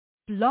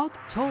Blog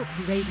Talk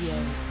Radio.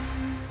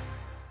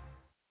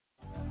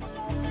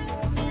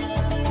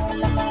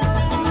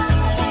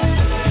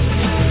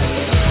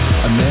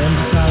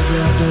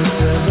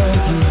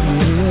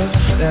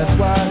 That's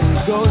why he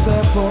goes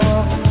there for,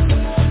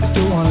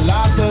 to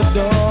unlock the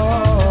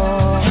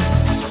door.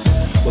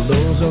 Well,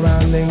 those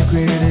around him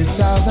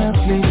criticize and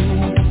flee.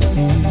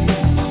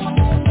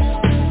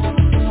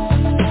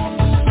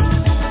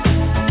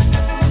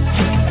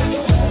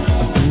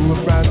 Through a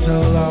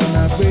fragile all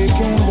night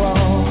breaking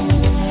wall,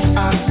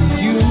 I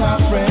see you, my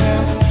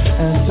friend,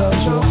 and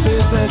touch your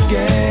face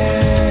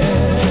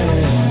again.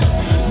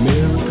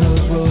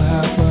 Miracles will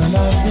happen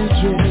as we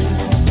dream.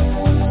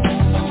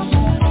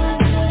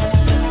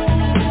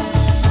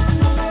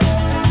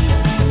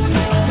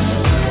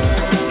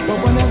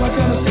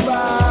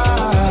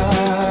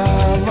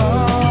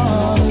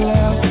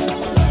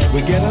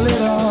 Get a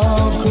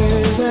little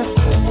crazy.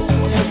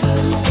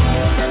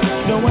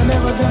 No one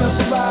ever gonna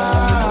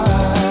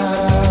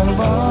survive.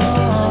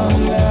 Oh,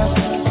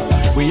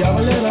 yeah. We are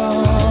a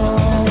little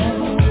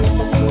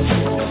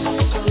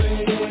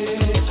crazy.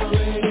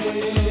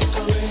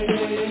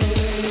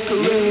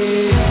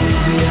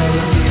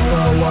 Other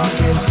people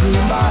walking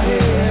through my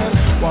head.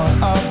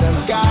 One of them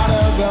got a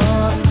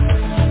gun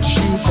to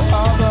shoot the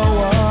other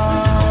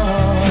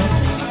one.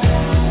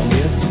 And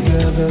yet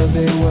together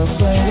they were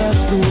playing at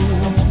school.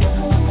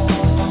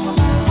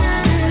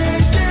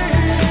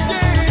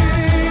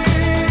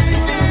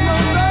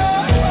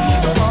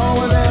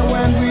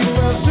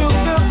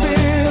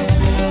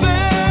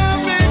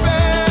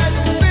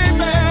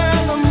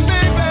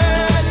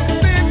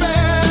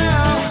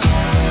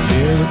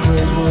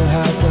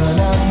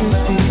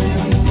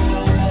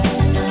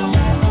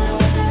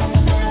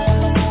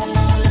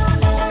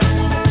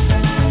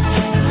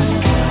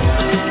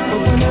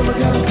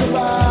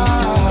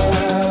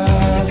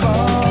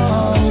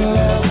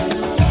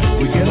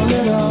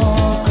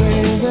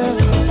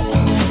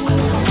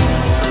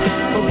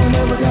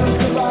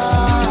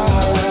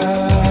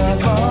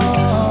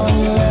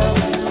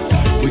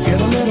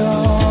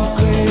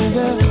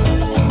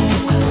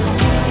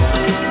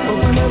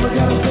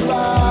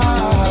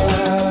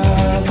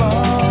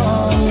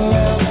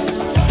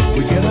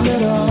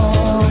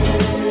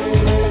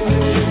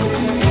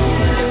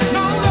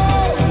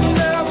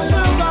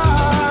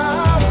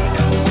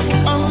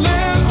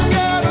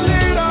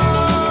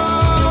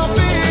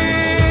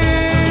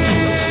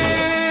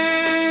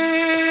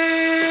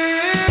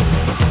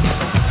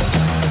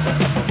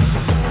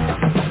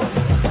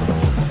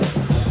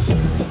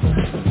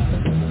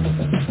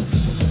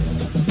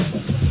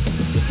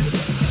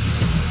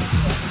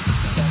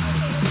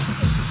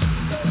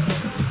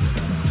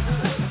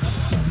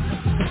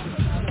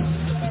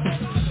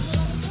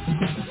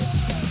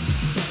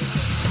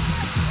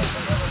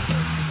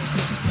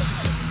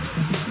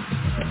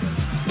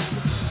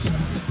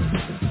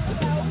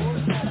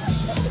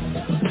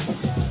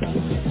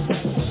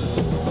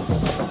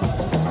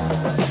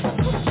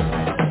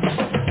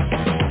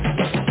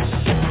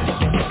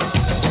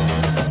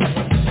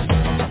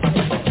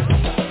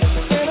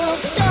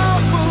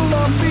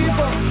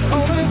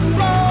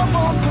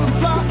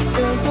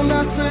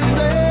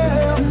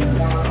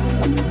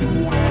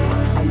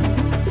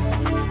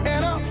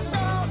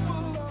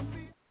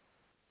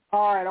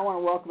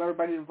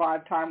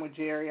 Time with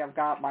Jerry. I've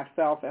got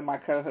myself and my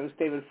co-host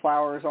David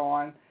Flowers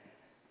on.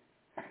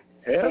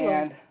 Hello.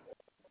 And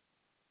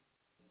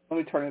let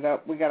me turn it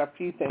up. We got a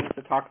few things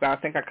to talk about.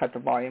 I think I cut the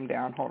volume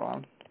down. Hold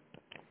on.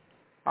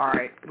 All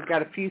right. We've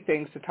got a few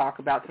things to talk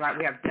about tonight.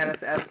 We have Dennis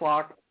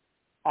Eslock.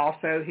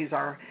 Also, he's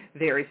our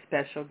very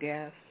special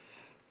guest.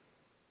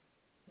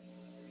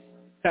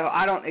 So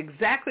I don't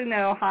exactly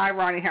know. Hi,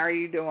 Ronnie. How are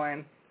you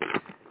doing?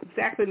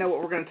 Exactly know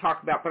what we're going to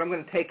talk about, but I'm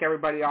going to take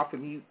everybody off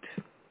of mute.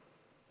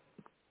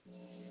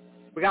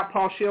 We got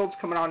Paul Shields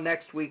coming on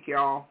next week,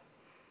 y'all.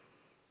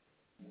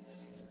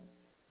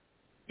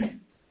 All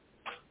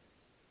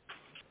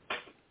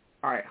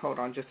right, hold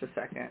on just a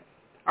second.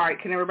 All right,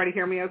 can everybody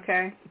hear me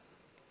okay?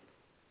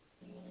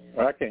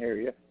 I can hear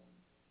you.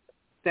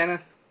 Dennis?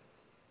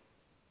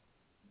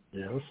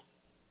 Yes.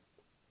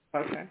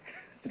 Okay.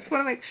 Just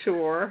want to make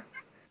sure.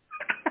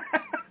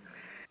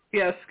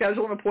 Yeah,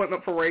 schedule an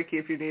appointment for Reiki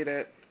if you need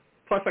it.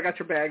 Plus, I got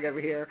your bag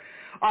over here.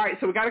 All right,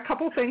 so we got a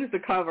couple things to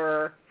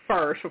cover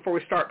first before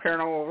we start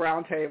Paranormal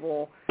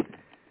Roundtable.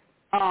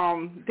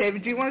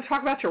 David, do you want to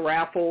talk about your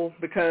raffle?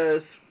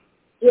 Because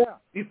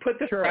you put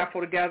this raffle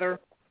together.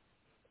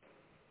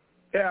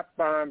 Yep,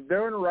 I'm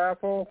doing a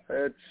raffle.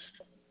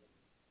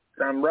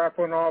 I'm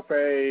raffling off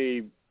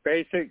a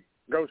basic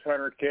Ghost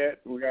Hunter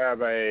kit. We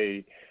have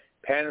a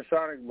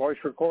Panasonic voice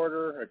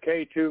recorder, a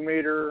K2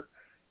 meter,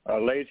 a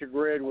laser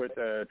grid with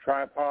a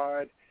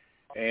tripod,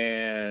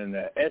 and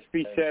a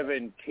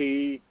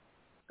SB7T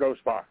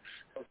Ghost Box,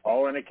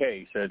 all in a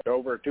case. It's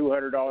over a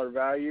 $200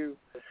 value.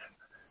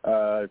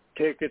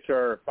 Tickets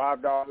are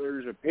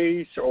 $5 a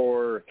piece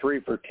or 3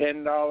 for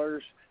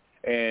 $10,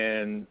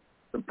 and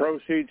the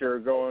proceeds are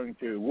going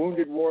to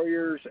Wounded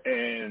Warriors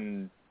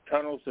and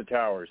Tunnels to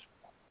Towers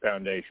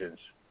foundations.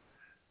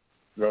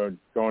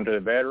 going to the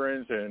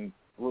veterans and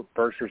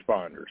first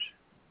responders.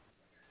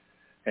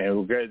 And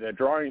we'll get, the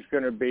drawing's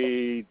going to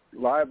be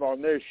live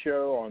on this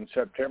show on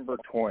September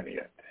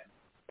 20th.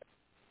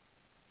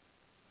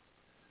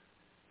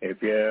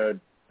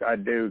 I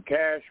do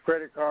cash,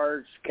 credit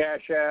cards,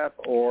 Cash App,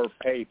 or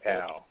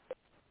PayPal.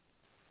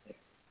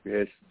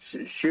 Just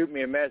shoot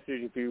me a message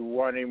if you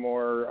want any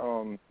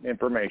more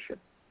information.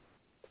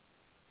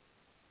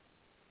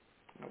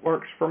 It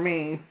works for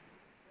me.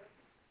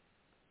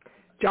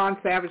 John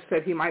Savage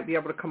said he might be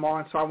able to come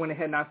on, so I went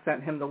ahead and I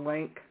sent him the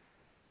link.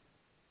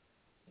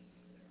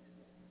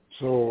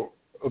 So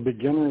a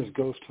beginner's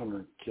ghost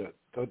hunter kit.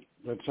 That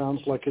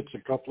sounds like it's a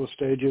couple of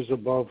stages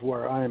above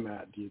where I'm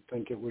at. Do you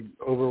think it would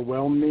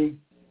overwhelm me?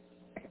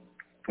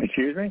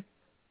 Excuse me?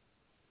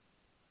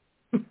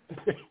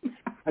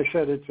 I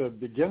said it's a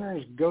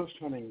beginner's ghost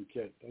hunting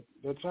kit.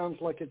 That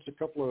sounds like it's a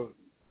couple of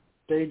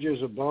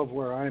stages above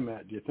where I'm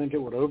at. Do you think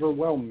it would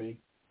overwhelm me?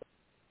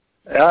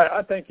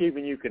 I think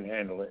even you can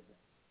handle it.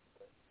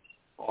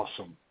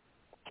 Awesome.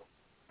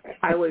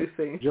 Hi,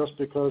 Lucy. Just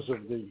because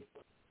of the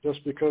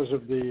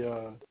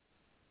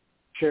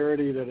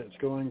charity that it's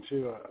going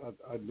to,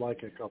 I'd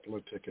like a couple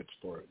of tickets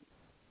for it.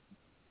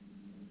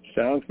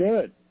 Sounds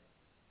good.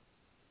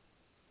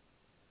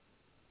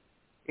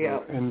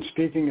 Yeah. And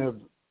speaking of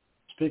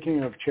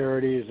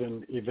charities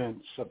and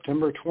events,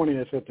 September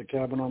 20th at the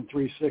Cabin on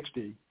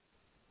 360,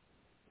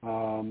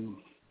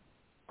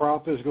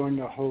 Prop is going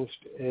to host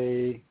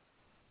a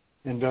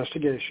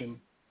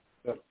investigation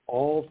that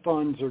all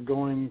funds are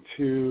going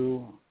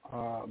to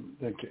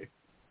the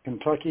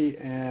Kentucky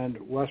and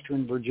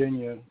Western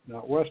Virginia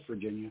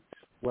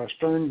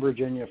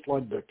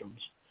flood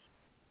victims.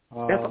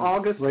 That's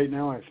August. Right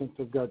now, I think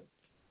they've got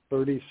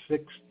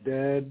 36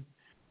 dead,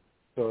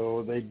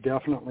 so they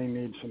definitely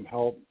need some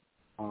help.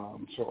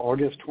 So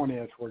August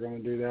 20th, we're going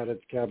to do that at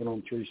the Cabin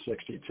on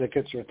 360.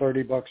 Tickets are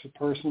 $30 a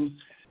person.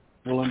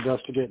 We'll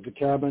investigate the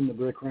cabin, the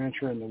brick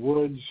rancher, and the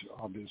woods,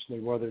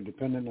 obviously weather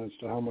dependent as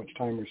to how much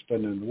time we're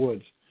spending in the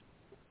woods.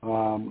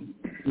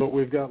 But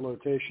we've got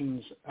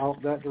locations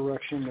out that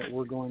direction that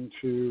we're going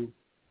to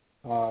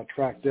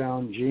track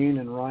down. Gene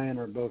and Ryan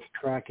are both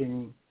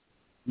tracking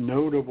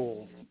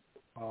notable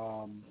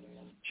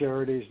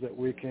charities that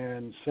we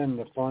can send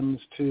the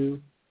funds to,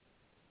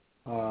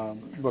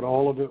 but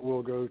all of it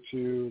will go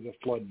to the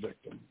flood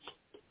victims.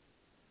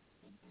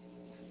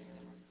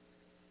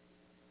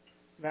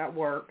 That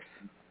works.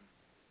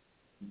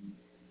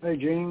 Hey,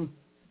 Gene.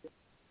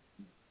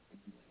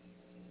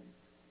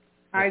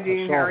 Hi,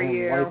 Gene. How are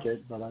you? I saw him like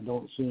it, but I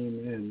don't see him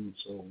in,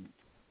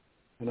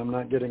 and I'm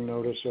not getting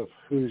notice of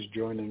who's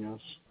joining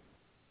us.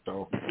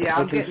 So yeah,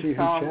 I can see who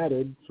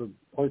chatted for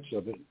parts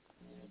of it.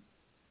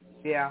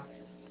 Yeah.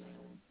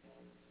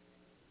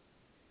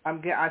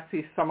 I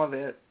see some of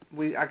it.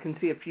 I can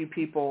see a few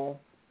people.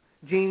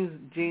 Gene's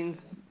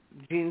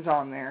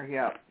on there.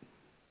 Yep.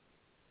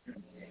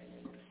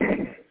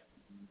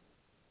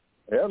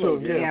 So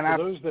for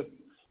those that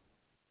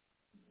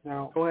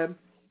now go ahead.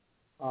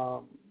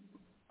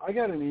 I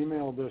got an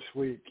email this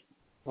week.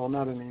 Well,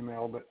 not an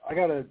email, but I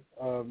got a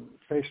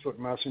Facebook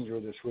Messenger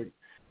this week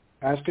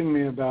asking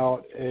me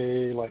about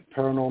a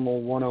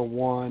Paranormal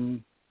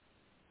 101.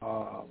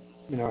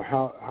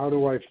 How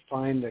do I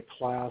find a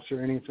class or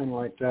anything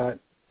like that?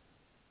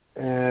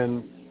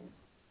 And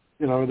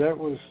it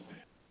was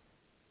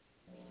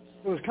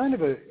kind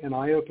of an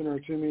eye opener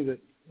to me that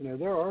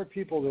there are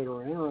people that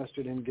are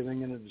interested in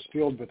getting into this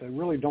field, but they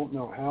really don't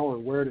know how or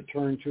where to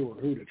turn to or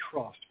who to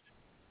trust.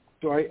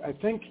 So I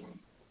think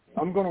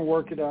I'm going to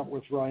work it out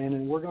with Ryan,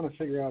 and we're going to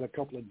figure out a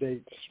couple of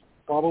dates,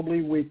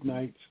 probably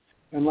weeknights,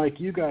 and like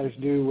you guys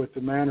do with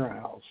the Manor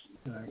House.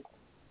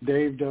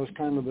 Dave does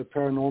kind of the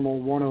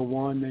Paranormal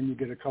 101, then you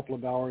get a couple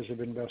of hours of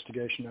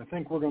investigation. I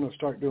think we're going to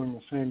start doing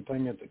the same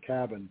thing at the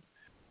cabin.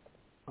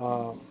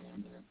 But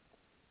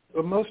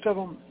most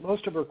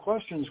of her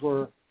questions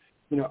were,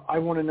 I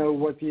want to know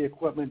what the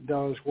equipment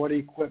does, what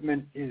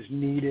equipment is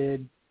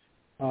needed,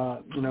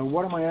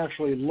 what am I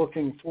actually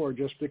looking for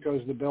just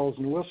because the bells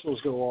and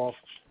whistles go off,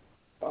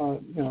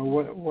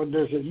 what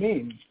does it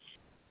mean?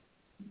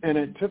 And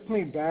it took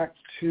me back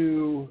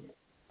to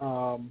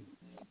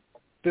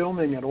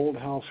filming at Old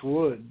House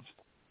Woods,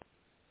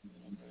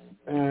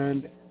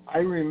 and I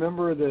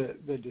remember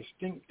the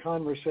distinct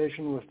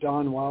conversation with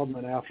Don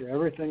Wildman after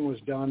everything was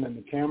done and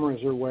the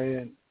cameras are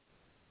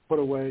put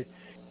away.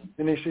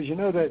 And he says,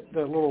 that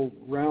little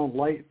round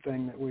light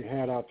thing that we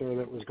had out there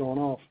that was going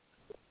off,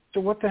 so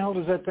what the hell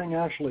does that thing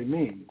actually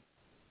mean?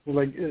 Is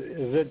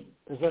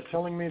that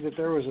telling me that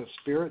there was a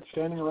spirit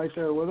standing right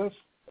there with us?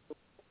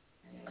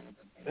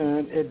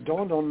 And it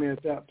dawned on me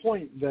at that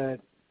point that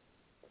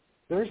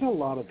there's a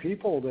lot of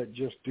people that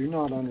just do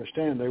not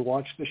understand. They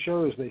watch the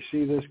shows, they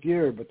see this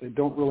gear, but they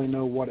don't really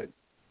know what it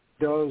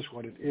does,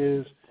 what it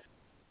is,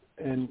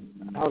 and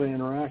how to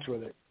interact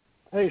with it.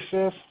 Hey,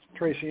 Seth,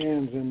 Tracy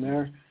Ann's in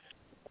there.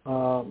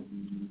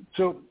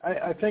 So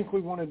I think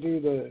we want to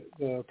do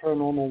the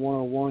Paranormal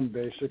 101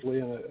 basically,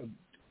 and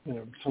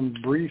some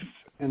brief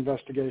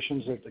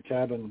investigations at the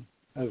cabin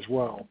as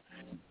well.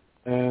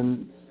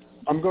 And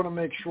I'm going to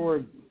make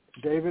sure,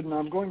 David, and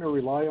I'm going to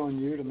rely on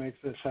you to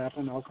make this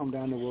happen. I'll come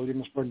down to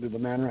Williamsburg to the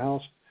Manor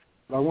House,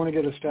 but I want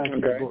to get a stack of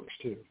your books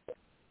too.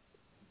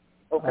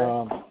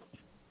 Okay.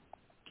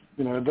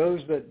 You know,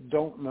 those that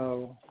don't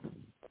know,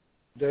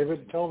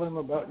 David, tell them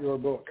about your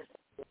book.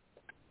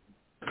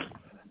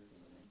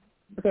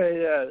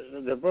 Okay,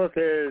 the book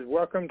is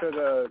Welcome to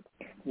the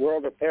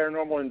World of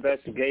Paranormal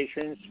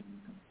Investigations.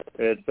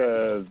 It's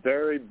a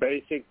very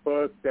basic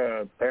book,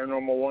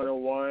 Paranormal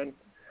 101.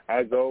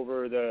 I go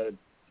over the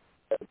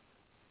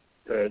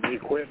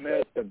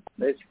equipment, the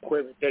basic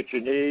equipment that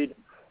you need,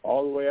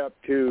 all the way up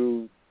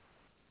to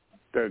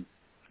the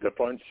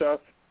fun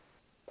stuff.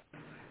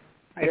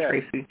 Hi,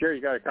 Tracy.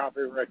 Jerry's got a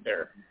copy right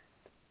there.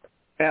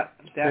 Yeah,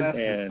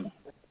 and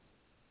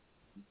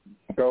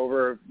go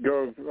over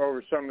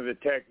some of the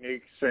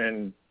techniques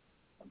and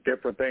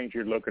different things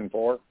you're looking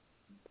for.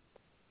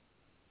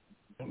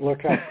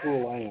 Look how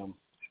cool I am.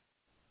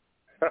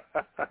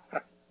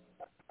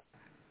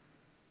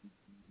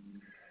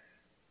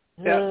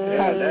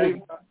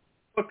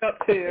 Look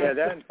up to you. Yeah,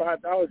 that and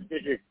 $5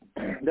 get you.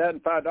 That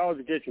and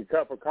 $5 get you a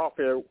cup of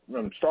coffee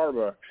from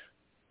Starbucks.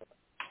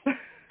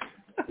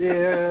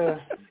 Yeah.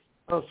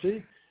 Oh,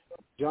 see,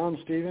 John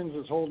Stevens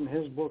is holding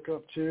his book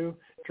up too.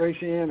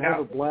 Tracy Ann, have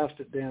a blast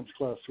at dance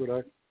class,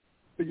 sweetheart.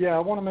 But yeah, I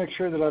want to make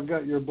sure that I've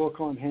got your book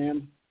on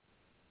hand.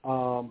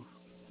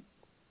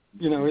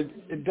 You know,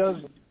 it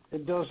does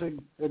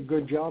a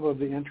good job of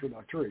the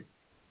introductory.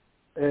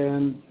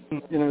 And,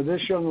 you know,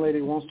 this young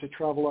lady wants to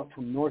travel up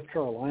from North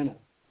Carolina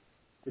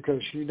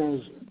because she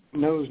knows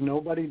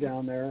nobody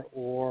down there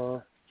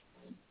or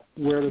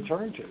where to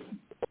turn to.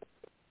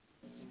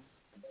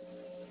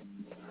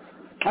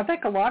 I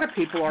think a lot of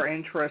people are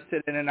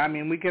interested in it. I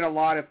mean, we get a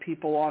lot of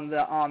people on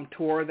the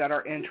tour that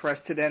are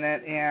interested in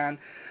it, and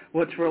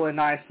what's really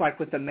nice, like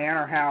with the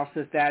Manor House,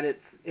 is that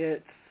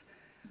it's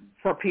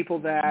for people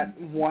that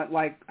want,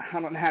 like, I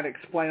don't know how to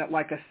explain it,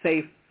 like a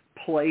safe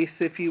place,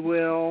 if you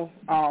will,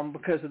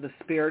 because of the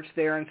spirits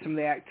there and some of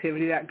the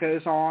activity that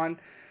goes on.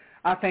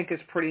 I think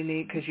it's pretty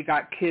neat because you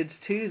got kids,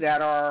 too,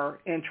 that are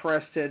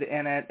interested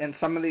in it, and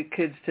some of the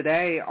kids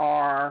today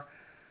are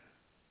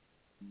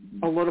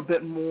a little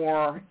bit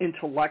more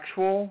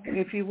intellectual,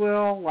 if you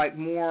will, like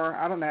more,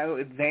 I don't know,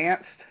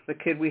 advanced. The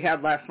kid we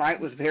had last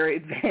night was very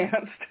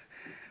advanced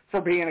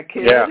for being a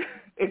kid. Yeah.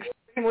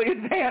 Extremely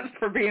advanced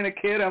for being a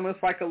kid,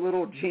 almost like a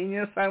little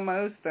genius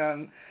almost.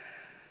 And,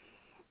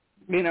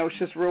 you know, it's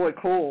just really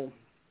cool.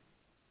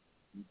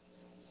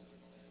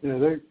 Yeah,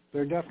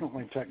 they're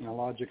definitely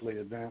technologically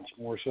advanced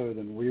more so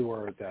than we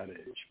were at that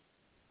age.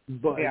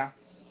 But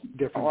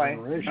different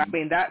generation. I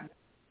mean, that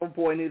little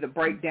boy knew the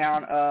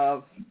breakdown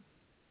of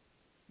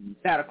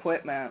that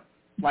equipment,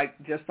 like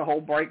just the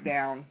whole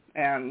breakdown,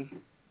 and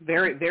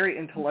very, very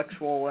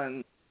intellectual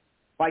and,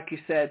 like you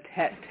said,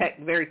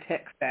 very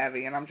tech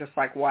savvy. And I'm just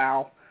like,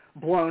 wow,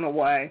 blown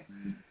away.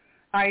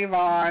 Hi,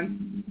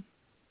 Yvonne.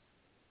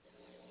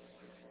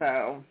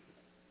 So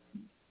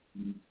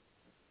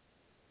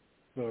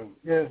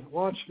yeah,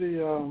 watch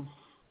the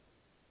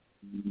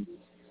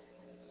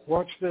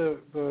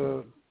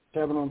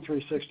Cabin on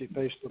 360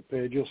 Facebook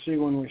page. You'll see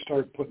when we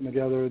start putting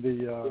together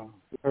the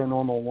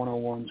Paranormal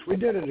 101s. We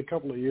did it a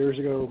couple of years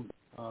ago,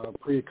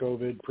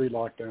 pre-COVID,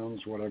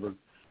 pre-lockdowns, whatever.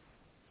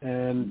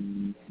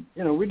 And,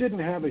 you know, we didn't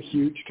have a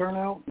huge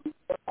turnout,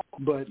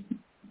 but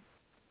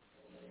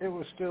it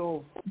was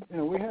still, you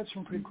know, we had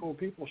some pretty cool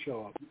people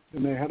show up,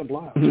 and they had a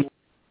blast.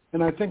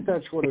 And I think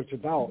that's what it's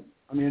about.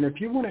 I mean, if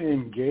you want to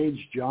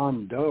engage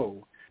John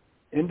Doe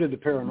into the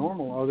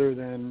paranormal other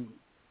than,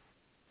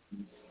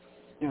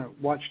 you know,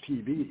 watch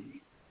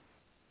TV,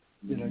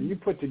 you know, you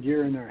put the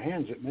gear in their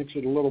hands, it makes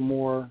it a little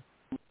more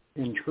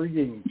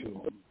intriguing to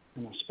them.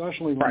 And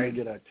especially when they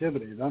get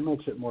activity, that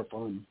makes it more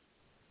fun.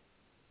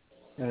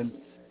 And,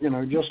 you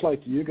know, just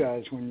like you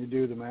guys, when you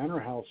do the Manor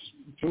House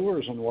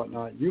tours and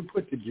whatnot, you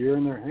put the gear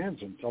in their hands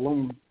and tell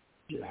them,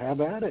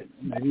 have at it.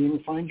 Maybe you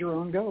can find your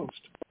own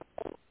ghost.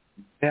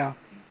 Yeah.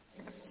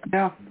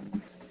 Yeah.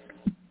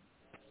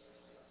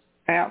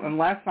 Yeah, and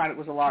last night it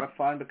was a lot of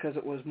fun because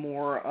it was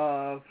more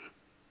of,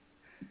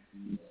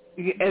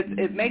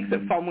 it makes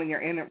it fun when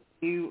you're in it.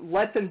 You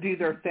let them do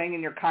their thing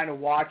and you're kind of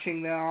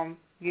watching them,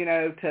 you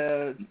know,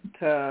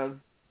 to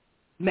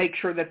make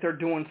sure that they're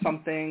doing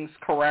some things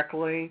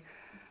correctly.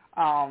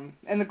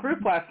 And the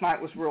group last night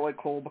was really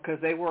cool because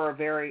they were a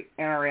very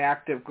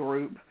interactive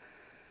group.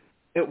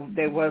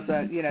 They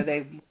wasn't, you know,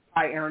 they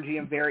high energy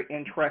and very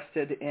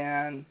interested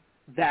in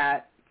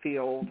that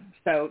field.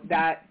 So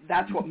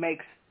that's what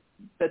makes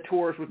the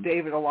tours with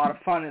David a lot of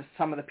fun, is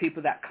some of the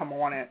people that come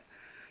on it.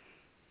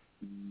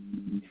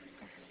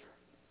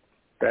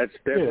 That's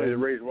definitely the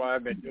reason why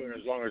I've been doing it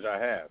as long as I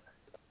have.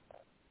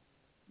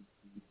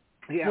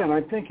 Yeah, and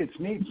I think it's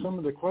neat. Some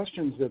of the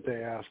questions that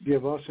they ask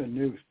give us a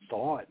new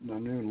thought and a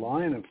new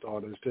line of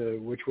thought as to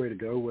which way to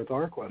go with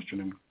our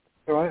questioning.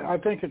 So I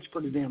think it's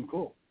pretty damn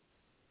cool.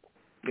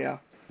 Yeah.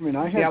 I mean,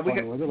 I had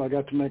fun with it. I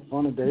got to make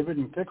fun of David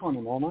and pick on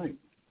him all night.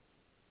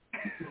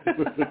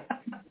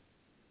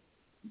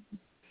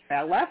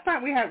 Yeah, last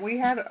night we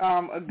had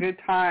a good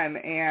time,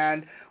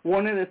 and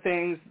one of the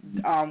things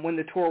when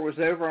the tour was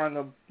over,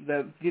 on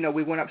the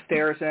we went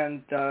upstairs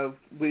and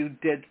we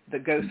did the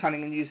ghost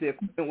hunting and used the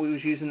equipment. We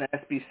was using the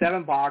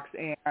SB7 box,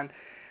 and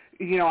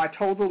I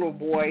told the little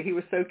boy, he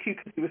was so cute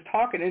because he was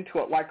talking into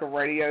it like a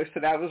radio, so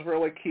that was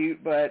really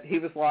cute. But he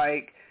was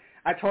like,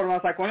 I told him, I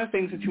was like, one of the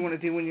things that you want to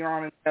do when you're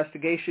on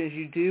investigation is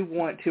you do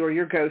want to, or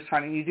you're ghost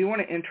hunting, you do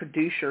want to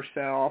introduce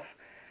yourself.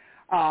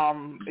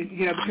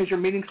 Because you're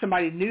meeting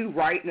somebody new,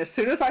 right? And as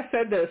soon as I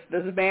said this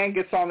man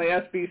gets on the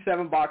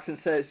SB7 box and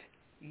says,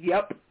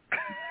 yep.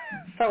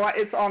 So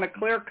it's on a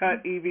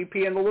clear-cut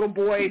EVP, and the little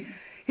boy,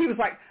 he was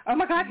like, oh,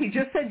 my God, he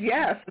just said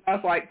yes. And I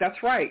was like,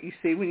 that's right. You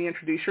see, when you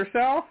introduce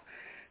yourself.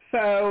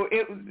 So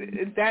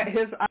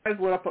his eyes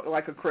lit up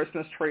like a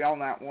Christmas tree on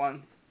that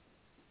one.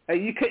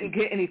 You couldn't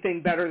get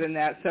anything better than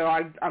that. So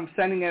I'm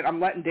sending it.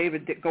 I'm letting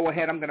David go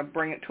ahead. I'm going to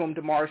bring it to him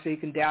tomorrow so he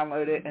can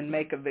download it and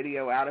make a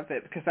video out of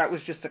it, because that was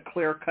just a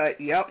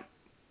clear-cut, yep.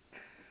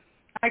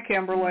 Hi,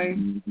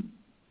 Kimberly.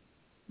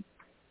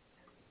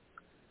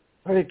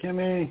 Hey,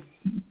 Kimmy.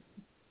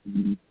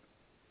 And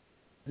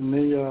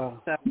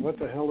what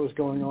the hell is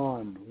going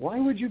on? Why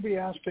would you be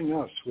asking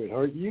us,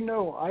 sweetheart?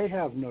 I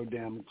have no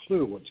damn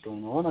clue what's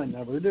going on. I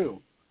never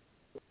do.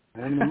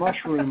 I'm the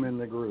mushroom in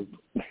the group.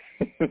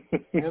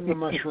 I'm the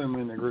mushroom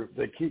in the group.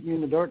 They keep me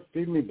in the dark,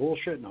 feed me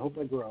bullshit, and hope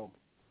I grow.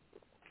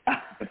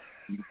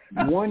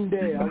 One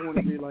day I want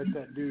to be like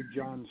that dude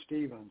John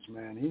Stevens,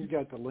 man. He's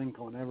got the link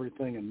on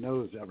everything and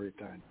knows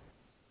everything.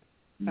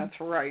 That's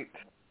right.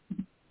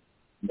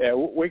 Yeah,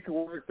 we can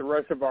work the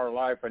rest of our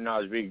life and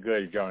not be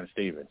good as John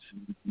Stevens.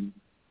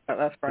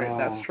 That's right.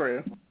 That's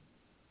true.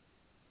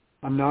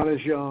 I'm not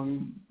as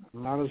young.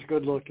 I'm not as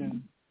good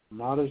looking. I'm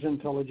not as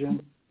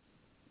intelligent.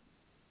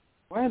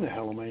 Why in the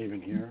hell am I even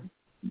here?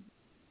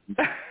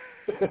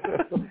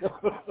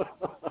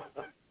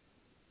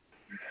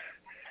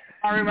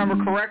 I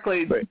remember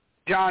correctly,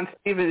 John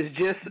Stevens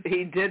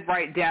he did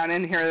write down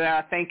in here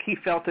that I think he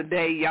felt a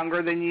day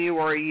younger than you,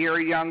 or a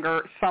year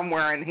younger,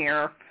 somewhere in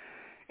here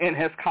in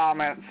his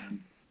comments.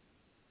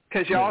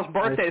 Because y'all's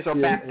birthdays are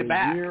back to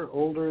back. A year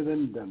older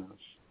than Dennis.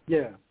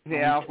 Yeah.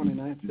 Yeah.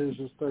 29th, his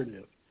is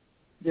 30th.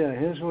 Yeah,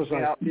 his was,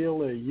 I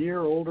feel, a year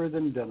older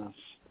than Dennis.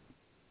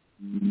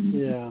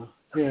 Yeah.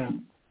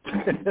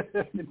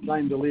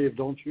 Time to leave.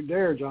 Don't you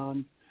dare,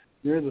 John.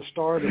 You're the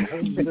star that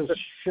holds this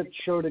shit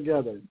show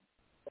together.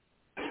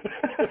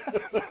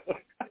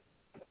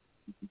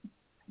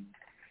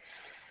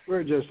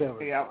 We're just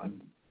having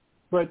fun.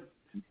 But,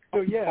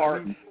 so yeah,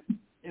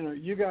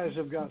 you guys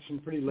have got some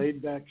pretty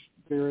laid-back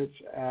spirits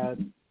at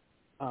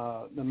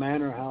the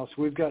Manor House.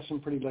 We've got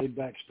some pretty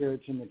laid-back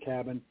spirits in the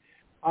cabin.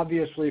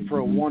 Obviously, for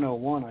a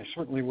 101, I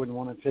certainly wouldn't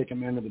want to take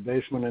them into the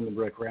basement in the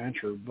Brick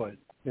Rancher, but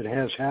it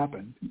has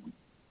happened.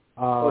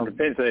 Well, it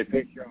depends if they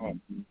pick you up.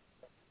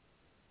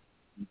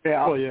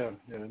 Yeah. Well, yeah,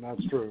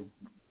 that's true.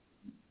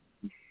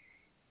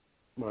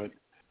 But,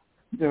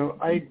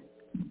 I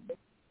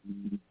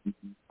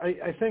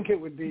think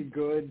it would be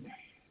good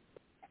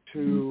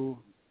to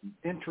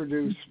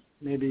introduce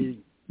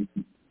maybe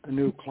a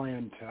new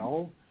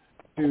clientele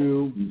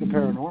to the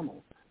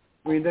paranormal.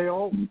 I mean, they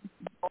all,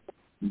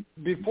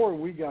 before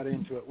we got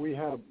into it, we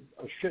had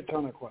a shit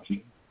ton of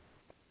questions.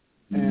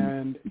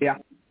 And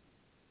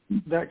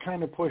that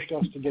kind of pushed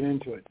us to get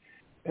into it.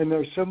 And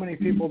there's so many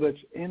people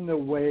that's in the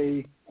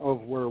way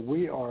of where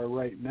we are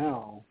right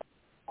now,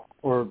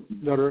 or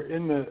that are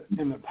in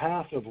the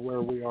path of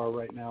where we are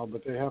right now,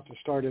 but they have to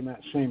start in that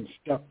same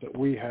step that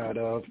we had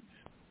of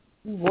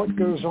what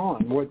goes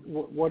on,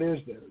 what is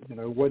there,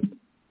 what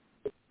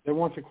they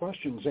want the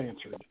questions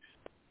answered.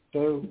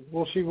 So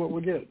we'll see what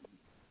we get.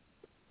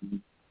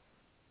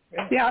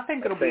 Yeah, I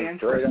think it'll be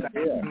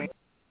interesting.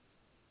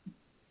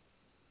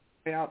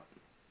 Yeah.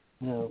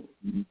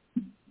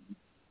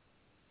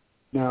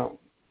 Now,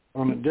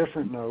 on a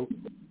different note,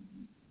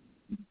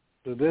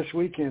 so this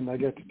weekend I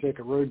get to take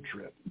a road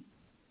trip.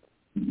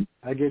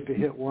 I get to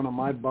hit one of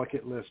my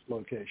bucket list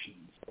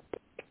locations.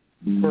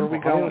 Where are we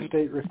going? Ohio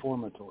State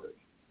Reformatory.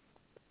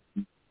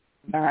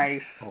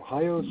 Nice.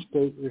 Ohio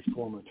State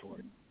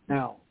Reformatory.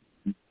 Now,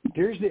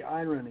 here's the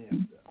irony of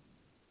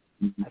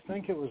this. I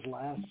think it was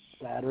last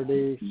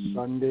Saturday,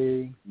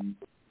 Sunday.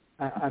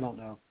 I don't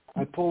know.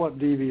 I pull up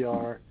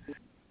DVR,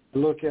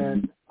 look at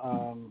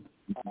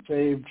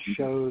saved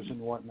shows and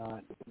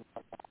whatnot,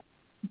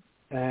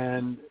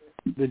 and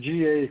the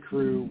GA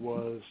crew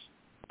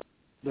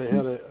they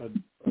had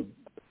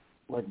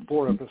like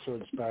 4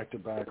 episodes back to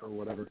back or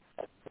whatever,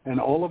 and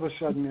all of a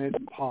sudden it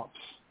pops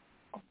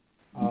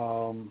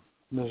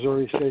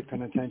Missouri State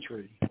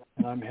Penitentiary,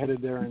 and I'm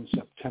headed there in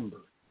September.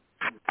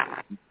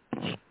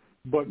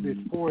 But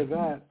before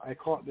that, I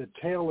caught the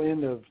tail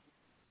end of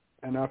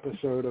an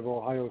episode of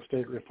Ohio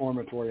State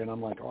Reformatory, and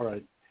I'm like, all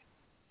right,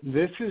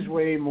 this is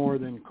way more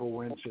than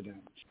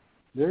coincidence.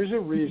 There's a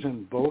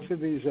reason both of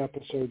these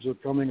episodes are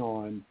coming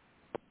on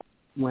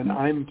when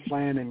I'm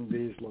planning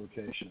these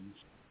locations.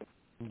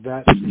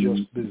 That's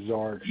just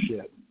bizarre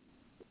shit.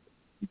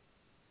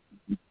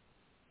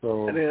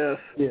 So, it is.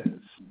 Yes.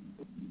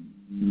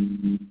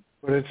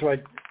 But it's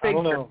like, I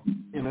don't know,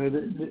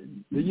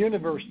 the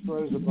universe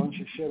throws a bunch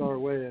of shit our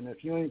way, and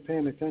if you ain't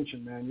paying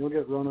attention, man, you'll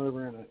get run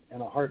over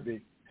in a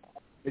heartbeat.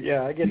 But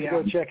yeah, I get to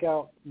go check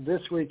out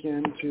this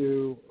weekend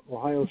to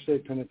Ohio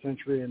State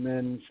Penitentiary, and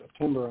then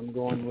September I'm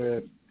going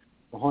with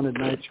the Haunted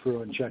Nights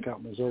crew and check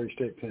out Missouri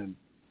State Pen.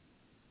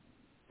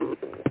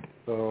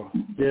 So,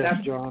 yes,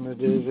 John,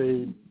 it is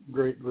a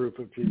great group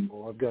of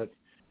people.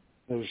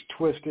 There's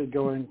Twisted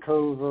going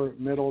Covert,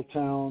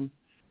 Middletown,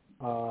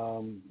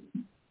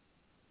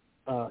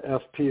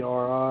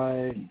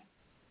 FPRI.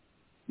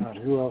 God,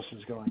 who else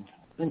is going?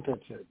 I think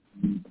that's it.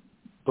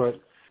 But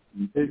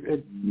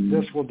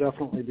this will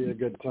definitely be a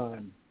good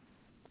time.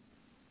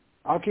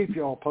 I'll keep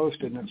you all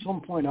posted, and at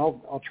some point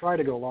I'll try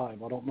to go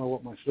live. I don't know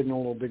what my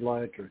signal will be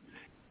like, or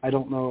I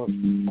don't know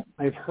if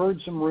I've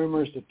heard some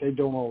rumors that they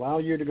don't allow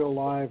you to go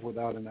live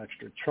without an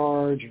extra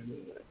charge.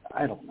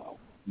 I don't know.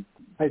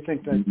 I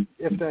think that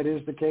if that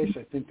is the case,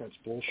 I think that's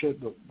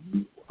bullshit, but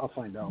I'll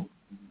find out.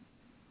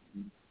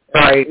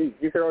 Right.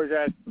 You can always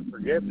ask for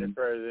forgiveness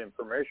rather than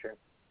information.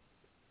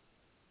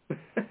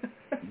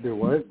 Do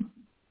what?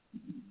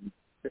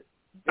 You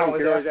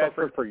can always ask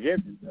for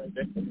forgiveness rather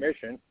than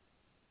permission.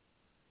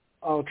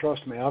 Oh,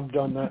 trust me, I've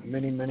done that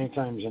many, many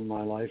times in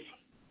my life.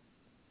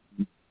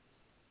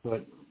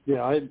 But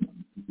yeah,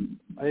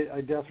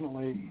 I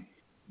definitely.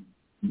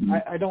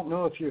 I don't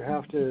know if you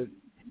have to.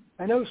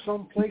 I know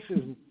some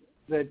places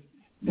that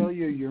tell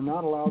you you're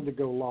not allowed to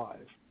go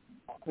live.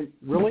 Like,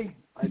 really?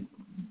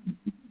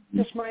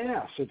 It's my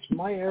ass. It's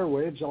my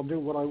airwaves. I'll do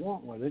what I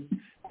want with it.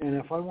 And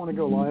if I want to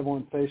go live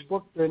on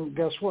Facebook, then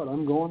guess what?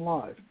 I'm going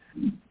live.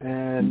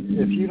 And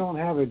if you don't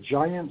have a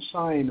giant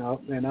sign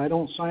up and I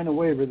don't sign a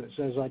waiver that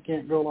says I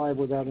can't go live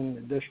without an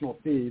additional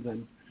fee,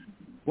 then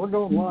we're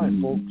going live,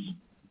 folks.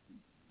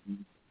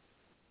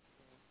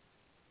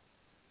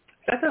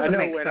 That doesn't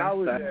make when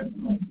sense.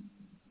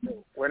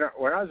 When I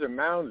was in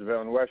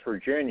Moundsville in West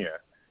Virginia,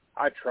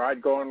 I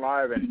tried going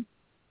live, and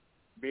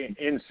being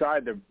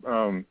inside the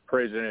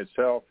prison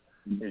itself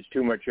is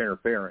too much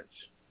interference.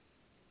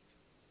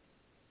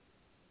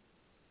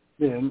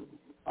 Yeah, and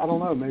I don't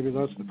know. Maybe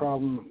that's the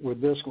problem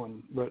with this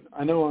one. But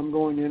I know I'm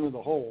going into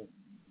the hole,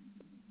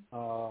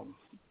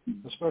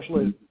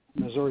 especially at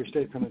Missouri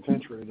State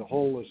Penitentiary. The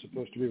hole is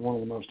supposed to be one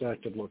of the most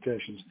active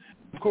locations.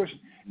 Of course,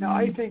 now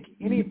I think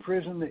any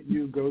prison that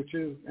you go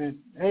to, and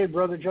hey,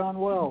 Brother John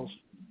Wells,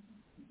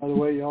 by the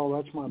way, y'all,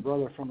 that's my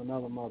brother from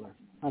another mother.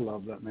 I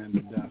love that man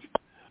to death.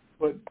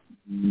 But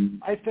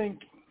I think,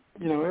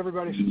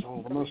 everybody says,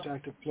 oh, the most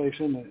active place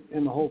in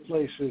the whole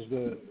place is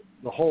the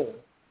hole.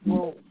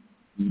 Well,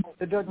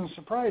 it doesn't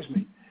surprise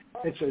me.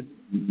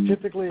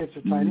 Typically it's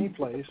a tiny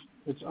place.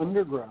 It's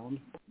underground.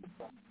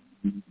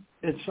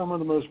 It's some of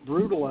the most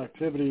brutal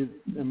activity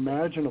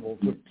imaginable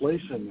took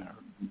place in there.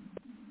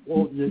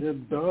 Well,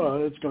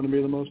 it's going to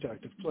be the most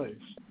active place.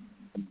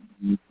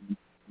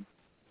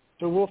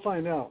 So we'll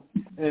find out.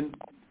 And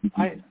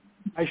I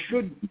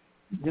should,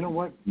 you know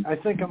what? I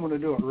think I'm going to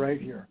do it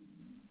right here.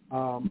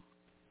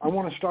 I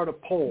want to start a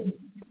poll,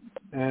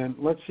 and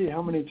let's see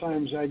how many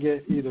times I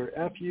get either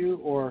F you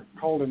or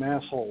called an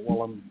asshole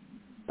while I'm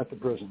at the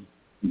prison.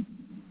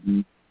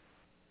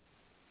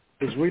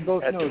 Because we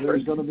both know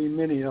there's going to be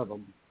many of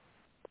them.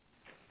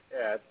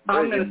 Yeah,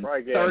 I'm going to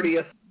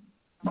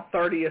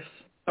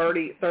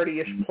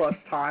 30-ish plus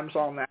times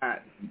on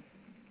that.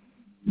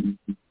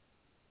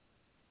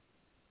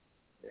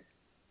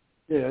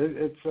 Yeah,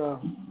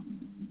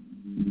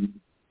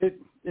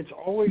 it's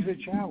always a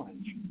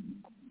challenge.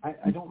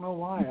 I don't know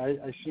why.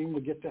 I seem to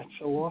get that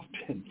so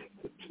often,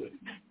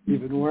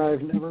 even where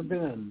I've never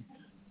been.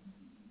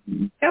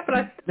 Yeah, but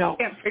I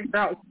can't figure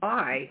out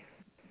why.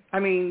 I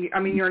mean,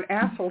 you're an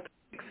asshole to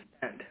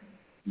an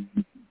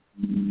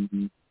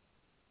extent.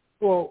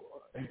 Well,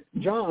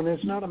 John,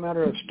 it's not a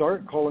matter of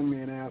start calling me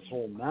an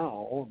asshole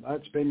now.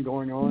 That's been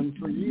going on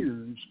for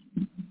years.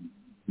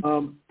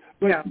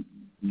 But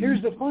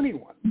here's the funny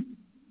one.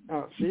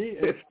 See,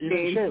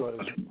 even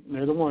Shayla's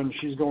near the one.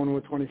 She's going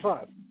with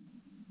 25.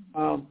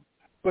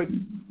 But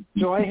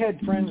so I had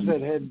friends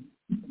that had,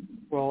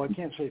 well, I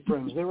can't say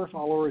friends. They were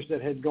followers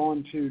that had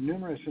gone to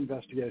numerous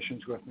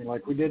investigations with me.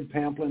 Like we did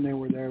Pamplin, they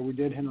were there. We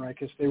did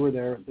Henricus, they were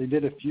there. They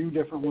did a few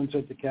different ones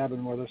at the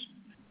cabin with us.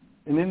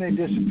 And then they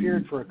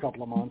disappeared for a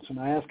couple of months. And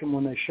I asked them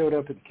when they showed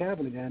up at the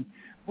cabin again,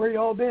 where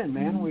y'all been,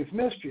 man? We've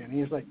missed you. And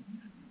he's like,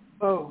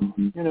 oh,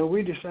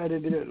 we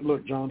decided to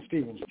look, John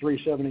Stevens,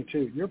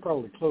 372. You're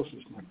probably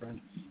closest, my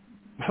friend.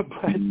 But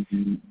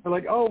they're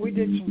like, oh, we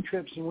did some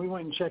trips, and we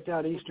went and checked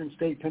out Eastern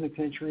State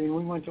Penitentiary, and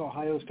we went to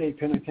Ohio State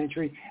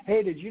Penitentiary.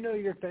 Hey, did you know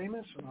you're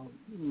famous? Well,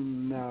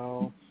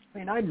 no. I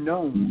mean, I'm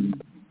known,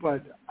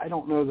 but I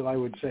don't know that I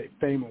would say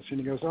famous. And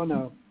he goes, oh,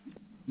 no.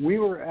 We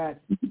were at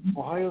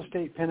Ohio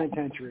State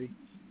Penitentiary,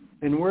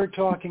 and we're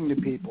talking to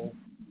people,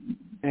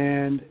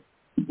 and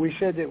we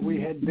said that we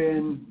had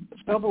been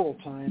several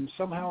times,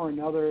 somehow or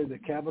another, the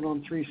cabin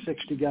on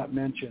 360 got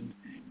mentioned,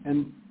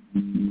 and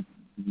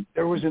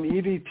there was an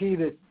EVP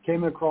that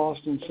came across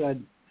and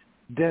said,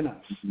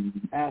 Dennis,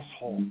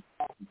 asshole.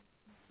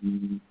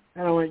 And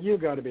I went, you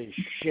got to be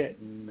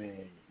shitting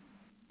me.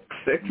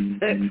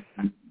 6'6".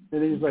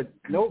 And he's like,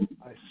 nope,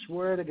 I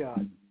swear to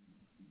God.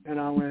 And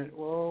I went,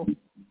 well,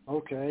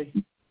 okay.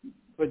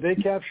 But they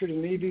captured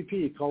an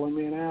EVP calling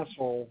me an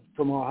asshole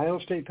from Ohio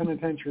State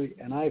Penitentiary,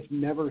 and I've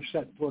never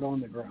set foot on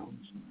the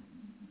grounds.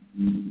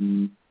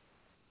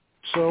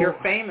 So you're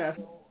famous.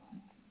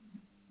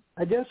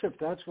 I guess if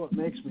that's what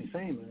makes me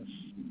famous,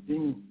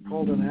 being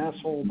called an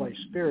asshole by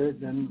spirit,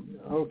 then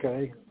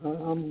okay,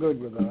 I'm good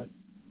with that.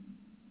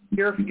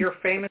 You're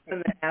famous in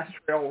the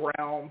astral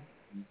realm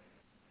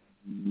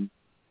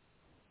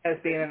as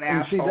being an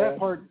asshole. And see, that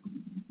part,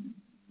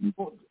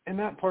 well, and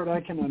that part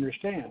I can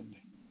understand.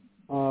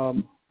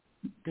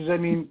 Because, I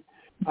mean,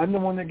 I'm the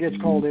one that gets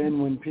called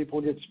in when people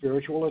get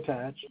spiritual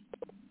attached.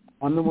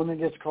 I'm the one that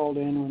gets called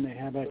in when they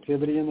have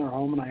activity in their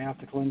home and I have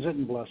to cleanse it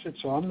and bless it.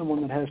 So I'm the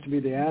one that has to be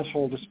the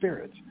asshole to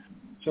spirits.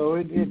 So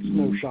it's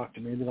no shock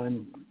to me that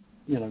I'm,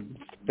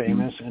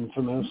 famous,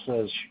 infamous,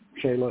 as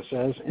Shayla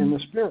says, in the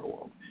spirit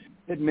world.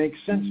 It makes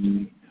sense to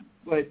me.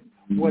 But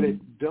what it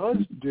does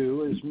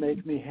do is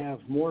make me have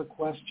more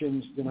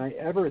questions than I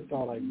ever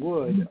thought I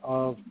would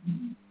of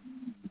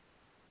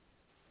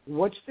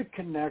what's the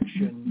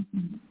connection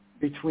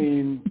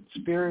between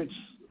spirits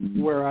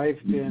where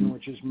I've been,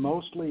 which is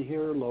mostly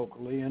here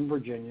locally in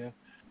Virginia.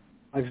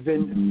 I've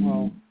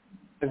been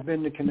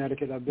to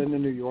Connecticut, I've been to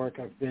New York,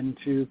 I've been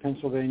to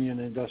Pennsylvania and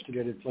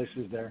investigated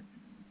places there,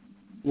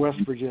 West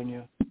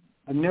Virginia.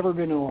 I've never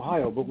been to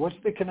Ohio, but what's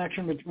the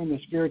connection between the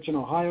spirits in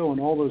Ohio and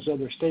all those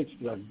other states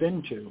that I've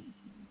been to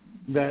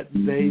that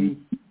they,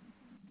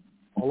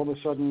 all of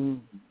a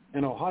sudden,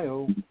 in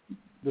Ohio,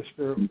 the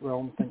spirit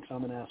realm thinks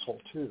I'm an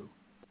asshole too?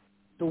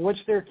 So what's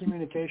their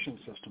communication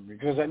system?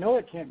 Because I know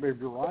it can't be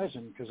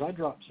Verizon because I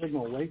drop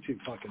signal way too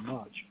fucking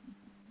much.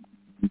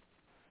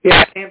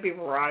 Yeah, it can't be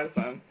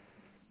Verizon.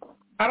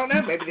 I don't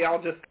know. Maybe they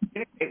all just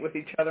communicate with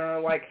each other and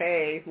are like,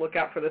 hey, look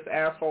out for this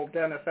asshole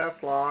Dennis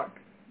S-Lock.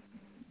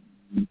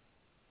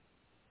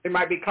 They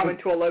might be coming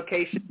to a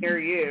location near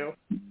you.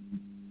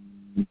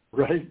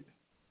 Right?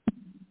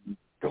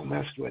 Don't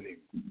mess with him.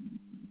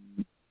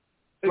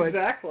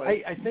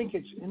 Exactly. But I think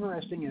it's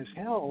interesting as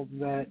hell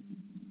that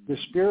the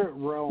spirit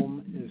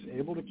realm is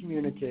able to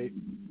communicate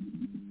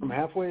from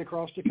halfway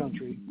across the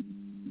country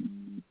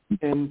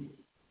and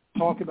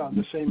talk about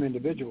the same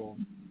individual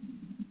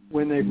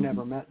when they've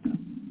never met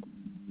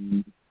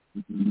them.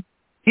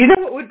 You know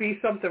what would be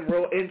something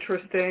real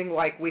interesting?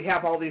 Like we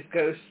have all these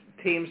ghost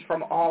teams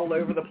from all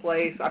over the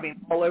place,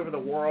 all over the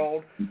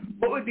world.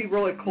 What would be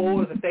really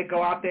cool is if they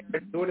go out there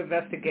and do an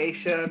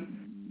investigation.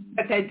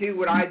 If they do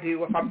what I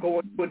do, if I'm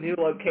going to a new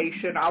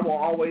location, I will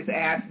always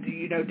ask, do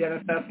you know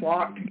Dennis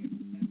S-Lock?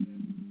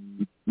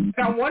 And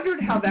I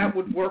wondered how that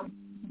would work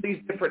with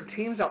these different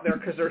teams out there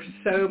because there's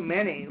so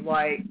many.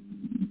 Like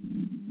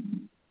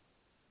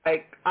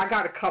I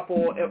got a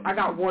couple. I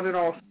got one in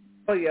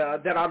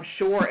Australia that I'm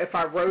sure if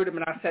I wrote him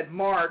and I said,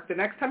 Mark, the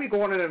next time you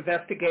go on an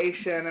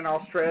investigation in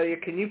Australia,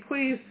 can you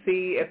please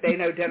see if they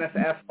know Dennis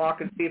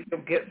S-Lock and see if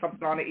they'll get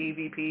something on an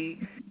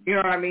EVP? You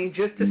know what I mean?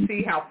 Just to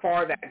see how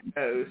far that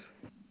goes.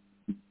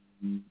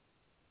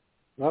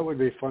 That would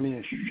be funny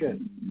as shit.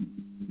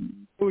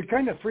 It would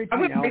kind of freak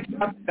me out.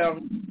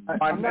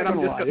 I'm not going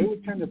to lie. It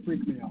would kind of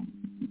freak me out.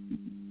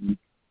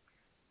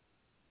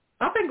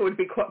 I think it would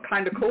be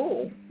kind of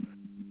cool.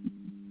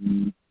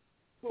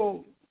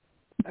 Well,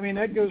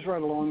 that goes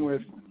right along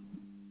with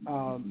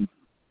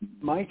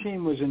my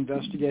team was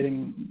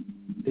investigating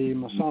the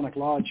Masonic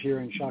Lodge here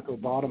in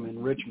Shockoe Bottom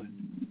in Richmond.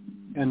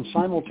 And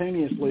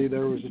simultaneously,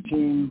 there was a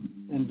team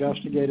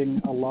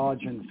investigating a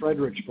lodge in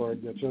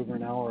Fredericksburg that's over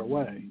an hour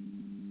away.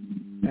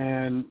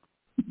 And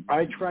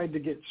I tried to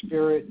get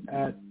spirit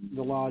at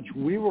the lodge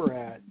we were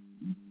at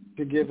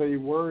to give a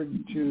word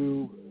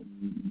to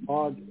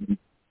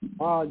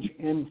lodge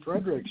in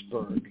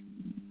Fredericksburg.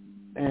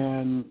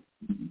 And,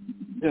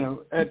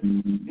 at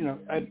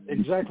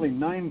exactly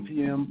 9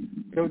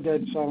 p.m., go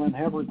dead silent,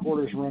 have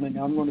recorders running.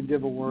 I'm going to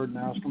give a word and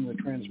ask them to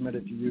transmit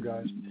it to you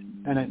guys.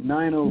 And at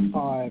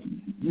 9:05,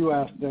 you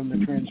asked them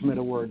to transmit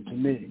a word to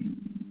me.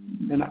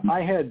 And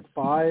I had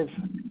 5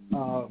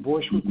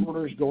 voice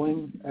recorders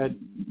going at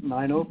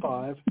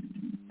 9:05,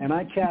 and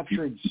I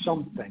captured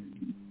something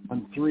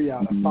on 3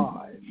 out of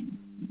 5.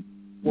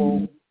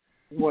 Well,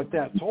 what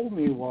that told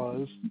me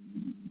was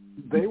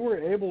they were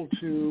able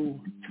to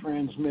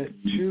transmit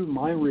to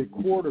my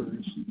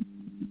recorders.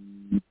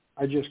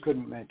 I just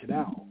couldn't make it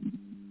out.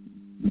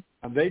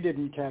 They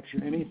didn't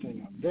capture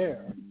anything up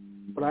there,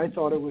 but I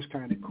thought it was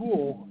kind of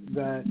cool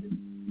that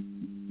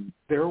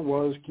there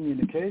was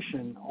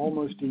communication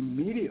almost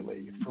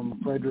immediately from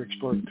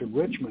Fredericksburg to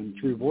Richmond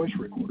through voice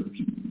recorders,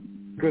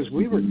 because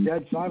we were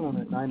dead silent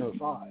at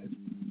 9:05,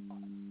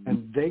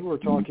 and they were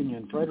talking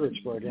in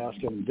Fredericksburg,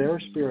 asking their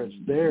spirits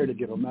there to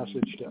give a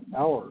message to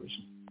ours.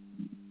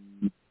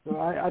 So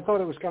I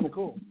thought it was kind of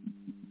cool.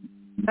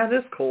 That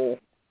is cool.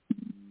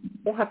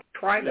 We'll have to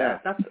try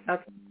that.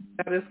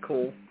 That is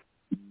cool.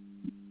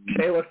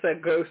 Shayla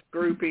said ghost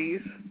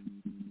groupies.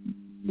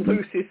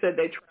 Lucy said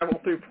they travel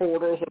through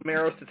portals and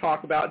mirrors to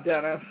talk about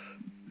Dennis.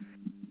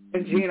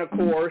 And Jean, of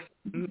course,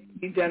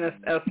 Dennis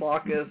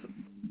S-Lock is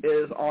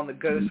is on the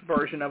ghost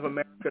version of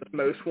America's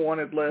Most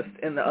Wanted list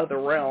in the other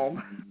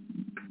realm.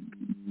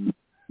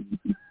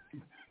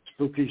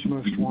 Spooky's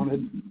Most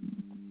Wanted.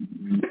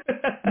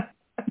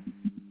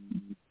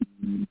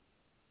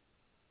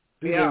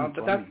 Yeah,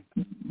 but that's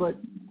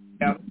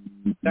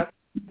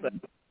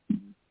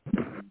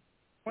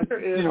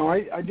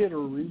I did a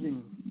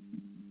reading.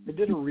 I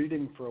did a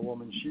reading for a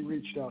woman. She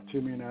reached out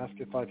to me and asked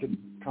if I could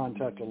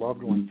contact a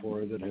loved one for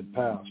her that had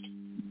passed.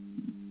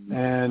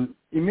 And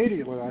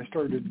immediately I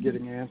started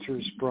getting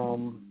answers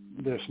from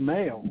this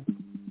male,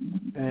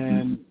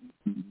 and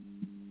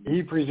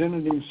he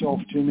presented himself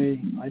to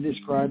me. I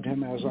described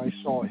him as I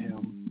saw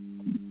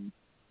him,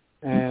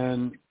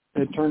 and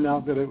it turned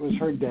out that it was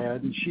her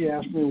dad. And she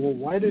asked me, well,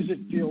 why does it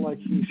feel like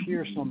he's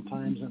here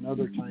sometimes and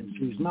other times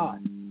he's not?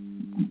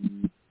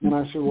 And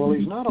I said, well,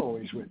 he's not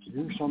always with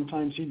you.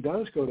 Sometimes he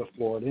does go to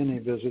Florida and he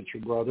visits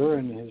your brother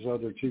and his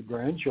other 2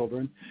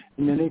 grandchildren,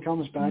 and then he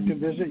comes back to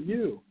visit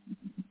you.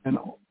 And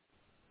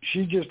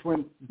she just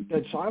went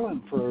dead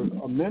silent for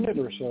a minute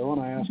or so,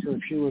 and I asked her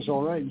if she was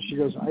all right. And she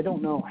goes, I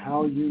don't know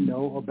how you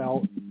know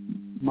about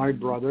my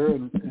brother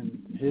and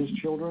his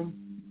children,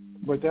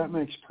 but that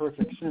makes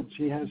perfect sense.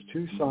 He has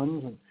 2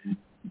 sons,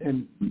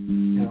 and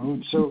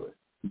so...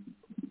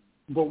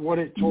 But what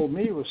it told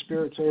me was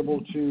Spirit's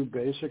able to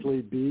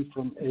basically be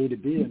from A to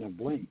B in a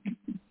blink.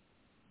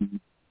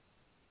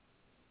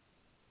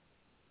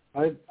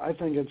 I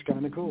think it's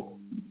kind of cool.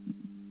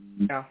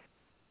 Yeah.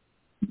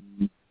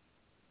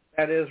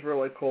 That is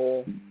really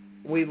cool.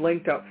 We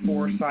linked up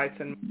 4 sites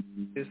and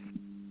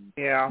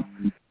yeah.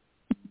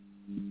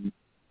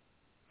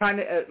 Kind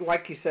of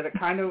like you said,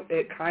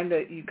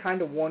 you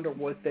kind of wonder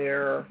what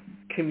their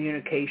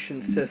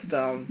communication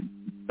system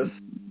is.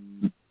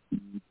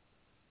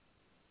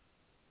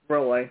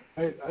 Really,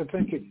 I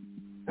think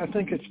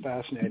it's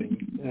fascinating,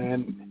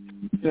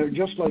 and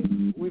just like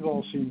we've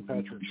all seen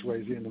Patrick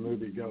Swayze in the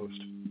movie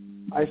Ghost,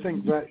 I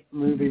think that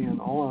movie, in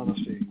all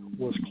honesty,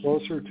 was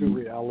closer to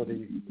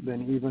reality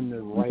than even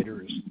the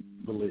writers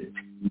believed.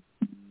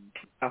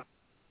 Yeah.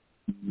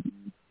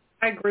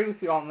 I agree with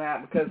you on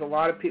that, because a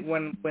lot of people,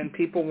 when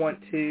people want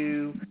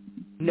to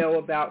know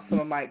about some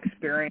of my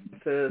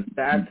experiences,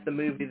 that's the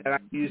movie that I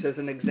use as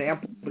an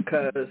example,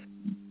 because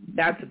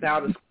that's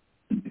about as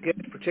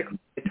good, particularly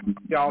they talk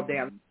to you all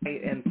damn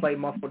night and play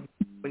muffled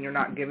when you're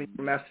not giving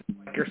your message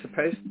like you're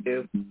supposed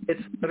to.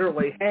 It's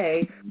literally,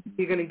 hey,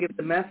 you're going to give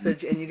the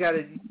message and you got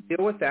to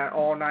deal with that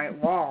all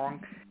night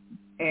long.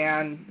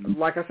 And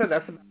like I said,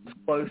 that's about as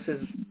close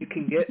as you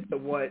can get to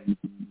what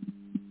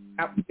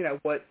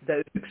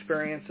those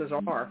experiences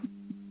are.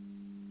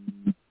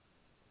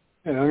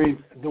 And I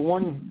mean, the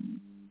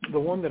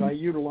one that I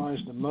utilize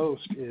the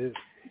most is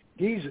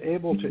he's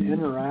able to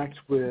interact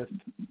with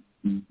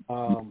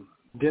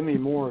Demi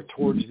Moore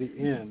towards the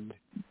end,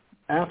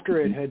 after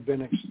it had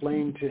been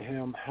explained to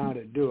him how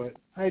to do it.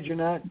 Hi,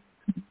 Jeanette.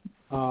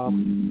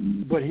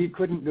 But he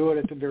couldn't do it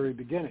at the very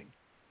beginning.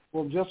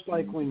 Well, just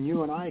like when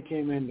you and I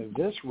came into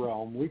this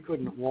realm, we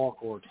couldn't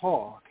walk or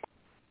talk.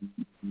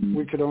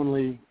 We could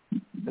only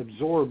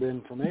absorb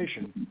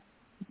information.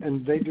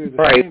 And they do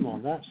the same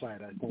on that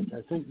side, I think.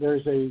 I think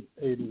there's a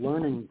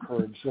learning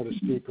curve, so to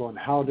speak, on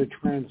how to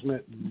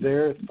transmit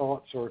their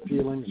thoughts or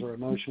feelings or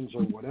emotions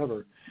or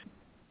whatever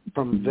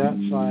from that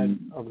side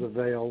of the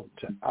veil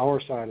to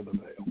our side of the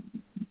veil.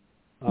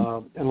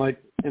 And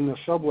like in the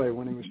subway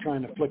when he was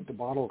trying to flick the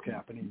bottle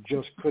cap and he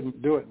just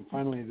couldn't do it, and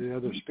finally the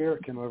other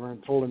spirit came over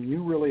and told him,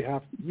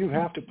 you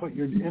have to put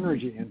your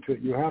energy into it.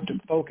 You have to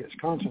focus,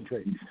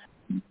 concentrate.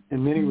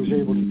 And then he was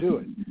able to do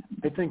it.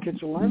 I think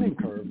it's a learning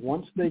curve.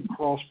 Once they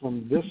cross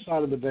from this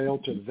side of the veil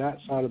to that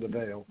side of the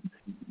veil,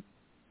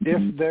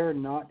 if they're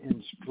not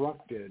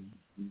instructed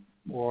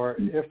or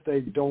if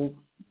they don't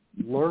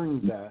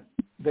learn that,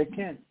 they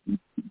can't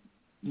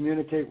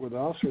communicate with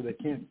us or they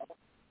can't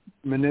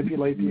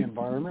manipulate the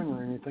environment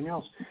or anything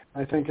else.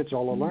 I think it's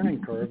all a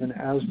learning curve, and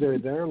as they're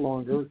there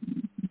longer,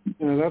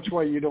 that's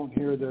why you don't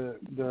hear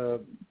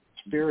the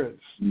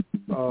spirits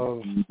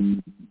of,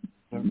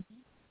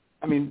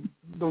 I mean,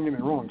 don't get me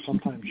wrong,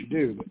 sometimes you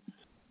do, but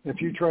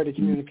if you try to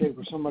communicate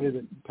with somebody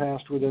that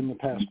passed within the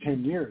past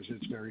 10 years,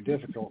 it's very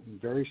difficult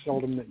and very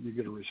seldom that you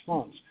get a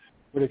response.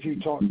 But if you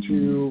talk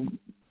to,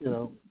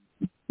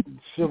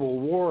 Civil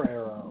War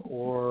era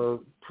or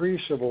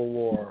pre-Civil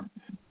War,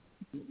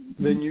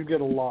 then you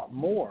get a lot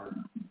more.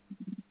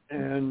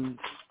 And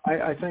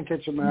I think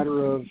it's a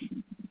matter of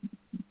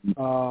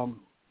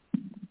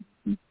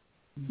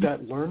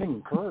that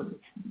learning curve.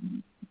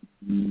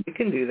 You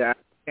can do that,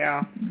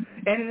 yeah.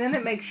 And then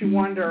it makes you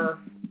wonder,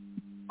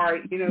 all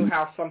right,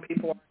 how some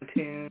people are in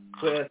tune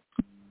with,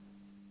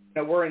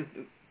 we're in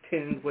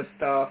tune with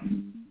stuff,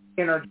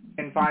 energy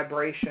and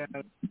vibration.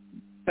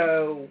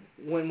 So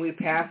when we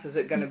pass, is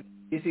it going to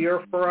be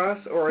easier for us,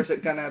 or is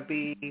it going to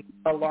be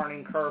a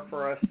learning curve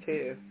for us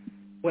too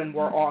when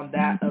we're on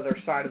that other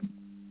side of it?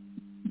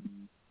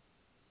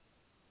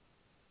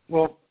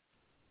 Well,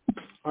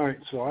 all right,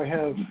 so I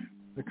have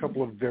a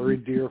couple of very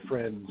dear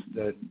friends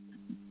that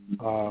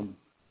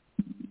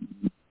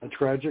a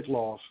tragic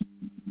loss.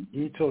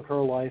 He took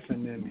her life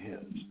and then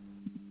his.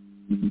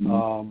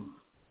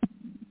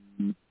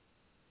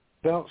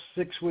 About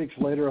 6 weeks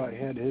later, I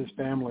had his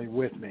family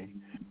with me,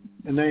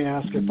 and they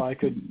asked if I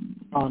could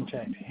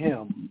contact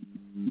him.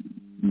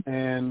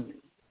 And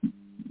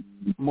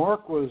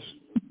Mark was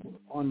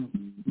on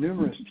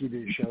numerous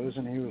TV shows,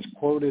 and he was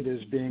quoted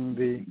as being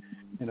the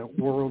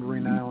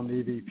world-renowned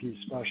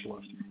EVP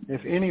specialist.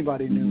 If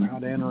anybody knew how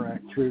to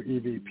interact through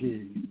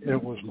EVP,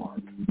 it was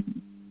Mark.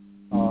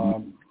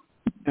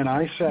 And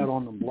I sat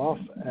on the bluff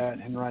at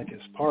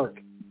Henricus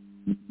Park,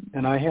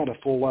 and I had a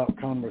full-out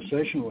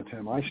conversation with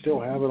him. I still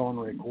have it on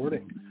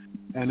recording.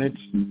 And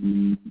it's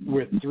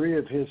with 3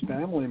 of his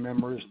family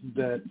members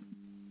that,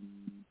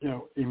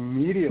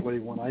 immediately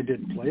when I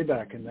did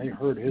playback and they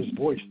heard his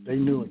voice, they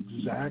knew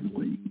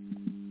exactly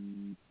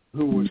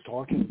who was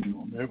talking to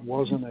him. It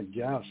wasn't a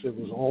guess. It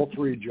was all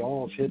 3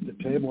 jaws hit the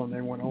table, and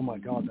they went, oh, my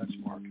God, that's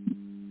Mark.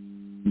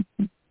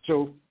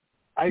 So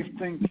I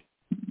think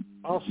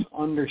us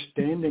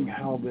understanding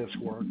how this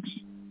works,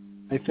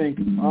 I think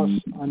us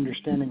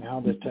understanding how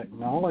the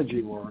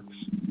technology works,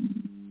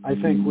 I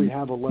think we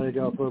have a leg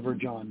up over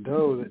John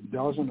Doe that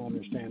doesn't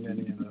understand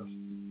any of this.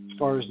 As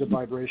far as the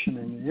vibration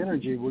and the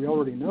energy, we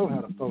already know how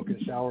to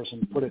focus ours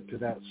and put it to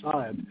that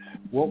side.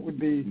 What would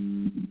be,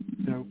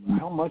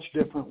 how much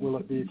different will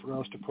it be for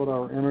us to put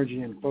our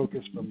energy and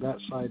focus from that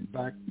side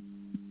back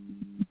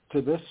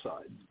to this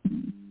side?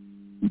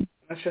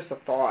 That's just a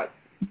thought.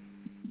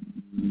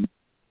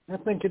 I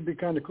think it'd be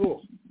kind of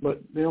cool,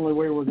 but the only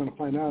way we're going to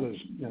find out is,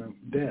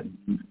 dead.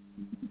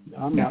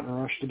 I'm not in a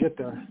rush to get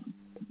there.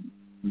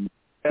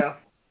 Yeah,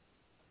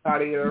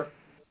 not either.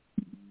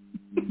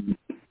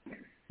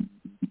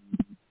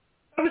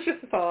 That was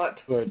just a thought.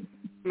 But,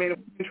 I mean, if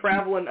we can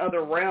travel in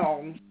other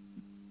realms.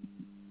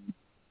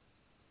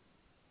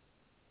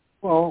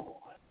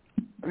 Well,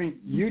 I mean,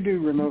 you do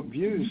remote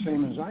views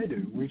same as I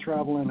do. We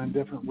travel in a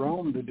different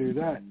realm to do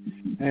that.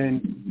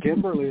 And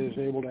Kimberly is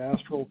able to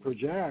astral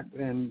project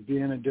and be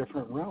in a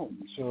different realm.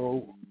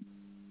 So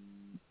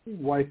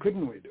why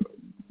couldn't we do it?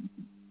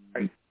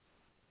 Right.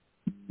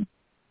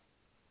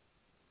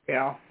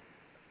 Yeah,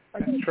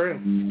 that's true.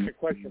 A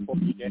question for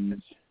you,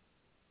 Dennis.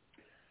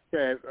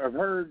 Okay, I've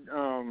heard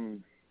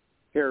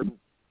here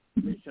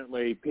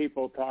recently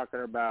people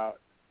talking about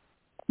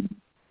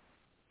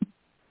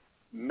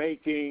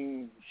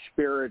making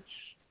spirits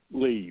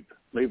leave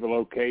a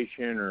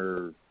location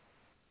or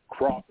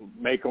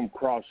make them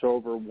cross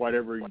over,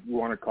 whatever you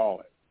want to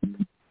call it.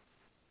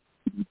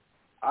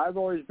 I've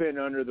always been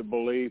under the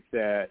belief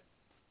that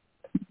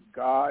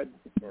God,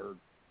 or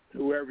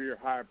whoever your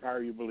higher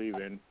power you believe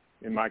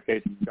in my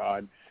case it's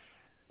God,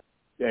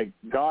 that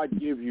God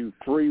gives you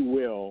free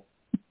will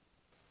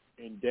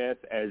in death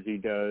as he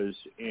does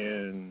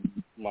in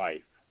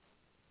life.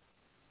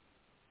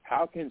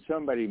 How can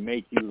somebody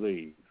make you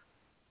leave?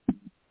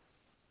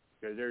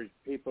 Because there's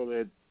people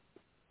that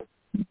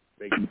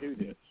they can do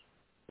this,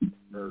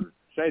 or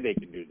say they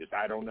can do this.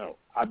 I don't know.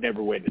 I've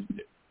never witnessed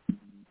it.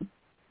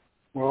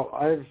 Well,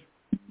 I've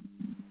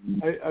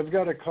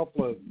got a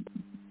couple of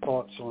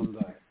thoughts on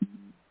that.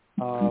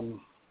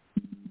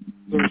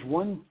 There's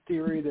one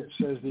theory that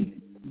says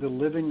the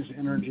living's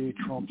energy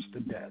trumps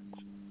the dead's,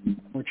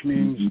 which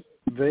means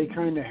they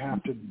kind of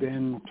have to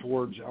bend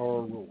towards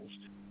our rules.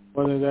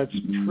 Whether that's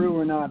true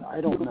or not, I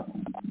don't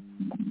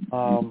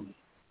know.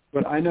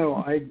 But I know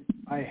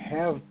I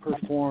have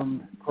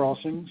performed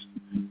crossings.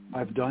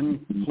 I've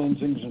done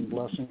cleansings and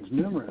blessings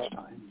numerous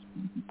times.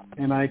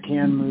 And I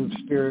can move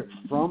spirit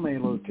from a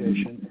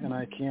location, and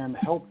I can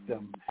help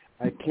them.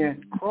 I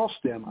can't cross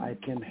them. I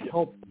can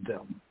help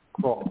them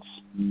cross.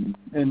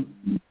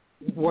 And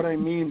what I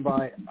mean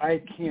by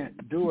I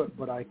can't do it,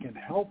 but I can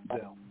help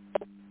them,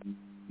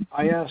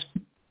 I ask,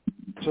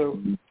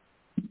 so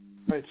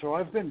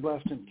I've been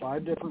blessed in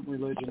 5 different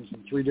religions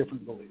and 3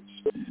 different beliefs.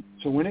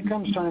 So when it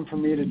comes time for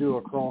me to do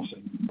a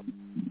crossing,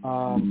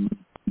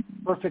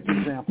 perfect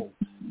example,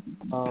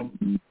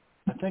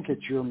 I think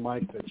it's your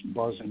mic that's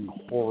buzzing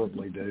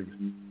horribly,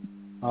 David.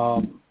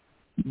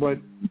 But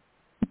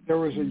there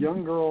was a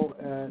young girl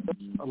at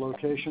a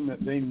location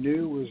that they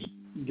knew was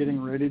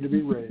getting ready to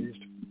be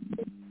raised,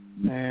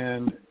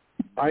 and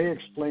I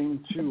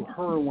explained to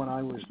her when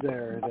I was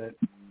there that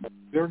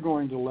they're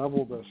going to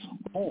level this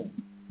home.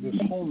 This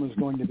home is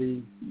going to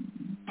be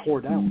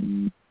tore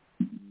down.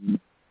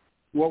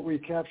 What we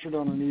captured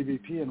on an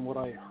EVP and what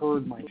I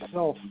heard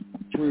myself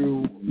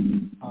through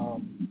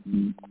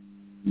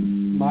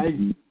my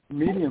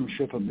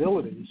mediumship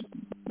abilities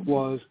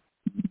was,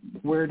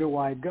 where do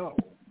I go?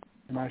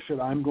 And I said,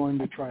 I'm going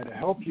to try to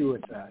help you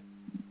with that.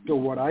 So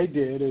what I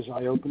did is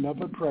I opened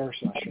up a prayer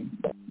session.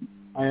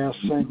 I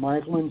asked St.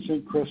 Michael and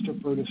St.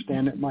 Christopher to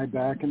stand at my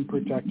back and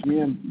protect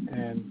me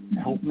and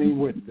help me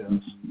with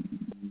this.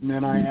 And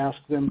then I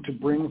asked them to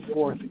bring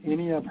forth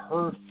any of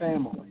her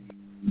family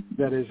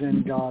that is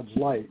in God's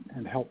light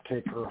and help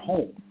take her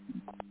home.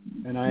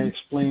 And I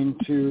explained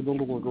to the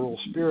little girl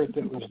spirit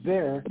that was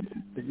there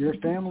that your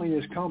family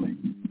is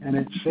coming and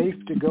it's safe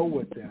to go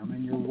with them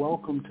and you're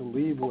welcome to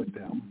leave with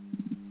them.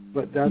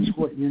 But that's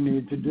what you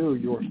need to do.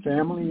 Your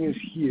family is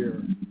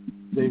here.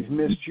 They've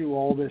missed you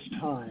all this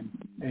time.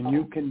 and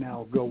you can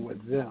now go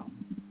with them.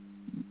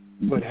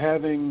 But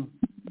having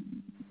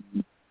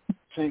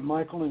St.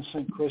 Michael and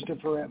St.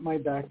 Christopher at my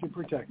back to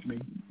protect me,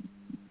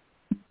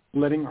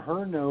 letting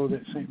her know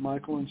that St.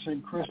 Michael and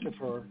St.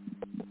 Christopher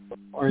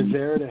are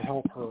there to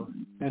help her,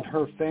 and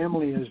her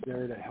family is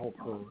there to help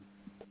her.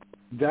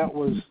 That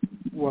was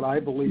what I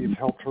believe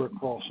helped her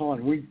cross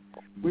on.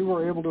 We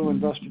were able to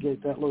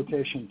investigate that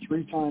location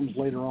 3 times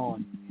later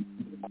on.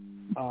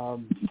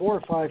 4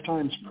 or 5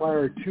 times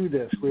prior to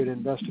this, we had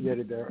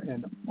investigated there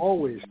and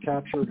always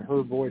captured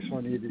her voice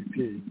on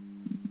EVP.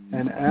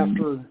 And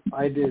after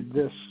I did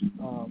this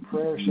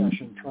prayer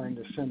session trying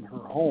to send her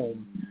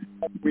home,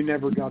 we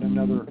never got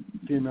another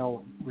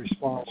female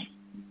response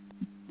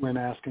when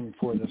asking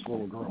for this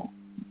little girl.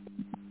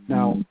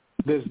 Now,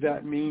 does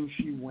that mean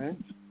she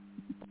went?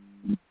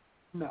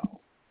 No.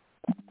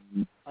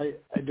 I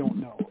don't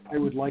know. I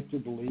would like to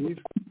believe.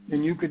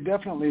 And you could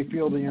definitely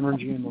feel the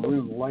energy in the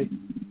room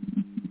lighten.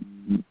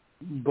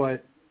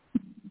 But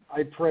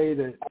I pray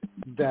that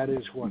that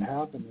is what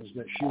happened, is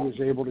that she was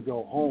able to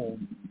go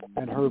home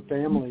and her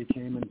family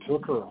came and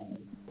took her home.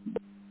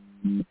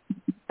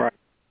 Right.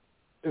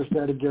 Is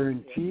that a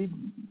guaranteed?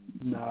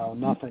 No,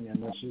 nothing in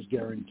this is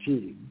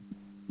guaranteed.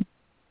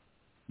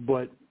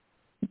 But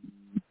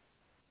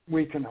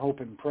we can hope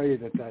and pray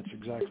that that's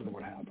exactly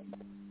what happened.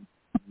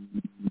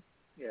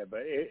 Yeah,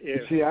 but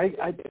if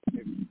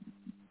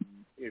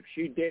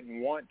she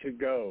didn't want to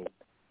go,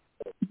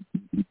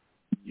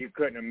 you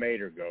couldn't have made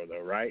her go,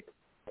 though, right?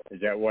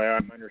 Is that what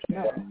I'm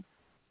understanding?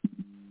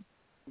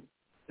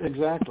 Yeah.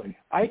 Exactly.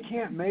 I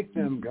can't make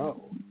them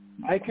go.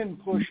 I can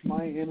push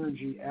my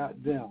energy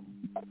at them,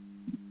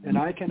 and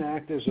I can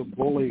act as a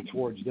bully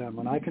towards them,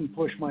 and I can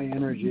push my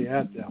energy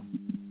at them.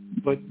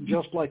 But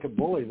just like a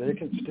bully, they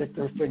can stick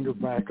their finger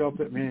back up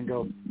at me and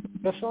go,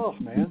 "Piss off,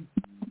 man.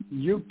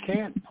 You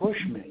can't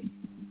push me."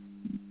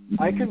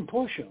 I can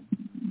push them,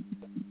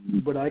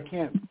 but I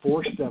can't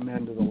force them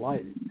into the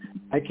light.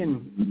 I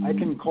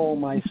can call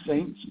my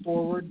saints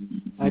forward.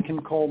 I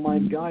can call my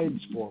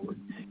guides forward,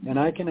 and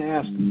I can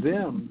ask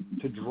them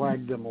to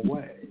drag them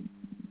away.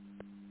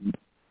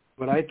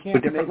 But I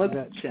can't make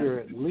that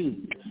spirit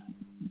leave.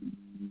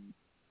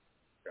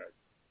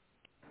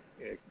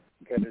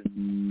 Because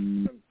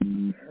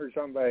I heard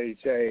somebody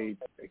say,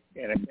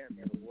 and I can't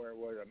remember where it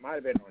was, it might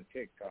have been on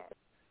TikTok,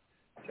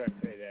 trying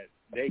to say that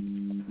they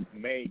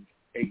make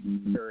a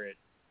spirit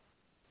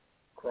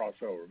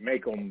crossover,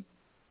 make them.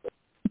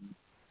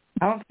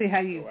 I don't see how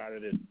you. Go out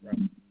of this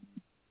realm.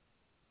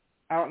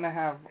 I don't know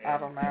how. I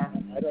don't know.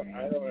 I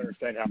don't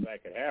understand how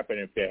that could happen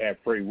if they have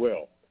free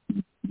will.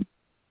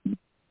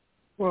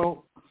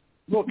 Well,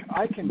 look,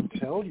 I can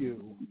tell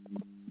you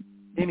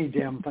any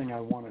damn thing I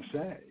want to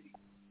say.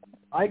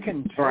 I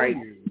can tell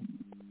you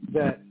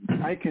that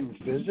I can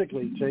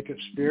physically take a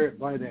spirit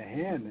by the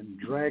hand and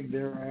drag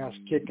their ass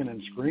kicking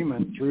and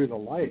screaming through the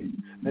light.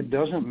 That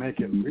doesn't make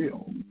it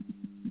real.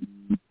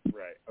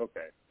 Right.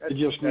 Okay. It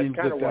just means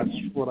that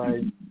that's what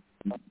I...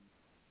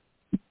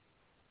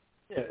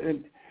 Yeah,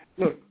 and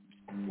look,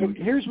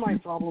 here's my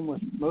problem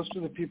with most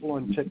of the people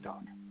on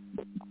TikTok.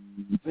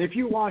 If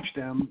you watch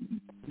them,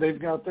 they've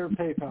got their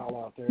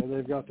PayPal out there,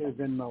 they've got their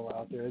Venmo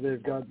out there,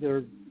 they've got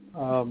their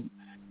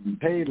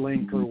paid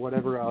link or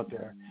whatever out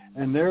there,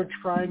 and they're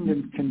trying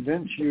to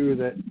convince you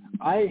that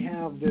I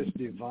have this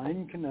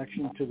divine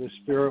connection to the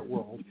spirit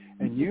world,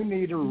 and you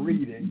need a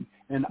reading,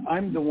 and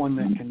I'm the one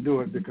that can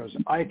do it because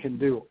I can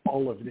do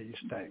all of these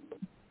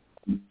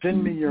things.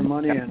 Send me your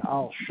money, and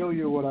I'll show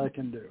you what I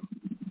can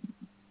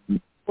do.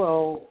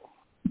 Well,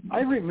 I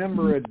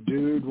remember a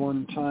dude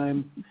one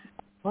time,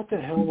 what the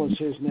hell was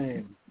his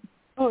name?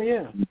 Oh,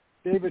 yeah,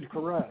 David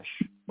Koresh.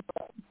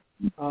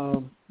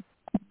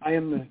 I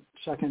am the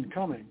second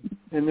coming.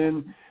 And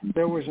then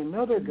there was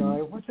another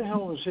guy, what the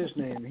hell was his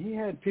name? He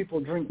had people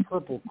drink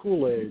purple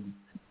Kool-Aid.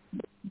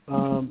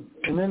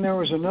 And then there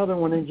was another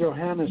one in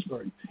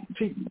Johannesburg.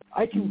 See,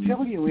 I can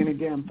tell you any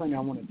damn thing I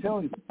want to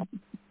tell you.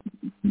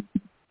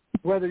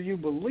 Whether you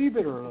believe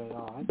it or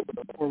not,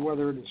 or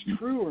whether it is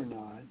true or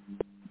not,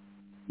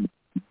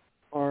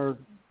 are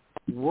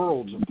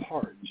worlds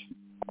apart.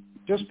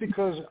 Just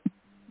because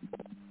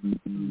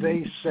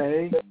they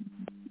say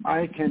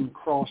I can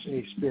cross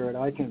a spirit,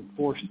 I can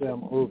force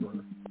them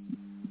over,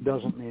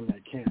 doesn't mean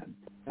they can.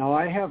 Now,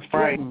 I have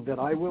threatened that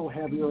I will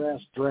have your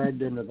ass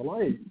dragged into the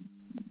light,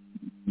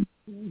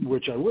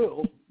 which I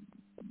will,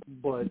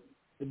 but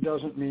it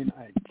doesn't mean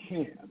I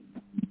can.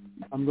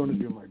 I'm going to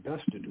do my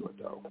best to do it,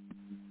 though.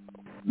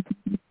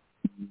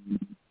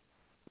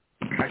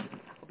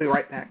 I'll be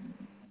right back.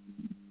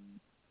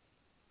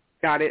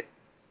 Got it.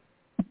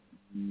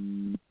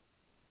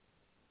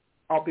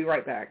 I'll be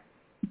right back.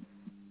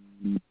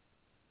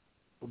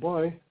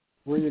 Bye-bye.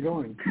 Where are you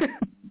going?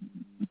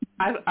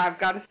 I've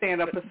got to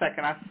stand up a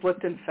second. I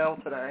slipped and fell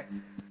today.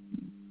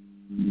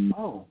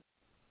 Oh.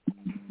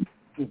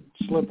 You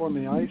slip on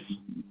the ice?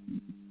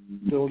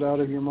 Spilled out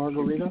of your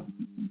margarita?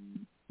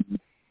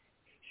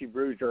 She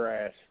bruised her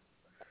ass.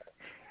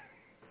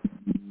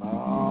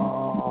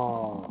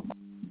 Oh.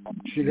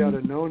 She got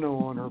a no-no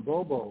on her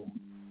bobo.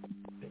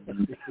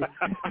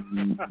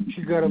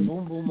 She got a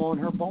boom boom on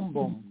her bum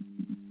bum.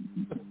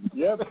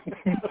 Yep.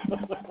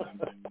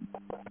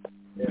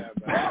 Yeah,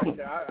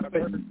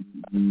 but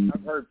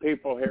I've heard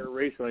people here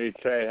recently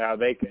say how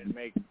they can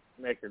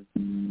make her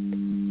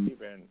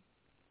even.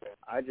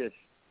 I just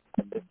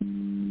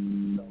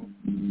don't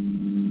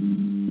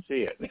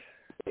see it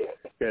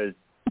because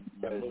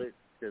I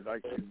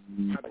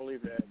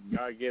believe that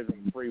God gives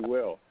them free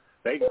will.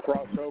 They can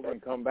cross over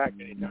and come back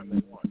anytime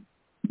they want.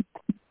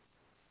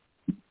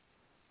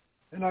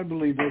 And I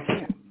believe they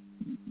can.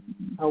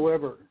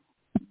 However,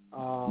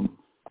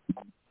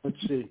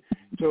 let's see.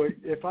 So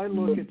if I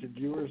look at the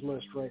viewers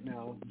list right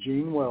now,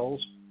 Gene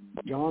Wells,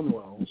 John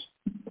Wells,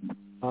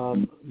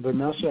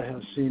 Vanessa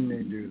has seen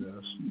me do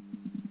this.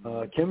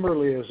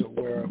 Kimberly is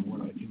aware of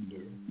what I can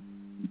do.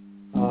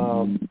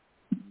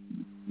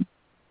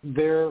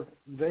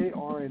 They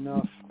are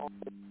enough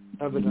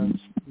evidence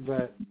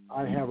that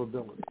I have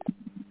ability.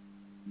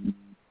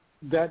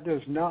 That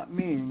does not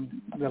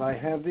mean that I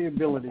have the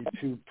ability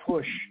to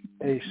push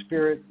a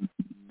spirit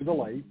to the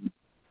light.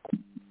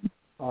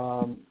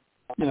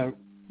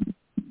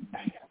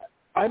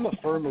 I'm a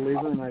firm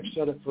believer, and I've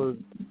said it for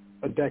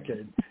a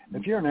decade.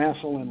 If you're an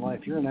asshole in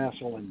life, you're an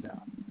asshole in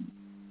death.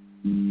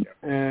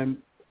 And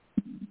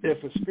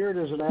if a spirit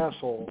is an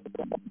asshole,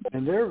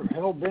 and they're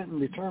hell-bent and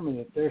determined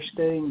that they're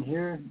staying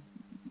here,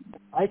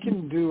 I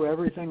can do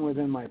everything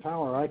within my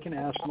power. I can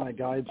ask my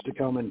guides to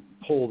come and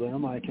pull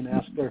them. I can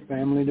ask their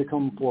family to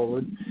come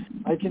forward.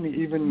 I can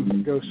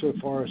even go so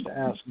far as to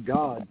ask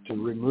God to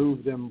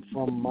remove them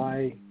from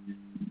my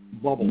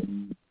bubble.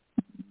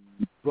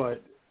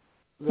 But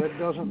that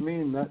doesn't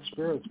mean that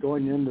spirit's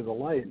going into the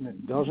light, and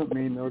it doesn't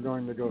mean they're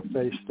going to go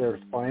face their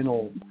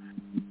final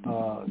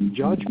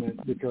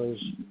judgment, because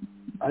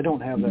I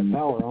don't have that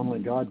power. Only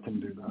God can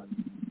do that.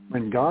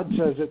 When God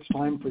says it's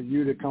time for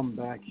you to come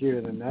back here,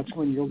 then that's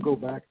when you'll go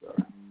back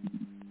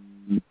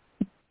there.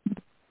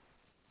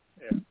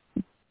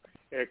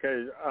 Yeah,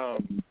 because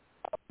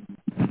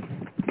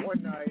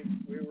one night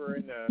we were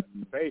in the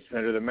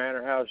basement of the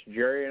manor house,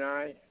 Jerry and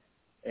I,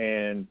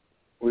 and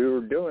we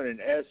were doing an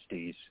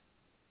Estes.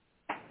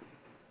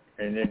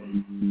 And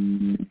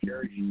then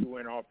Jerry, she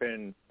went off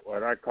in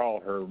what I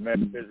call her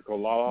metaphysical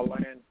la-la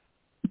land.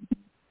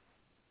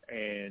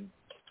 And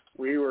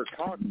we were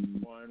talking to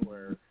one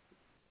where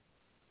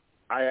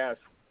I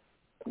asked,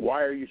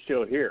 why are you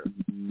still here?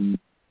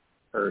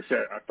 Or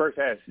said, I first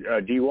asked,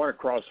 do you want to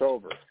cross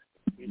over?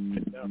 He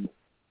said, no.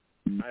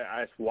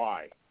 I asked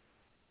why.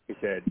 He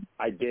said,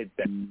 I did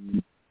that. And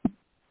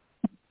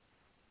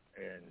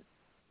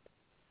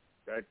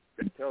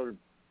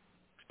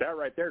that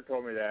right there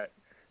told me that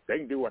they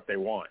can do what they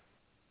want.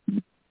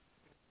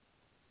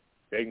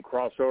 They can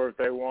cross over if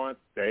they want.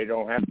 They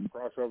don't have to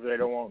cross over if they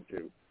don't want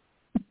to.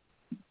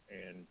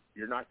 And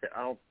you're not going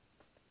to,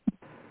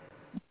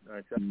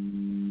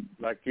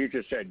 like you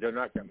just said, they're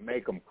not going to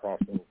make them cross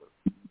over.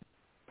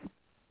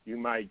 You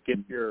might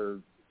get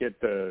the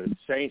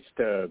saints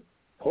to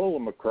pull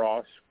them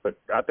across, but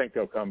I think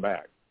they'll come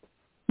back.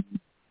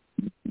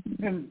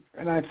 And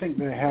I think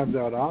they have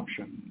that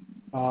option.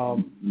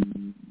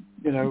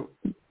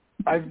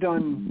 I've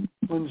done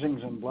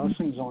cleansings and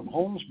blessings on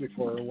homes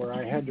before where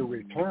I had to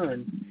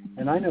return,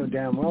 and I know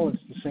damn well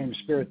it's the same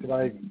spirit that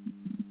I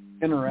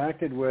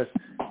interacted with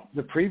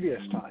the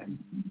previous time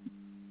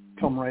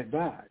come right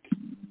back.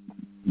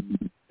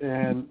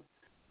 And,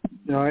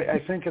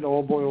 I think it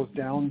all boils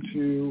down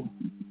to,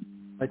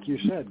 like you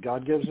said,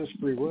 God gives us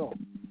free will.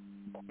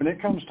 When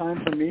it comes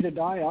time for me to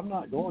die, I'm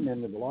not going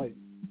into the light.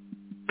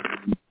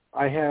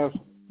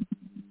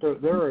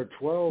 There are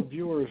 12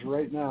 viewers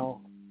right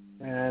now,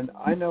 and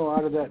I know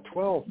out of that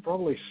 12,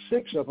 probably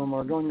 6 of them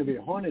are going to be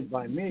haunted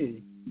by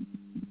me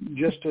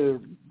just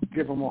to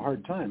give them a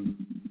hard time.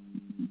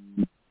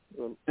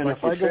 And like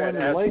if I go into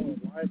the light...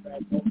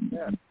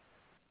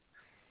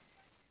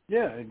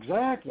 Yeah,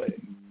 exactly.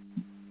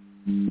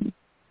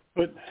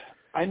 But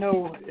I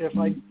know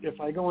if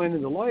I go into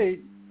the light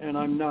and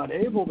I'm not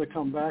able to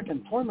come back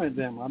and torment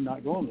them, I'm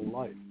not going to the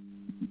light.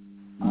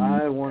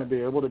 I want to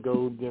be able to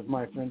go give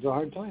my friends a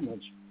hard time.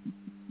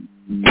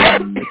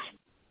 That's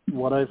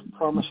what I've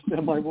promised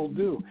them I will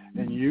do.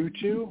 And you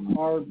two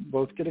are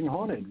both getting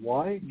haunted.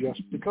 Why?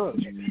 Just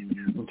because.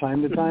 From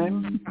time to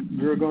time,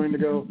 you're going to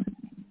go,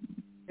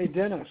 hey,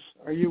 Dennis,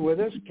 are you with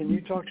us? Can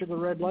you talk to the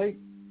red light?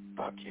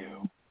 Fuck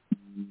you.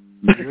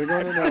 You're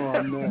going to know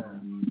I'm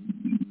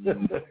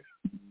there.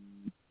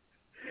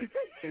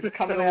 He's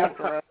coming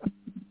after us.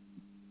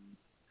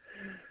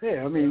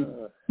 Yeah, I mean,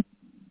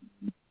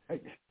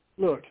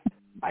 look,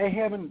 I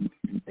haven't,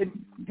 and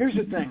here's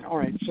the thing. All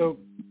right, so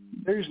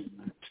there's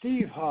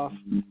Steve Huff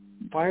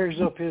fires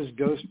up his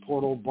ghost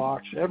portal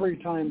box every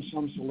time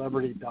some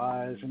celebrity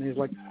dies, and he's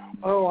like,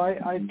 oh,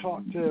 I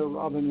talked to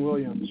Robin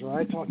Williams, or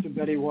I talked to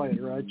Betty White,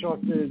 or I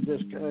talked to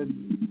this guy,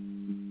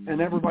 and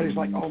everybody's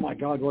like, oh, my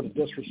God, what a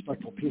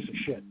disrespectful piece of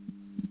shit.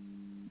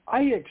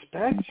 I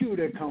expect you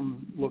to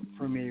come look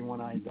for me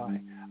when I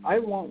die. I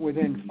want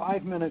within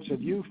 5 minutes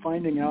of you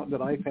finding out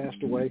that I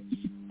passed away,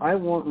 I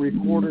want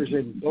recorders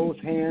in both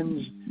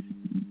hands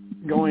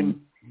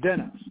going,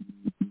 Dennis,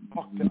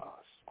 talk to us.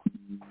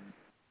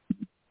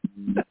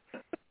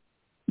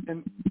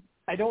 And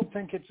I don't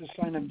think it's a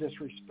sign of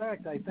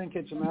disrespect. I think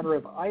it's a matter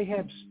of I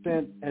have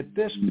spent, at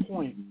this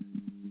point,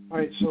 all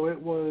right, so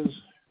it was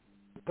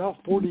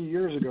about 40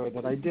 years ago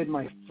that I did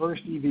my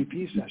first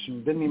EVP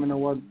session. Didn't even know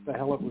what the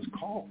hell it was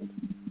called.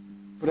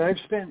 But I've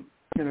spent,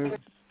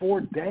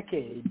 4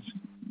 decades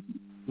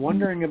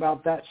wondering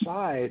about that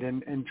side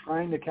and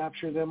trying to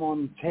capture them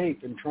on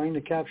tape and trying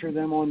to capture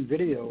them on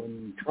video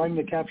and trying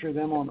to capture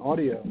them on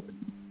audio.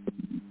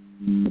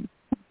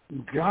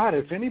 God,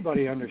 if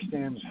anybody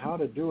understands how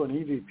to do an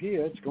EVP,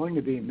 it's going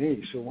to be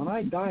me. So when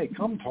I die,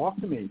 come talk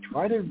to me.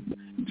 Try to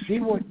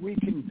see what we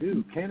can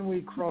do. Can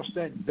we cross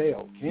that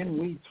veil? Can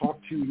we talk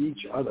to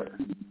each other?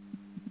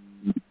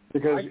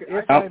 Because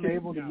if I'm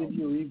able to give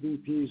you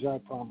EVPs, I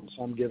promise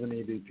I'm giving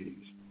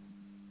EVPs.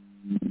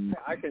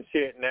 I can see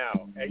it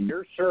now. At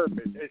your service,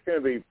 it's going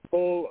to be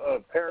full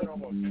of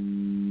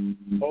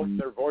paranormal, holding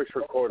their voice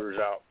recorders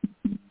out,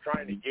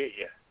 trying to get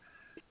you.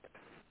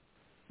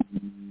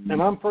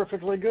 And I'm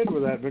perfectly good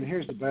with that, but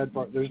here's the bad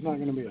part. There's not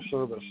going to be a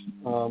service.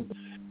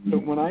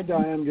 But when I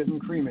die, I'm getting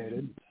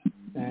cremated,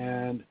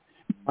 and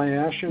my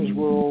ashes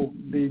will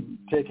be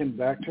taken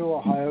back to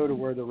Ohio to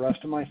where the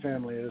rest of my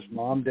family is,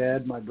 Mom,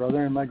 Dad, my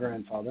brother, and my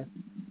grandfather,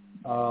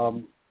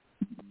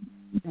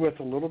 with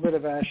a little bit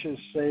of ashes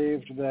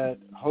saved that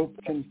Hope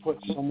can put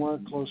somewhere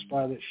close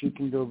by that she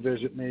can go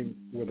visit me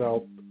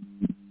without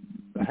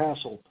the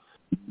hassle.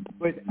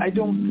 But I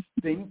don't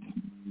think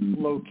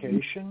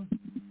location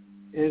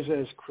is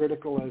as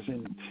critical as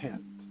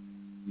intent.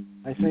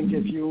 I think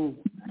if you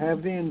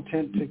have the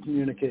intent to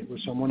communicate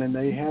with someone and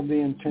they have the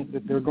intent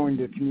that they're going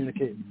to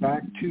communicate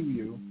back to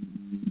you,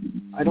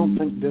 I don't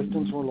think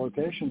distance or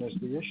location is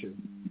the issue.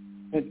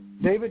 And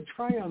David,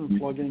 try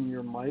unplugging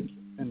your mic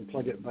and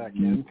plug it back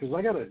in, because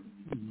I got a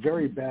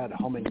very bad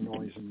humming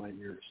noise in my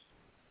ears.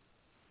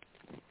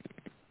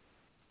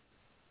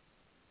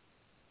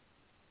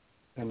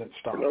 And it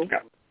stopped. Okay.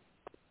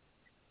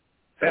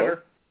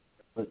 Better?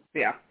 But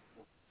yeah.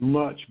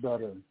 Much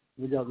better.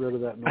 We got rid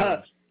of that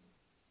noise.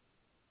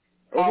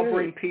 I'll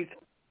bring pizza.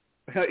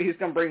 He's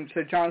going to bring,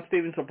 so John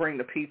Stevens will bring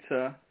the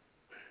pizza.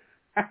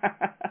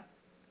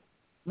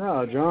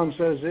 No, John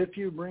says if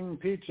you bring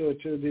pizza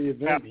to the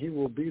event, he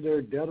will be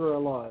there dead or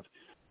alive.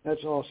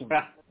 That's awesome.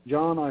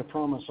 John, I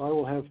promise I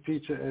will have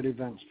pizza at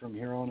events from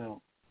here on out.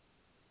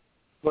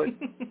 But,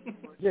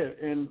 yeah,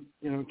 and,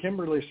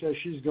 Kimberly says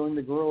she's going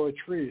to grow a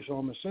tree, so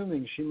I'm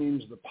assuming she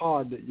means the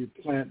pod that you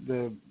plant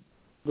the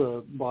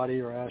body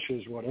or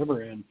ashes,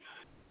 whatever, in.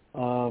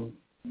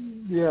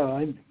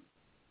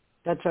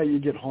 That's how you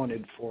get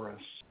haunted for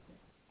us.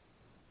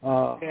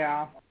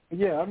 Yeah,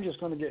 I'm just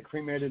going to get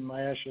cremated and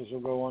my ashes will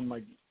go on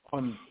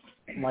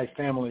my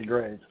family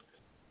grave.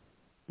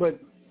 But,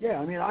 yeah,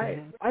 I mean,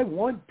 I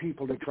want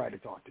people to try to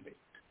talk to me.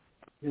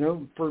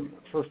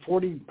 For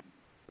 40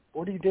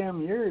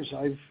 damn years,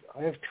 I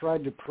have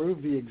tried to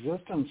prove the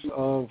existence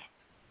of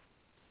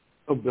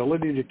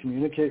ability to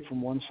communicate from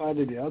one side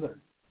to the other.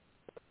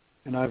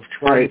 And I've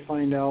tried to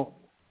find out,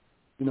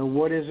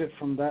 what is it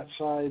from that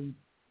side?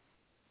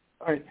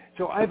 All right,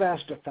 so I've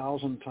asked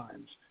 1,000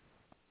 times,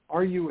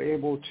 are you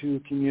able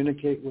to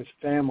communicate with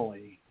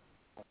family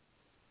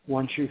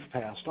once you've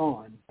passed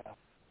on?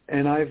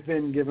 And I've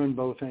been given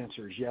both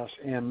answers, yes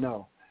and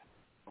no.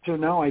 So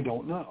now I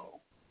don't know.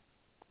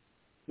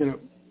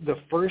 The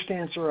first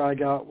answer I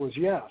got was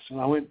yes, and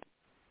I went,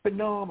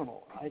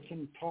 phenomenal. I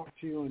can talk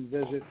to you and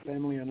visit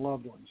family and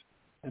loved ones.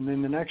 And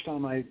then the next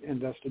time I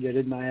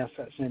investigated and I asked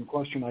that same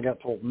question, I got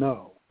told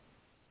no.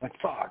 Like,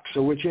 fuck,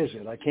 so which is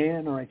it? I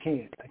can or I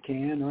can't? I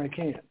can or I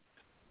can't?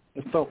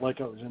 It felt like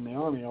I was in the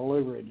Army all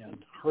over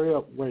again. Hurry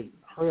up, wait.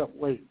 Hurry up,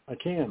 wait. I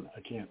can,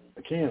 I can't.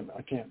 I can,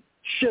 I can't.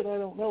 Shit, I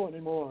don't know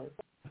anymore.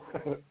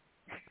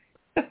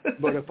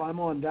 But if I'm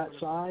on that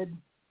side,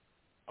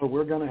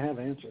 we're going to have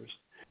answers.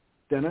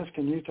 Dennis,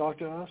 can you talk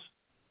to us?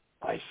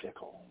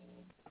 Bicycle.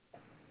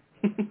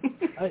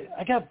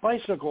 I got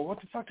bicycle.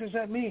 What the fuck does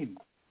that mean?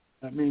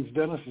 That means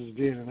Dennis is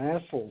being an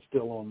asshole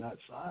still on that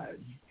side.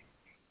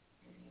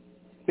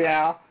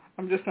 Yeah,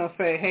 I'm just going to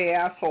say, hey,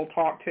 asshole,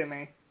 talk to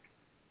me.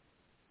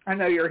 I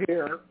know you're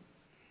here.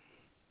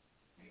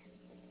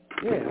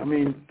 Yeah, I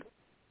mean,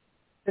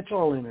 it's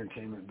all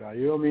entertainment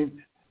value. I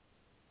mean,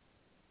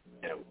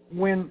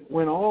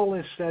 when all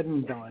is said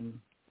and done,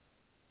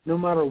 no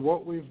matter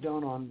what we've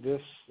done on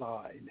this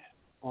side,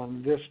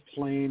 on this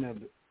plane of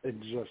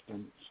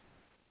existence,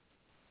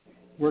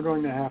 we're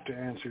going to have to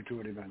answer to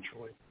it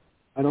eventually.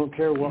 I don't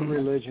care what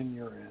religion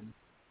you're in.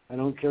 I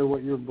don't care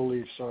what your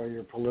beliefs are,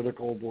 your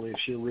political beliefs,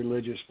 your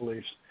religious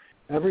beliefs.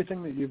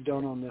 Everything that you've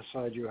done on this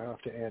side, you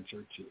have to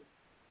answer to.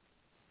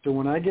 So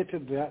when I get to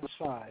that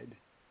side,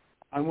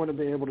 I want to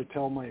be able to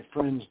tell my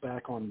friends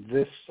back on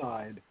this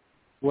side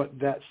what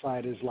that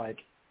side is like,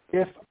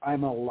 if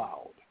I'm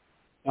allowed.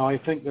 Now, I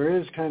think there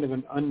is kind of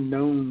an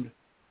unknown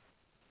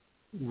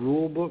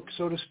rule book,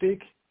 so to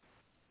speak,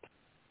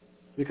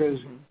 because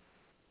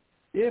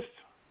if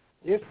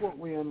what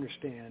we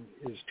understand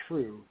is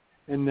true,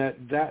 and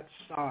that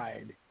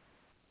side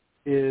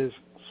is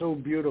so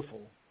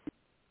beautiful.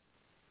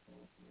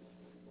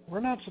 We're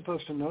not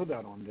supposed to know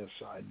that on this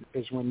side,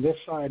 because when this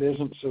side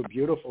isn't so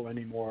beautiful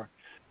anymore,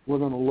 we're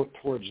going to look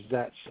towards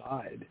that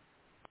side.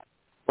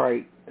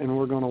 Right. And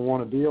we're going to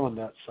want to be on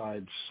that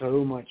side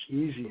so much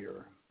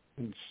easier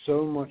and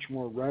so much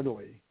more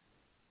readily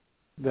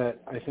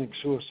that I think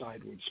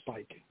suicide would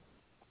spike.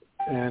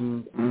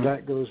 And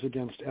that goes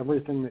against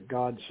everything that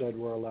God said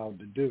we're allowed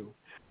to do.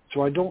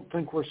 So I don't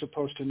think we're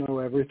supposed to know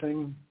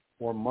everything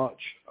or much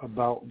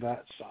about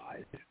that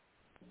side.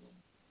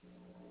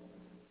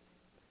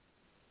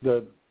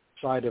 The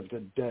side of the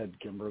dead,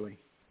 Kimberly.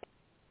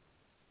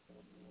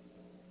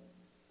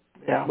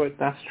 Yeah, but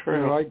that's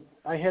true. You know,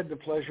 I had the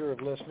pleasure of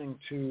listening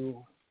to,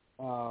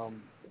 God,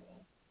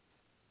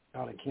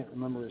 I can't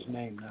remember his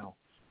name now,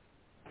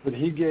 but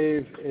he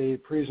gave a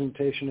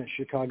presentation at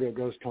Chicago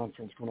Ghost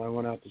Conference when I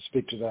went out to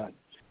speak to that.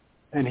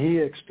 And he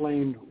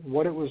explained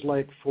what it was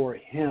like for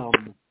him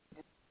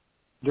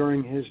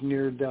during his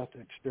near-death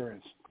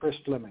experience, Chris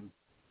Fleming.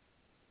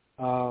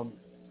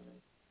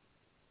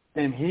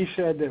 And he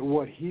said that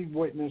what he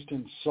witnessed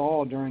and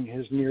saw during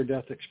his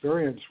near-death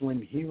experience when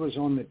he was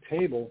on the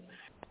table,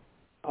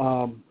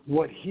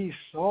 what he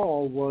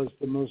saw was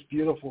the most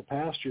beautiful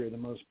pasture, the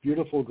most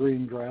beautiful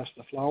green grass.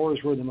 The flowers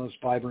were the most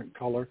vibrant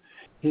color.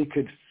 He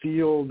could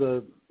feel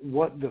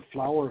what the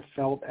flower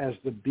felt as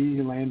the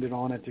bee landed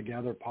on it to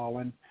gather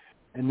pollen.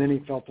 And then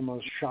he felt the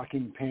most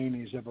shocking pain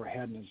he's ever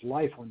had in his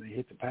life when they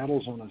hit the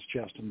paddles on his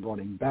chest and brought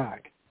him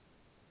back.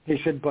 He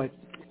said, but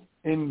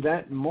in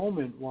that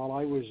moment while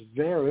I was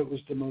there, it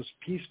was the most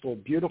peaceful,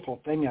 beautiful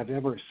thing I've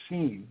ever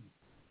seen.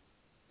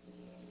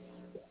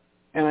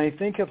 And I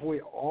think if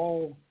we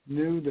all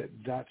knew that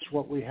that's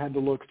what we had to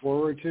look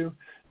forward to,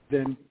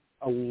 then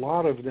a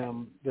lot of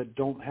them that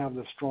don't have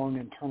the strong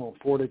internal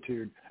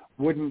fortitude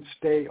wouldn't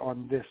stay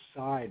on this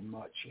side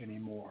much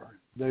anymore.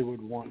 They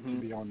would want to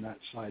be on that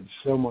side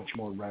so much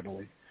more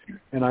readily.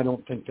 And I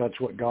don't think that's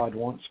what God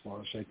wants for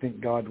us. I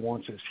think God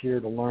wants us here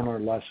to learn our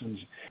lessons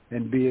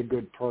and be a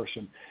good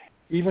person.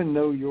 Even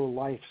though your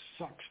life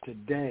sucks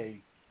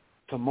today,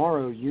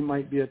 tomorrow you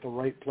might be at the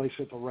right place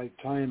at the right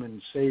time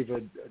and save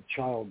a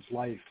child's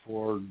life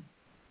or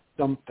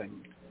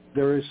something.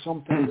 There is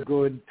something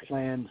good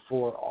planned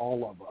for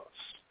all of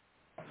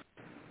us.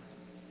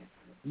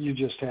 You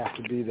just have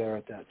to be there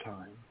at that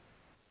time.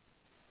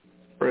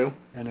 True.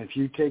 And if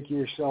you take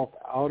yourself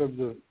out of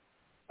the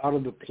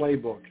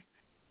playbook,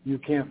 you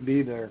can't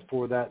be there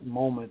for that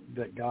moment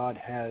that God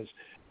has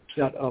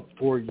set up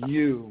for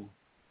you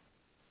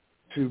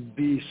to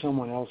be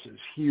someone else's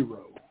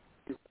hero.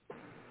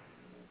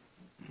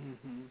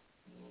 Mm-hmm.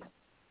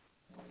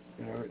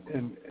 You know,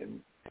 and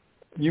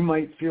you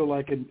might feel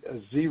like a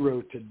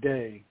zero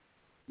today,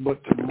 but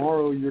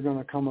tomorrow you're going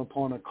to come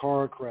upon a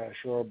car crash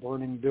or a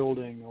burning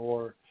building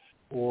or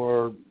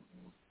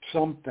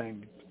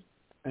something,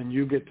 and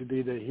you get to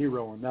be the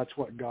hero, and that's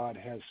what God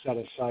has set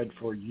aside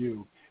for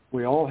you.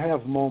 We all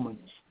have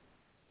moments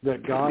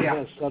that God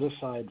has set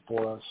aside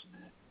for us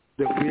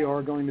that we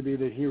are going to be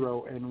the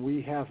hero, and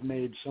we have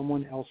made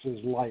someone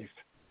else's life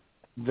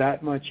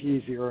that much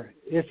easier,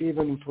 if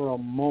even for a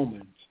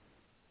moment,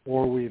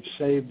 or we've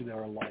saved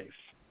their life.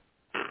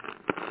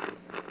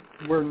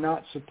 We're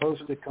not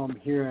supposed to come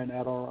here and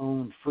at our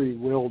own free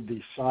will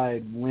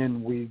decide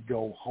when we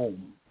go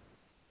home.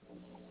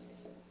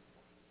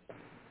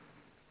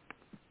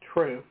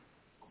 True.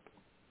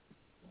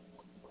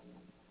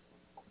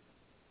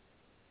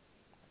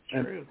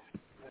 And, true.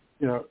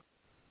 You know,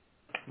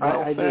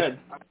 well said.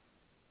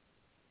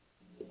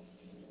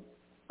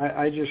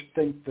 I just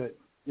think that,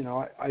 you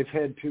know, I've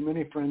had too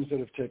many friends that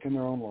have taken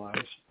their own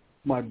lives,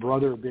 my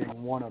brother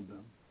being one of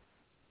them.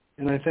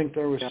 And I think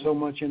there was so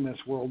much in this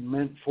world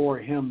meant for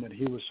him that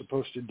he was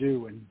supposed to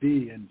do and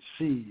be and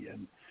see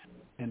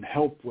and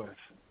help with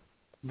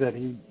that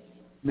he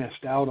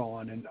missed out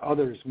on, and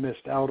others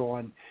missed out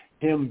on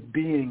him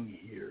being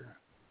here.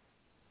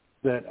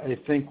 That I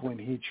think when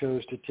he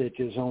chose to take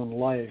his own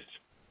life,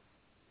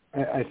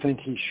 I think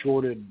he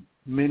shorted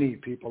many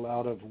people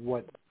out of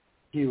what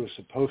he was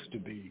supposed to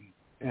be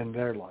in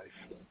their life.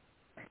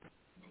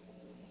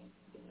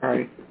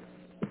 Right.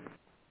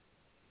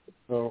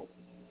 So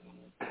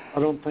I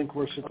don't think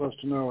we're supposed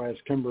to know, as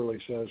Kimberly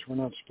says, we're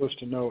not supposed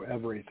to know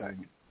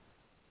everything.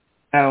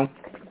 No.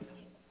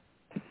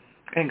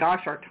 And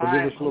gosh, our time.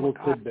 So give us little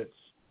tidbits.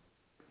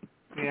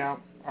 Yeah,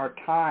 our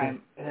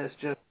time is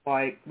just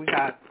like, we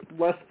got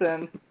less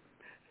than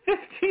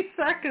 50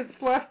 seconds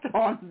left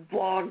on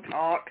Blog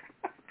Talk.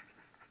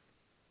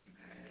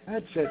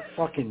 That's it.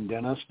 Fucking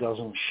Dennis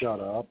doesn't shut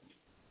up.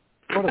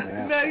 What an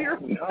asshole.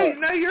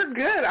 No, you're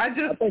good. I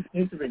think this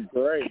has been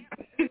great.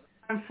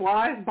 Time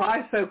flies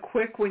by so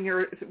quick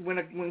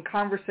when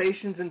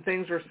conversations and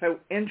things are so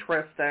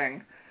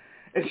interesting.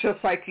 It's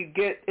just like you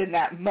get in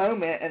that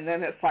moment, and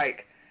then it's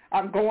like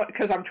I'm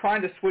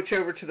trying to switch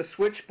over to the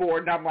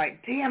switchboard, and I'm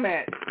like, damn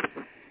it.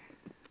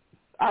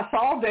 I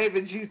saw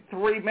David's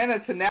 3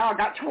 minutes, and now I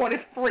got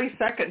 23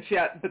 seconds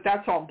yet, but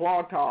that's on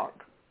Blog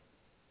Talk.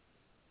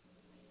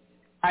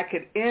 I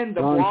could end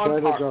the John Blog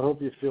Savage, Talk. I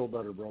hope you feel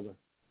better, brother.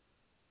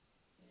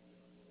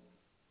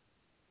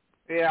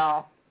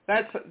 Yeah,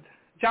 that's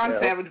John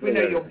Savage. We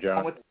know you'll be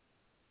on with.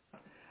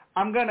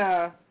 I'm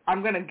gonna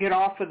get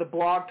off of the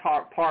blog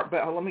talk part,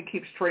 but let me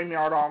keep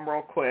StreamYard on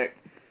real quick.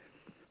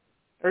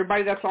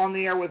 Everybody that's on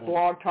the air with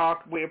Blog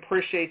Talk, we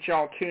appreciate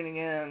y'all tuning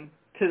in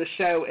to the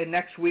show. And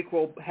next week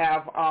we'll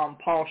have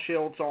Paul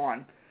Shields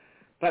on,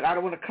 but I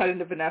don't want to cut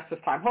into Vanessa's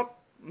time. Hope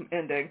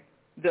ending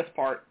this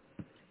part.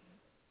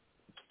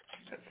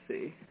 Let's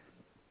see.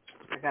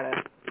 I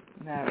gotta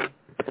no.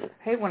 I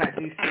hate when I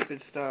do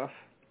stupid stuff.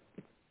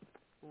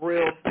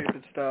 Real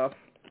stupid stuff.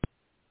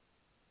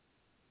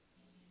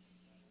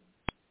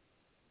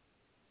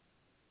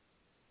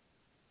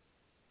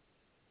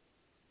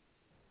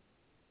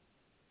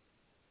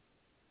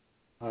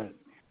 All right.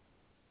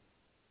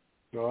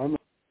 So I'm.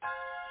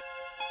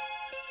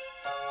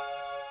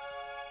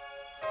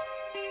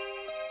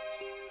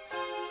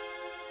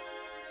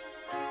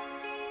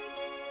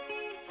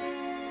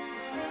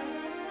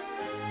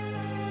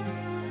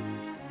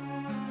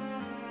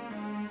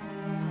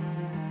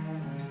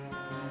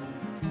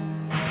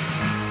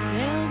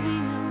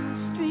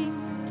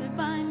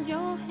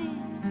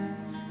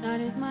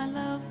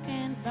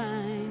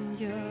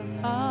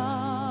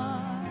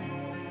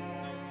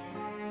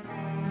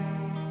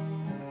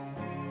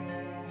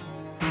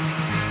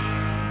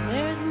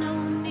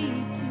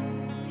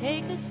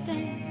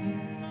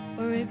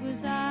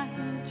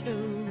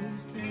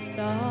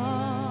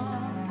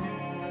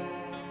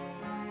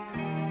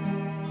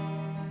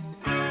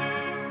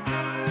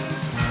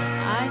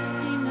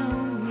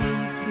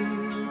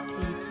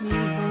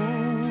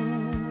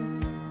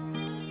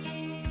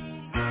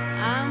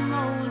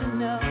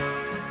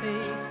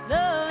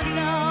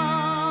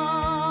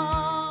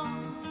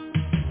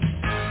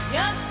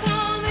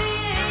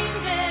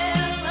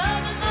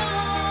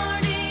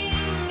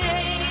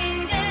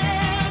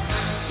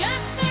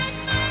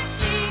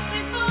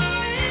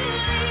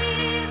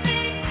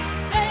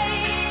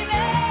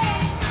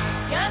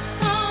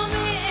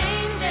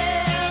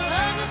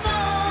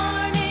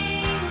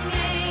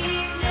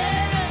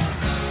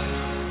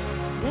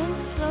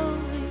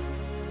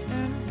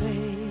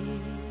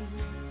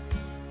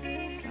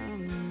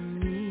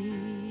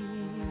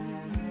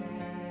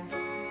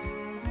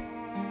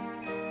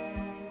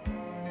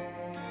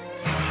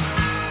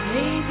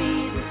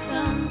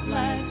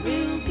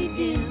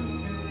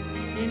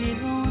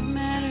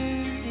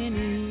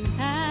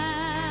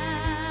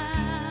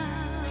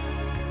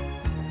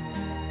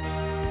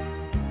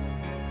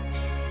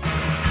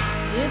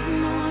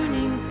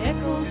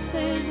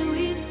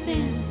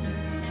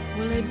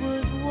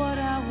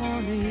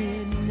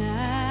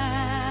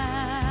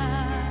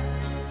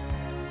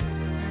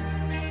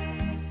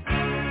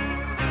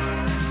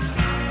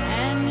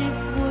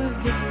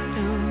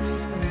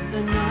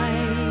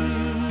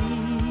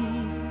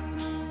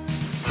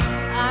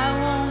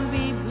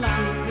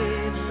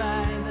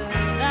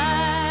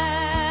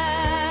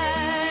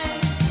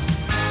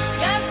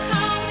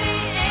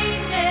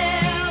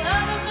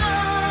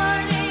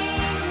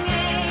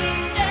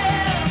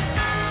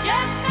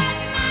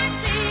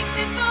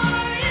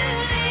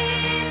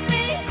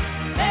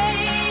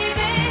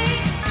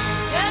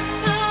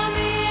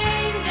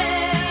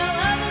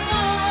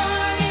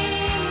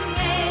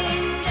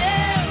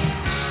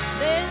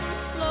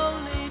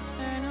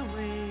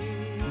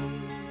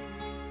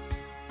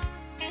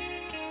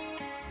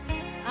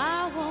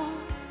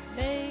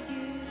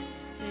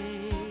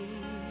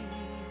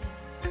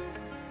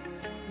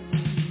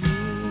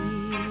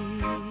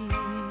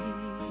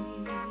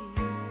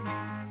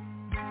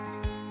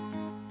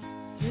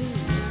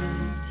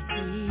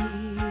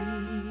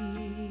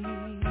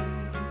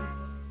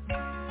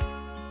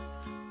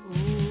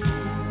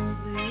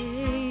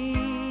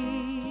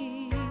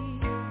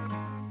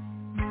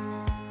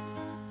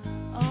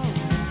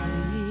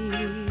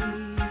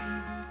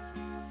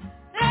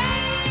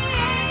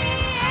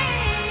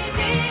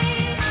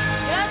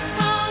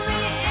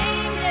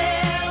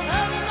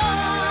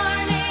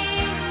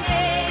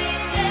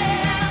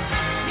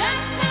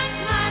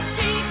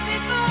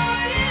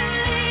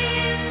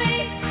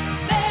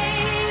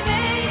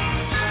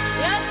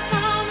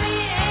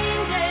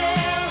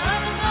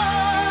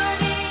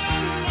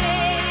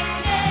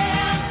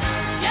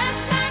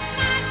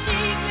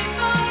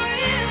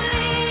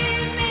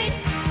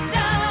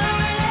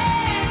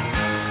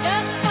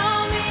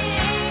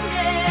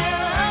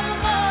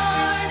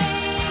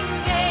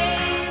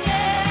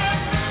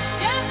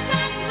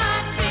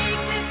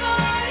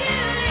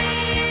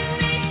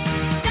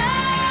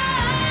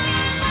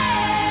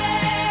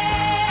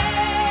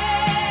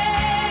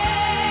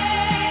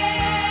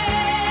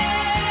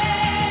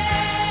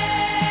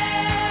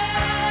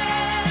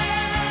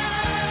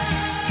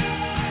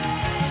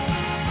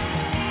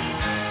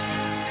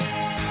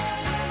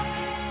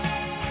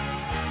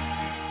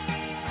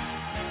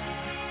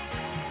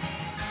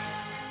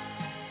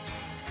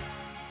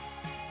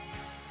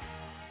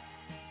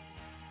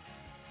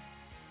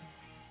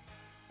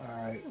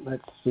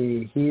 Let's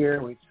see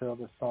here. Wait till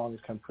the song is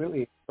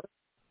completely.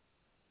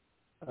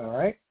 All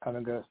right, I'm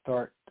going to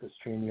start the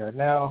StreamYard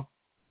now.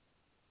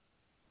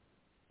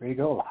 Ready to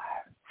go live.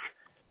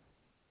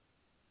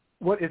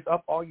 What is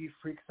up, all you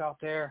freaks out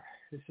there?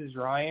 This is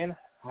Ryan.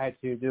 I had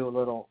to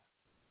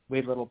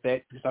wait a little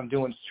bit because I'm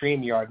doing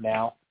StreamYard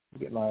now.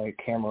 Get my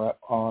camera up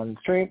on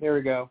stream. There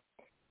we go.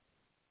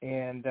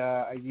 And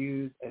I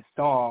use a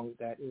song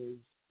that is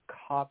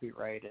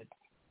copyrighted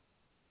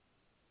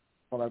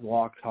on our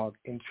Blog Talk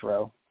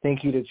intro.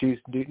 Thank you to Juice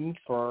Newton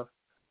for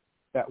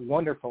that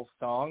wonderful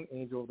song,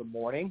 Angel of the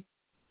Morning.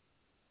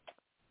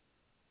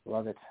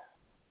 Love it.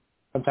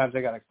 Sometimes I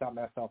got to stop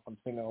myself from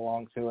singing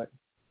along to it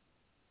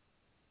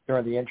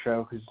during the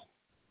intro because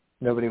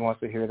nobody wants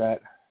to hear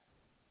that.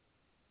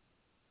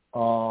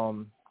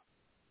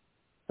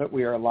 But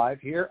we are live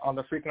here on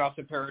the Freaking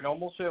Awesome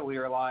Paranormal Show. We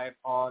are live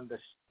on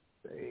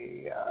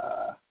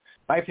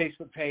my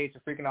Facebook page, the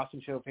Freaking Awesome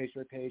Show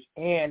Facebook page,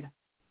 and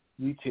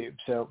YouTube.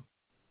 So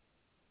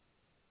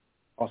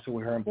also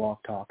we're here on Blog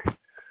Talk.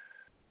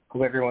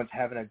 Hope everyone's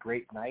having a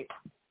great night.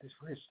 This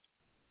is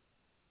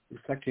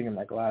reflecting in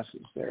my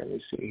glasses there. Let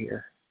me see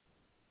here.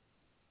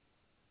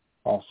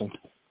 Awesome.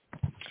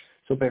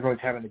 So hope everyone's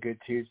having a good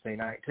Tuesday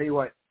night. Tell you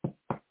what,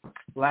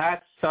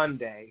 last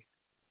Sunday,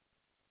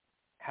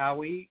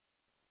 Howie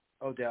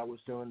Odell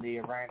was doing the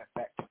Orion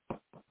Effect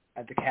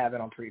at the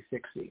cabin on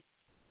 360.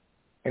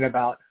 And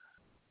about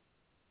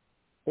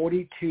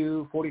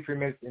 43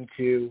 minutes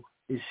into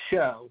his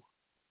show,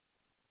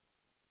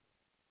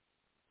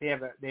 they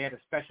had a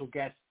special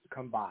guest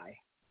come by.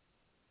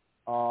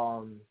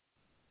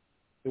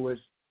 It was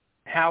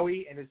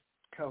Howie and his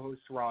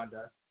co-host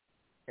Rhonda,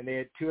 and they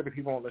had two other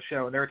people on the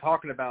show, and they were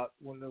talking about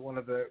one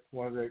of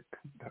the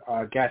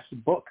guests'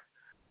 book.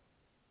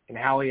 And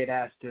Howie had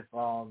asked if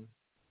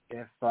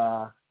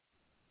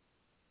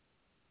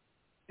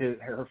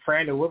her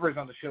friend, whoever's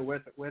on the show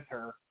with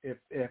her, if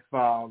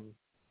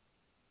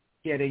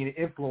he had any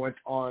influence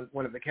on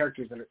one of the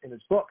characters in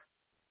his book.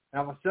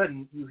 And all of a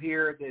sudden, you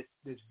hear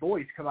this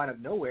voice come out of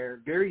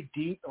nowhere, very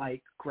deep,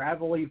 like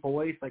gravelly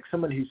voice, like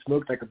someone who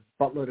smoked like a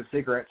buttload of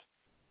cigarettes,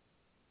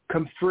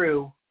 come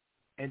through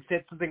and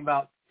said something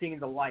about seeing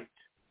the light,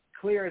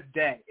 clear as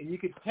day. And you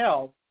could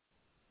tell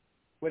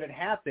when it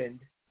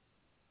happened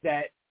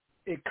that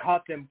it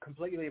caught them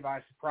completely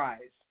by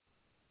surprise.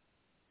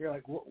 You're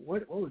like, what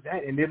was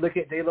that? And they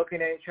looking at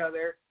each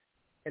other,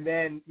 and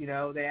then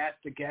they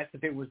asked the guest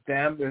if it was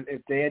them,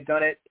 if they had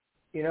done it,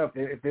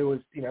 if it was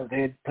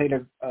they had played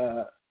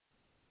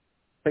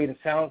a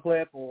sound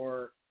clip,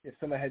 or if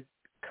someone had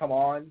come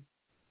on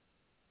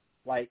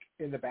like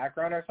in the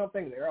background or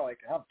something. They were like,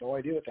 I have no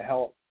idea what the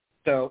hell.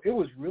 So it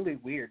was really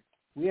weird.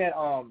 We had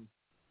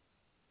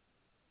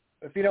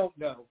if you don't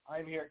know,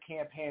 I'm here at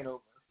Camp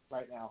Hanover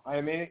right now.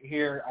 I'm in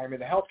the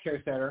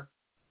healthcare center.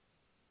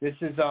 This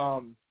is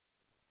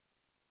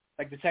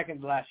like the second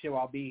to last show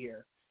I'll be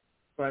here.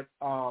 But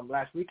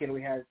last weekend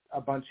we had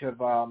a bunch of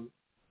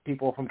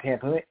people from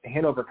Camp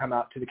Hanover come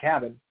out to the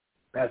cabin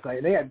last night,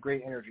 and they had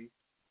great energy,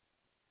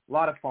 a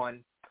lot of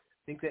fun. I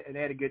think that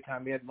they had a good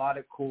time. We had a lot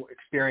of cool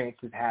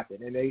experiences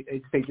happen, and they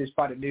just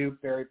brought a new,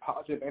 very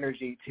positive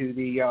energy to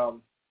the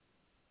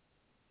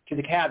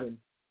cabin.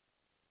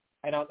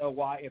 I don't know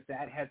why, if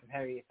that hasn't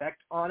had any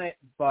effect on it,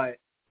 but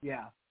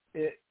yeah,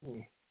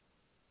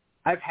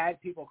 I've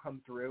had people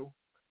come through.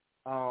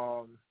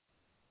 I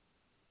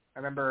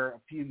remember a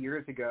few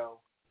years ago,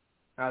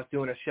 I was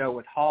doing a show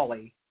with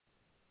Holly,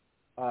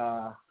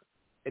 and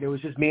it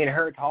was just me and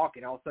her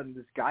talking. All of a sudden,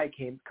 this guy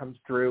comes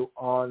through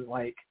on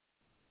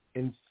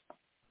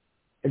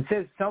and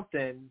says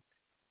something.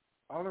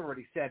 I don't remember what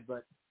he said,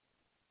 but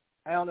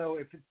I don't know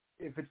if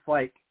it's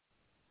like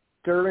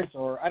disturbance,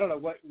 or I don't know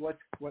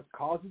what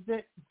causes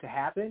it to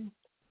happen,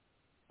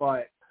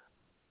 but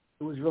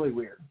it was really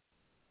weird,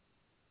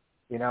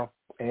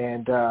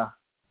 And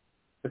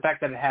the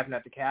fact that it happened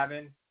at the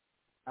cabin,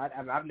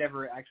 I've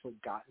never actually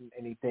gotten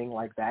anything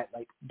like that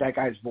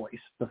guy's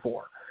voice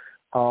before.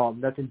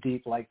 Nothing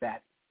deep like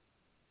that.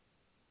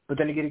 But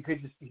then again, he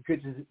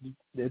could just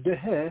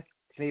can't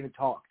even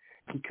talk.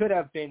 He could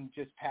have been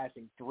just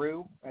passing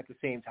through at the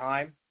same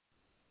time.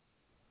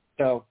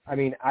 So, I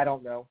mean, I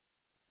don't know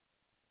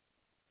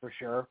for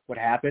sure what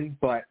happened.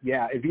 But,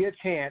 yeah, if you get a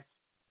chance,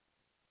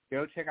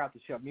 go check out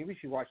the show. Maybe you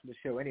should watch the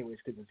show anyways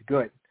because it's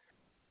good.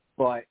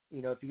 But,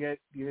 if you get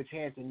a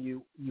chance and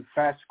you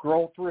fast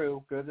scroll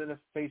through, go to the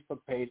Facebook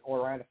page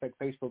or Orion Effect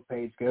Facebook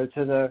page, go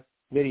to the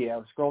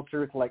video, scroll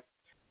through to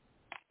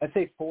I'd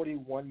say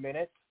 41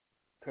 minutes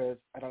because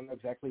I don't know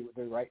exactly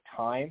the right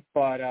time.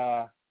 But,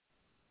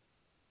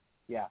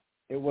 yeah,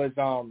 it was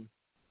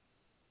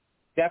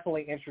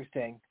definitely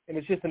interesting. And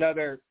it's just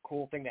another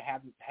cool thing that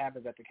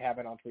happens at the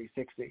cabin on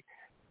 360.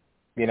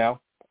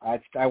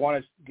 I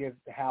want to give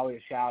Howie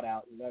a shout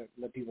out and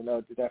let people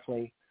know to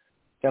definitely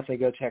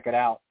go check it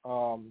out.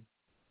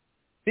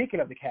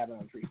 Speaking of the cabin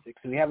on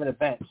 360, we have an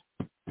event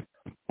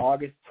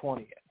August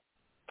 20th.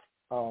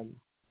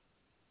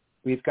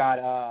 We've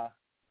got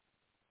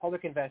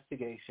public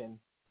investigation,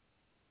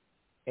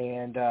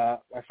 and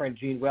my friend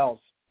Gene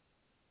Wells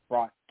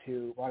brought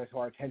to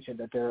our attention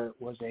that there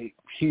was a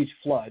huge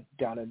flood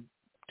down in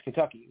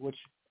Kentucky, which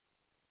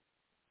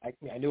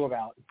I knew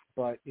about,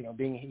 but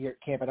being here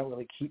at camp, I don't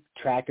really keep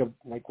track of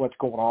what's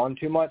going on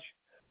too much.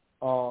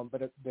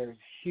 but there's a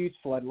huge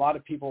flood. A lot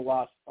of people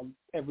lost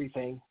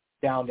everything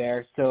down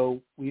there. So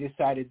we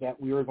decided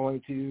that we were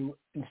going to,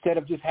 instead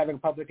of just having a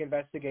public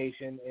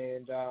investigation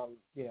and,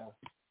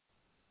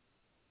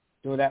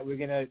 doing that, we're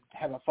going to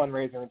have a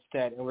fundraiser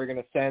instead. And we're going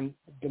to send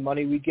the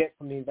money we get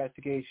from the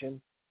investigation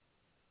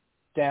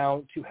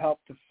down to help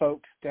the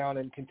folks down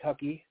in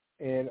Kentucky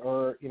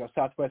or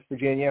Southwest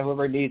Virginia,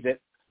 whoever needs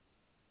it.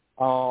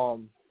 So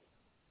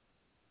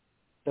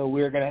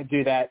we're going to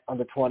do that on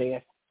the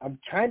 20th. I'm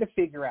trying to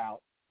figure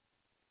out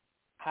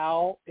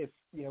how, if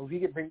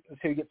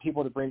you get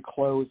people to bring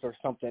clothes or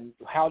something,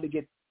 how to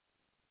get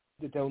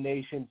the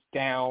donations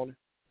down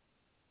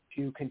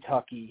to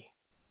Kentucky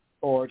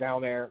or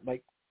down there.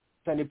 Like,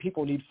 I know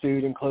people need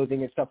food and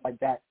clothing and stuff like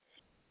that.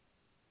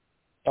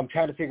 I'm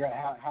trying to figure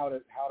out how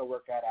to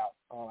work that out.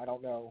 I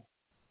don't know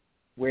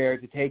where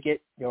to take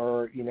it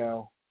or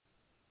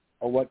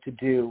what to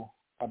do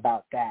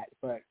about that.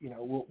 But,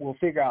 we'll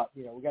figure out,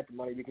 we got the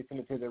money. We can send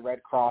it to the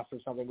Red Cross or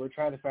something. We're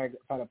trying to find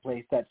a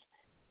place that's,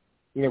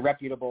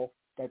 reputable,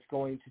 that's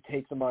going to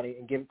take the money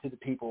and give it to the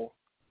people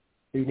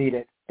who need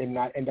it and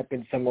not end up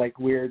in some, like,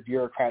 weird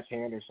bureaucrat's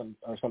hand or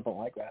something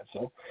like that.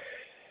 So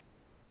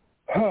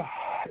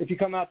if you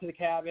come out to the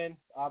cabin,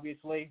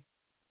 obviously,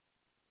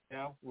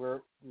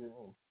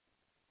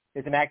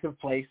 it's an active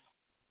place.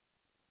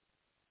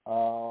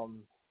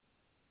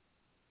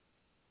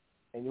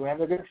 And you'll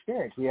have a good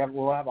experience.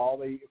 We'll have all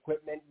the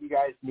equipment you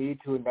guys need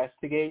to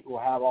investigate. We'll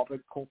have all the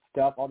cool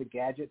stuff, all the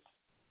gadgets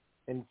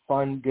and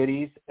fun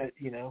goodies that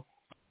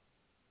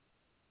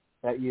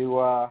that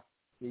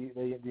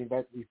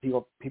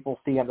people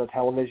see on the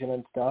television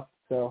and stuff.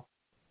 So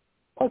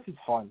plus it's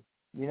fun.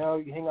 You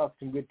hang out with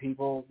some good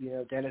people.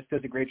 Dennis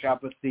does a great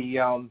job with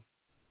the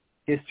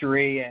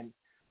history, and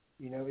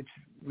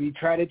we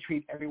try to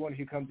treat everyone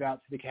who comes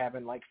out to the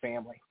cabin like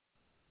family,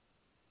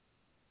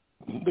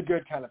 the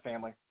good kind of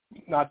family.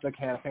 Not the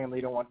kind of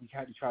family you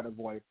try to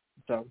avoid.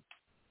 So,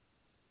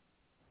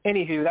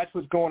 anywho, that's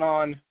what's going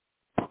on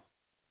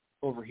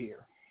over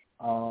here.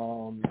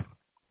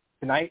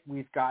 Tonight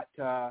we've got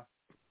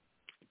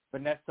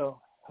Vanessa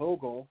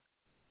Hogel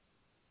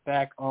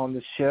back on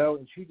the show,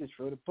 and she just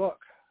wrote a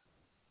book.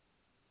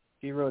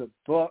 She wrote a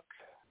book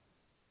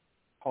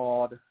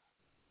called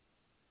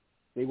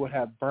 "They Would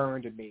Have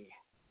Burned Me."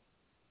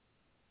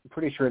 I'm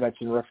pretty sure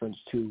that's in reference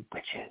to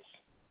witches.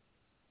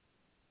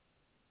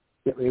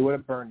 They would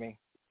have burned me.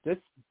 This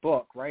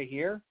book right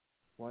here,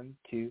 1,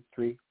 2,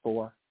 3,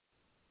 4.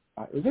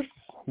 Is this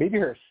maybe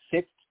her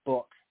 6th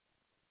book?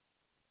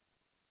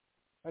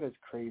 That is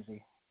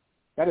crazy.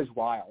 That is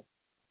wild.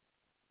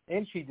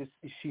 And she's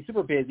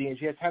super busy, and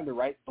she has time to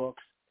write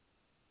books.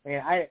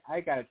 And I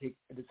got to take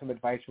some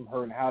advice from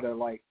her on how to,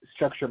 like,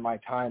 structure my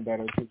time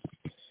better. Cause,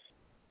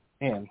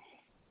 man,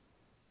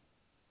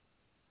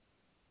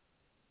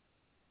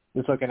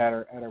 just looking at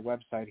her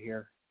website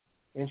here.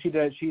 And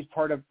she's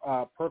part of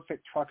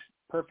Perfect Trust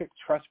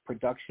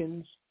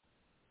Productions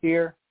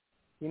here.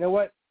 You know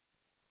what?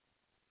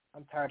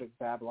 I'm tired of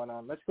babbling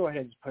on. Let's go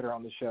ahead and just put her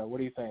on the show. What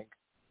do you think?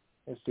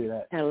 Let's do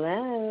that.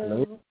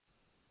 Hello.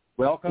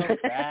 Welcome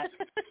back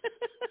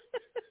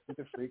to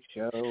the Freak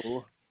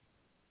Show.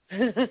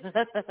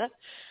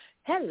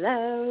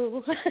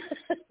 Hello.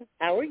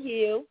 How are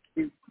you?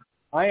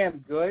 I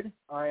am good.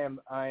 I am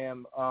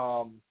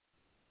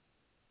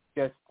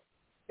just,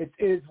 it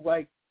is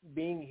like,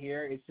 being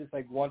here, it's just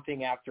like one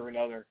thing after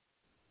another.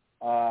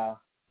 I'll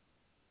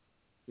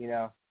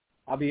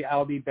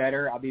be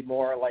better. I'll be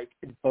more like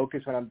in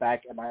focus when I'm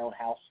back at my own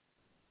house.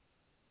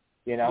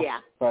 Yeah.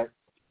 But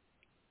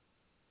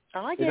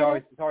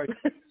it's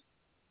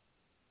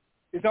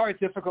always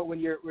difficult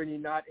when you're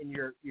not in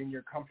your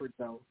comfort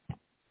zone.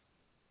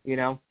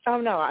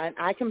 Oh no,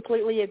 I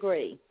completely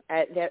agree.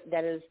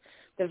 That is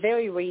the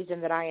very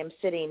reason that I am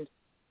sitting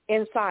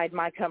inside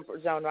my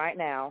comfort zone right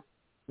now,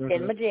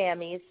 in my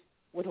jammies,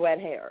 with wet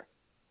hair.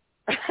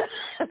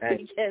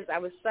 Because I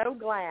was so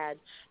glad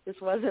this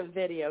wasn't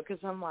video, because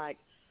I'm like,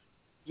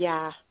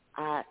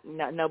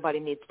 nobody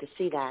needs to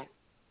see that.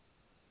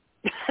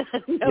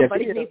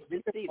 Nobody needs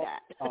to see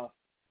that.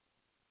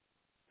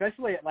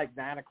 Especially at like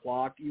 9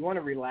 o'clock, you want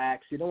to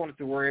relax. You don't want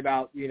to worry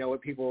about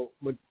what people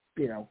would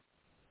You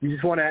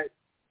just want to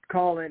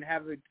call in,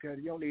 have it good.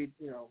 You don't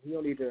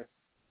need to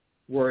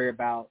worry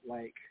about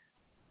like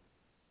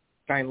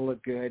trying to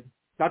look good.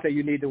 Not that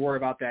you need to worry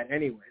about that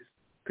anyways,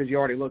 because you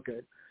already look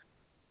good.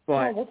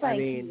 But thank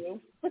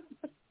you.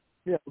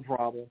 No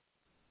problem.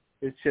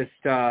 It's just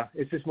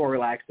more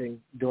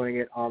relaxing doing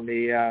it on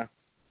the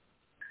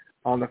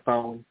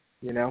phone,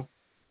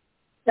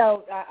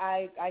 So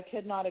I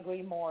could not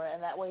agree more.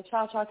 And that way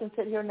Cha-Cha can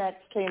sit here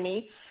next to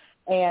me,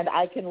 and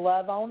I can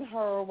love on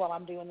her while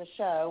I'm doing the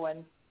show,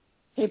 and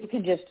people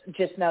can just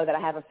know that I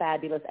have a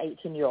fabulous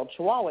 18-year-old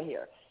Chihuahua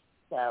here.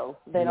 So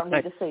they don't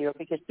need to see her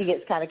because she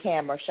gets kind of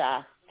camera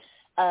shy.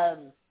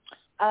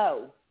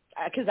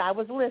 Because I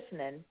was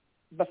listening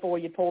before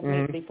you pulled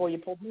me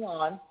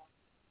on.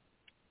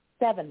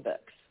 7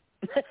 books.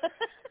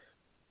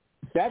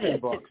 7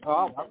 books.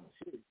 Oh,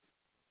 shoot.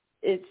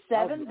 It's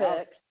 7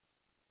 books.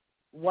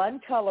 one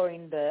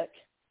coloring book.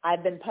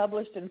 I've been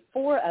published in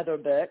 4 other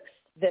books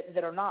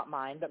that are not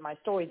mine, but my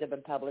stories have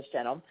been published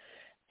in them.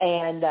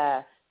 And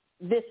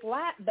this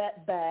last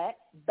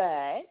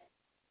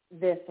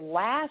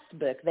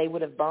book, They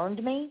Would Have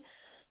Burned Me,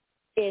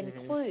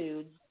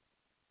 includes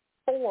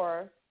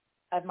 4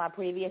 of my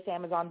previous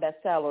Amazon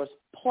bestsellers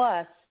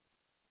plus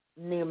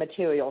new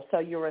material. So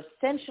you're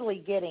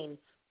essentially getting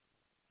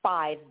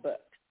 5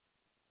 books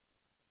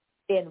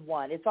in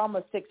one. It's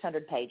almost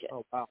 600 pages.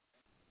 Oh, wow.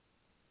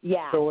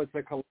 Yeah. So it's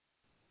a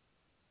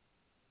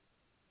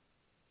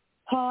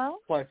Huh?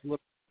 plus a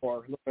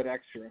little bit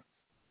extra.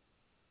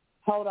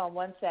 Hold on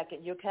one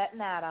second. You're cutting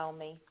out on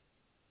me.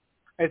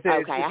 I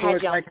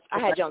had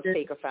you on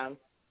speakerphone.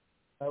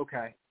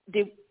 Okay.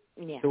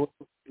 Yeah. So,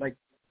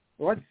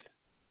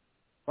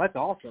 that's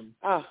awesome.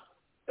 Oh,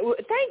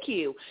 thank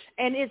you.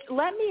 And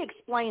let me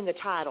explain the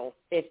title,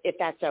 if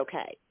that's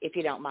okay, if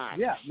you don't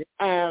mind. Yeah.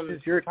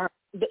 It's your time.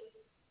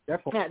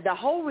 Definitely. The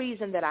whole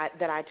reason that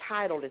I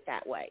titled it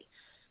that way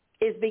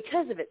is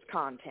because of its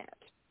content.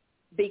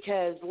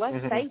 Because let's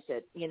face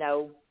it,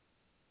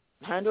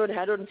 100,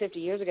 150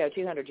 years ago,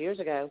 200 years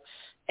ago,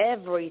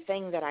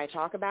 everything that I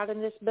talk about in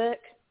this book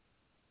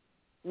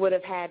would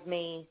have had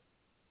me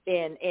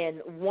in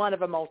one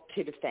of a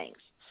multitude of things,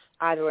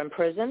 either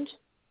imprisoned,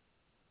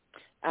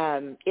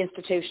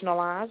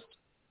 institutionalized,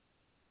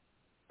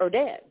 or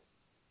dead.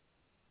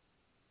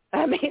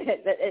 I mean,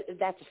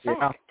 that's a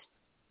fact.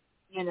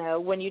 Yeah.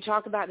 When you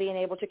talk about being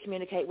able to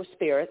communicate with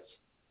spirits,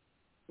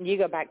 you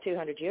go back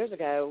 200 years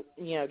ago,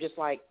 just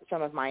like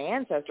some of my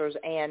ancestors,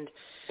 and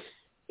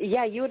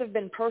yeah, you would have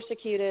been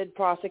persecuted,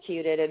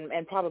 prosecuted,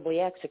 and probably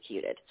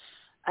executed.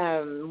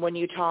 When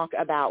you talk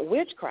about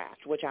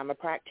witchcraft, which I'm a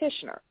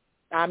practitioner,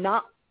 I'm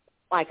not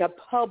like a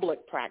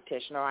public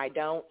practitioner. I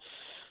don't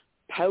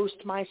post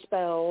my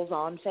spells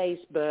on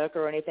Facebook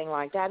or anything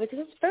like that because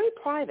it's very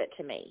private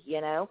to me,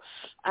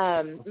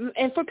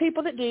 And for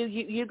people that do,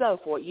 you go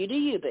for it. You do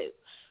you, boo.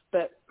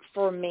 But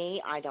for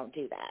me, I don't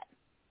do that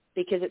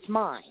because it's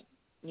mine.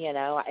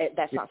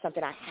 That's not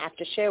something I have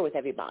to share with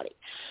everybody.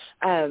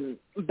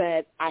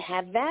 But I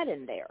have that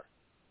in there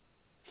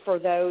for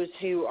those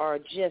who are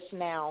just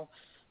now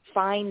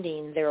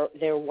finding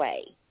their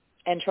way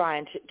and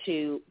trying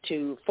to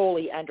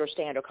fully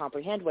understand or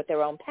comprehend what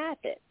their own path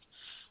is.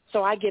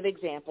 So I give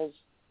examples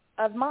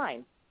of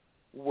mine.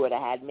 Would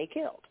have had me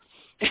killed.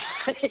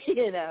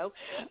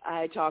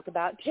 I talk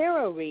about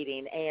tarot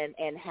reading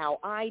and how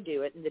I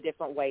do it and the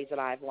different ways that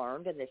I've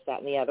learned and this, that,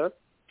 and the other.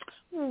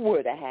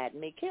 Would have had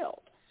me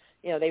killed.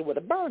 They would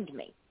have burned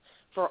me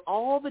for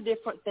all the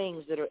different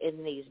things that are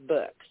in these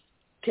books,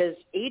 because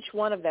each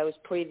one of those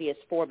previous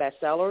 4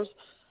 bestsellers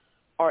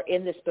are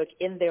in this book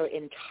in their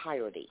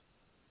entirety.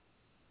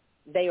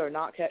 They are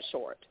not cut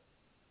short.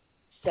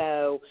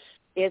 So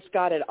it's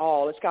got it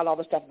all. It's got all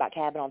the stuff about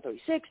Cabin on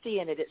 360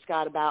 in it. It's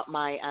got about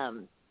my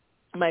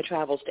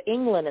travels to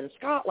England and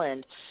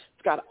Scotland.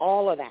 It's got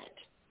all of that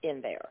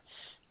in there.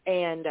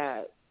 And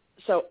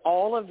so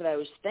all of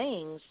those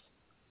things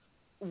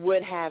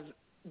would have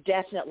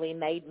definitely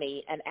made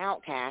me an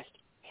outcast,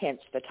 hence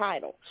the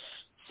title.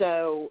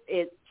 So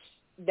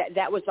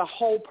that was the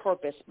whole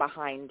purpose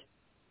behind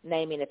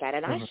naming it that.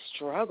 And I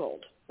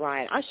struggled,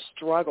 Ryan. I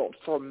struggled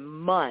for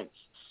months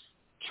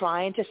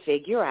trying to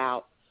figure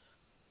out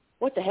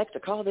what the heck to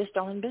call this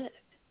darn book.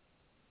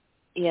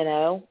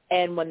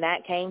 And when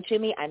that came to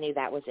me, I knew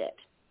that was it.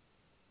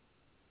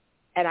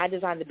 And I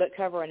designed the book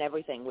cover and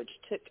everything, which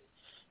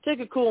took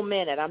a cool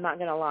minute. I'm not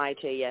going to lie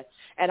to you.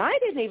 And I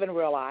didn't even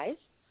realize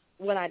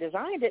when I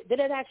designed it that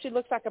it actually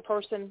looks like a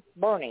person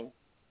burning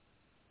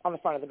on the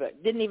front of the book.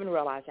 Didn't even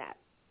realize that.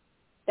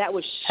 That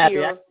was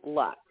sheer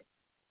luck.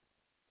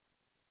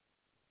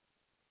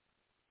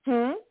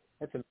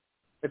 It's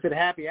a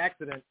happy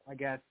accident, I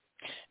guess.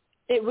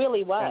 It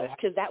really was,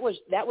 because that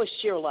was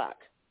sheer luck.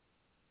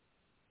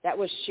 That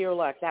was sheer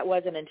luck. That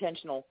wasn't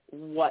intentional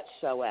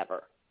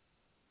whatsoever.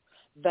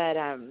 But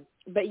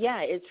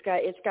yeah,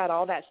 it's got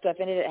all that stuff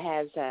in it. It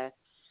has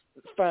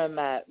from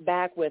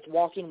back with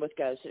Walking with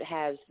Ghosts. It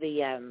has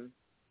the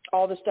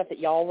all the stuff that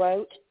y'all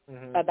wrote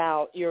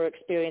about your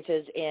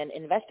experiences in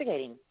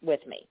investigating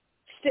with me.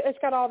 It's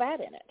got all that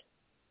in it.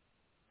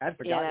 I'd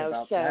forgotten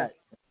about that.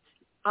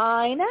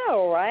 I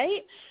know,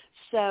 right?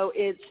 So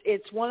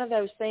it's one of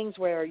those things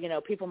where,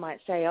 people might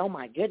say, oh,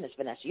 my goodness,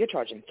 Vanessa, you're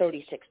charging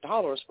 $36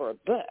 for a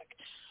book.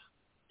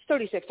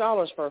 It's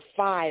 $36 for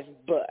 5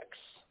 books.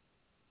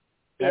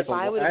 That's if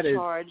I would have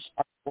charged,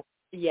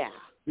 yeah.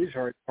 You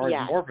charge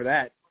more for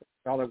that.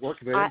 All the work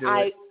you put into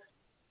it.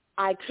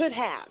 I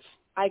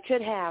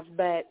could have,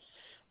 but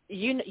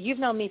you've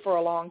known me for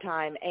a long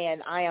time,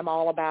 and I am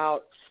all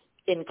about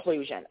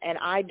inclusion. And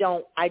I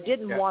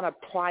didn't want to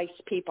price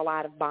people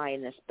out of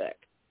buying this book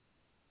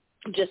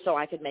just so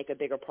I could make a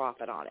bigger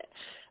profit on it.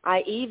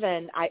 I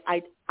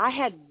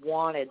had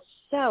wanted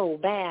so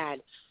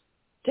bad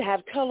to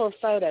have color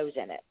photos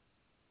in it,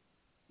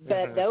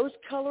 but those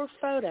color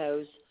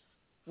photos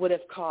would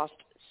have cost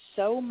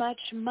so much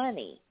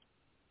money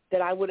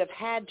that I would have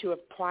had to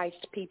have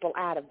priced people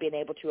out of being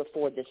able to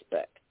afford this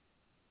book.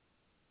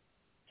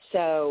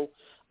 So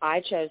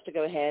I chose to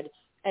go ahead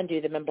and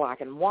do them in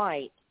black and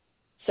white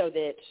so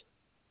that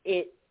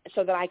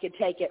I could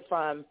take it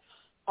from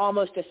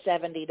almost a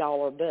 $70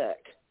 book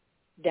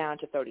down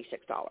to $36.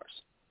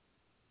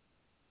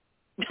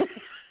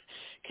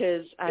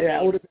 Because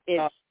it would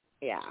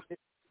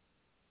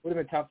have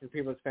been tough for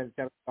people to spend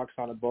 $7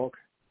 on a book.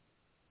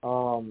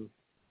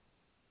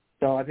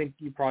 So I think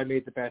you probably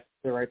made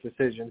the right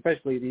decision,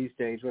 especially these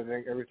days with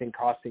everything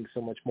costing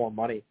so much more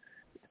money.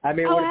 I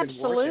mean, it would have been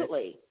worth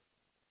it.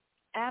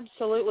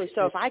 Absolutely.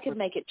 So if I could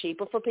make it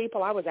cheaper for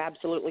people, I was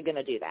absolutely going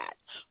to do that.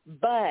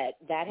 But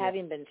that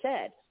having been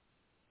said,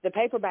 the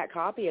paperback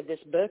copy of this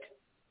book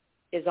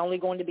is only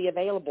going to be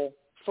available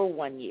for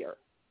 1 year.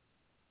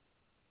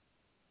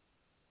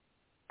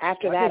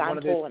 After that, I'm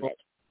pulling it.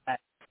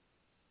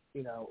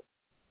 You know,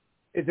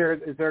 is there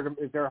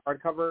a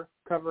hardcover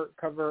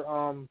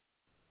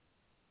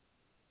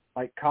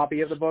like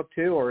copy of the book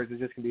too, or is it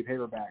just going to be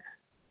paperback?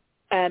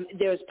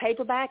 There's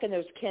paperback and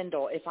there's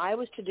Kindle. If I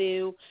was to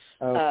do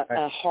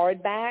a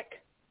hardback,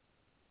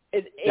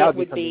 it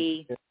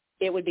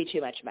would be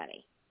too much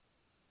money.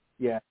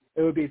 Yeah,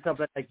 it would be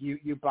something like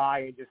you buy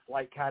and just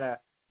like kind of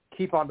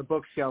keep on the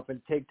bookshelf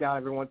and take down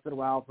every once in a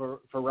while for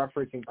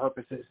referencing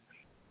purposes.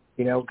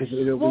 You know, because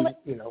it'll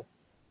be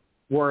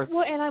worth.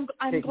 Well, and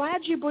I'm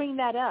glad you bring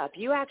that up.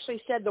 You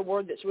actually said the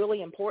word that's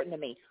really important to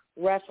me: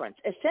 reference.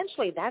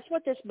 Essentially, that's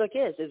what this book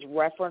is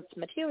reference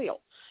material.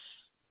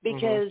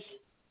 Because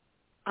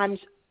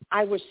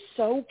I was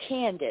so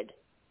candid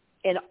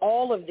in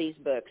all of these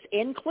books,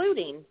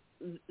 including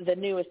the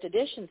newest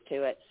additions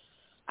to it.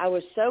 I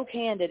was so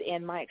candid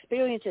in my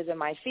experiences and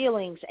my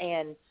feelings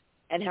and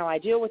how I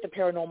deal with the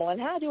paranormal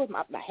and how I deal with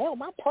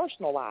my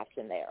personal life's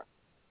in there.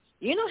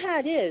 You know how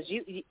it is.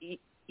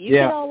 You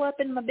get all up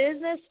in my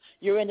business,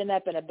 you're ending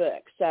up in a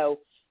book. So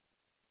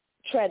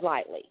tread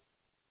lightly.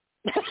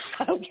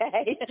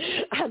 Okay?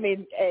 I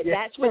mean,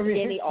 that's with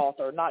any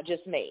author, not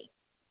just me.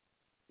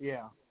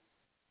 Yeah.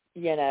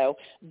 You know,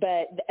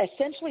 but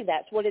essentially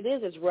that's what it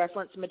is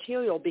reference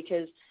material,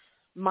 because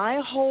my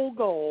whole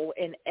goal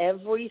in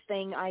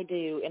everything I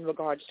do in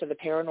regards to the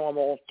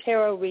paranormal,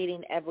 tarot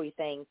reading,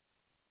 everything,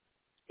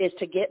 is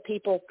to get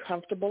people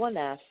comfortable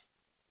enough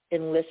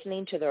in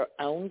listening to their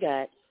own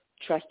gut,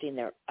 trusting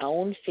their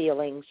own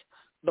feelings,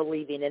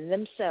 believing in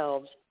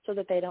themselves so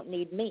that they don't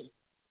need me.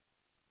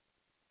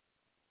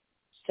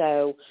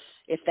 So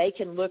if they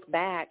can look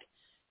back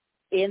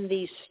in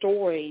these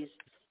stories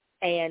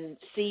and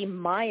see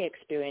my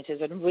experiences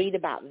and read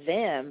about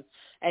them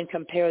and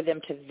compare them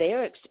to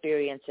their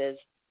experiences,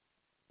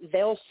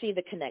 they'll see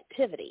the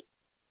connectivity.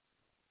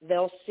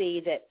 They'll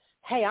see that,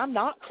 hey, I'm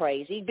not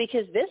crazy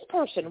because this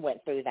person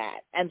went through that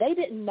and they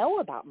didn't know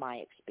about my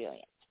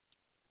experience.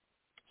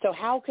 So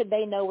how could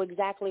they know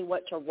exactly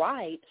what to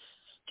write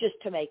just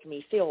to make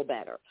me feel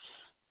better?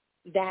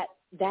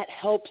 That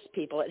helps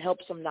people. It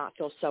helps them not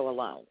feel so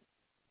alone.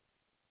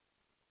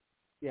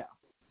 Yeah.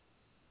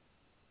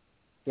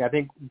 Yeah, I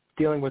think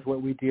dealing with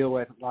what we deal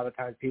with, a lot of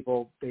times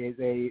people,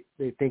 they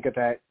think of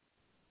that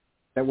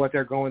what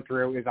they're going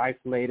through is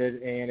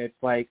isolated, and it's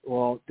like,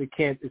 well,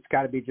 it's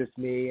got to be just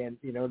me, and,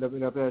 you know,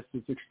 nobody else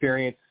has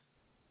experienced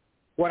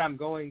what I'm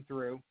going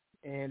through.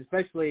 And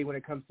especially when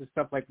it comes to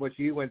stuff like what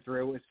you went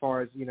through as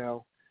far as, you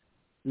know,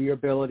 your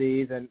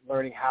abilities and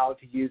learning how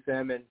to use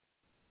them. And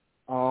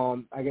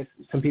I guess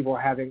some people are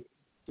having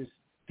just,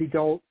 you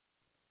don't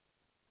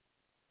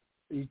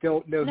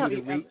know who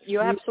to reach.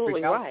 You're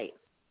absolutely right.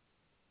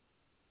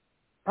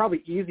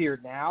 Probably easier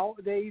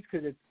nowadays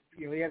because it's,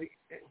 you know, you have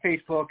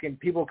Facebook and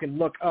people can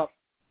look up,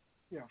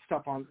 you know,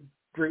 stuff on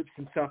groups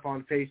and stuff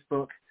on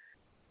Facebook,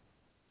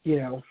 you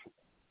know,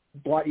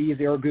 a lot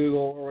easier, or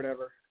Google or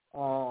whatever.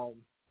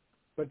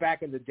 But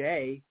back in the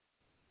day,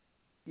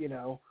 you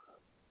know,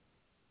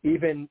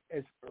 even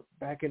as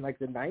back in like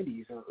the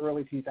 90s or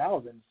early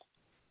 2000s,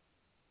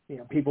 you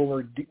know, people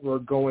were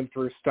going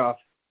through stuff,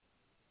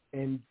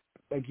 and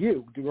like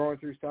you, going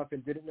through stuff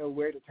and didn't know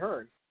where to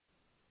turn.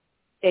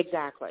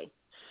 Exactly.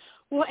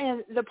 Well,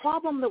 and the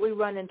problem that we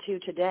run into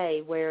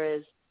today,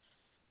 whereas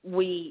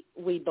we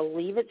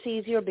believe it's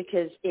easier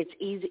because it's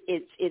easy,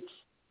 it's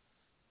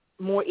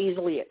more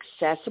easily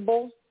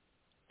accessible,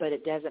 but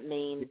it doesn't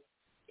mean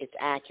it's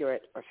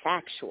accurate or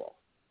factual.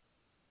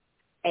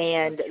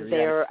 And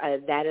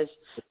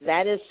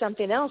that is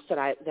something else that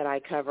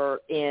I cover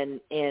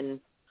in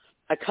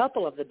a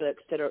couple of the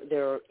books that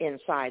are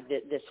inside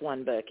this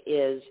one book,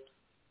 is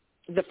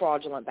the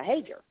fraudulent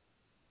behavior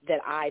that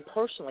I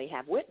personally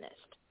have witnessed.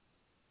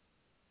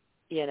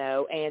 You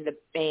know, and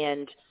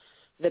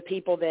the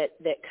people that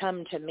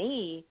come to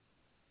me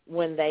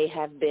when they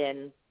have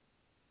been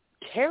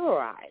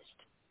terrorized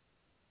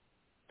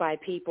by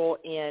people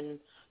in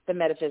the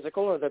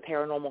metaphysical or the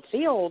paranormal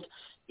field,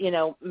 you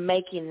know,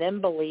 making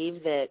them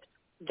believe that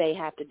they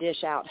have to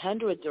dish out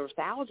hundreds or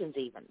thousands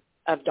even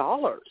of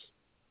dollars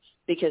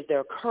because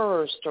they're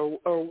cursed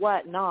or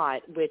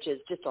whatnot, which is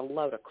just a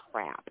load of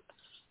crap,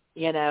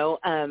 you know.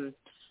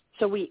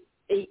 So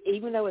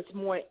even though it's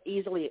more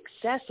easily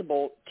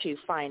accessible to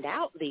find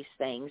out these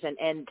things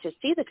and to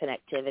see the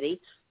connectivity,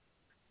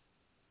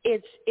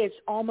 it's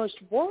almost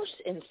worse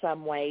in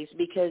some ways,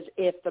 because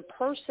if the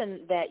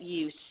person that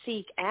you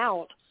seek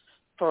out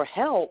for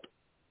help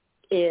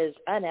is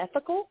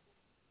unethical,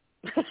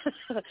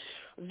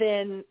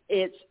 then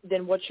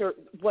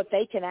what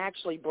they can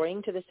actually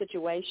bring to the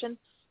situation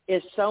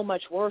is so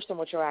much worse than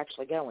what you're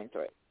actually going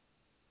through.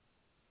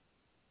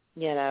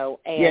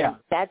 And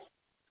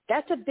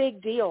that's a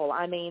big deal.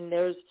 I mean,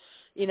 there's,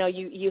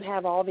 you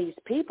have all these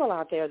people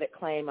out there that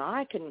claim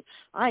I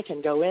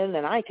can go in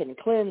and I can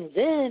cleanse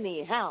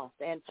any house,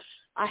 and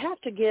I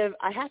have to give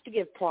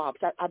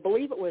props. I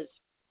believe it was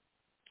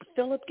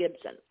Philip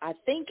Gibson. I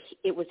think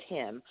it was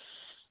him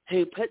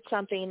who put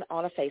something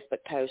on a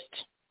Facebook post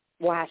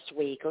last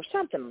week or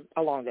something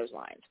along those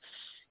lines,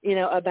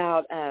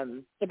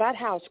 about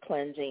house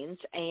cleansings.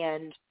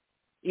 And,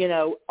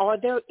 are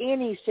there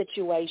any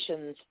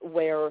situations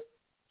where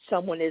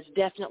someone is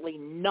definitely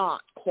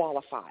not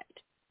qualified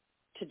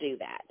to do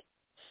that?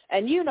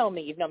 And you know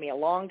me, you've known me a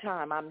long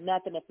time. I'm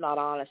nothing if not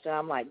honest. And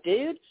I'm like,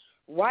 dude,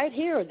 right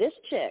here, this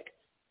chick,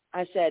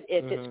 I said,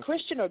 if it's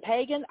Christian or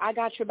pagan, I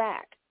got your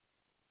back.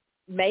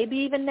 Maybe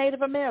even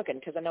Native American,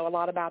 because I know a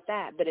lot about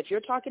that. But if you're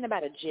talking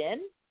about a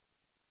jinn,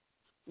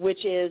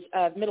 which is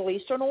of Middle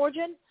Eastern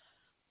origin,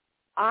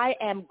 I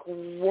am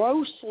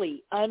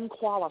grossly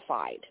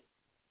unqualified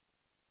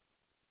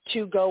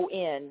to go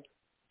in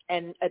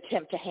and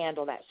attempt to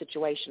handle that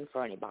situation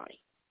for anybody.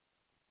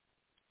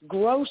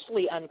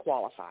 Grossly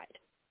unqualified.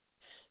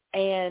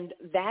 And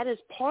that is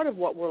part of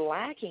what we're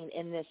lacking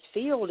in this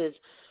field, is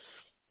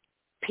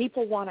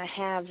people want to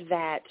have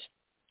that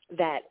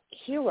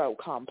hero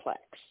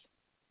complex,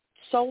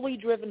 solely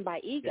driven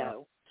by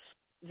ego,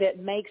 that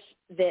makes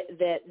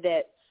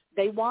that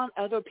they want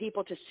other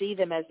people to see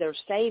them as their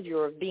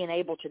savior of being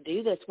able to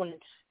do this, when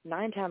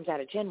 9 times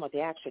out of 10 what they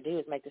actually do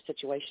is make the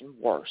situation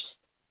worse.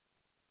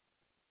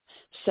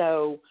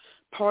 So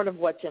part of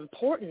what's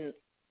important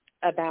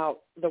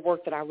about the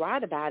work that I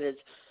write about is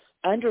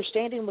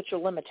understanding what your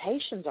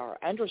limitations are,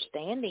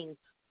 understanding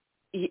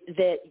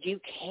that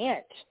you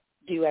can't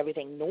do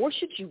everything, nor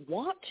should you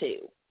want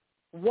to.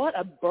 What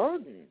a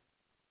burden,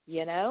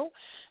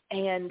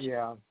 and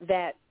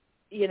that,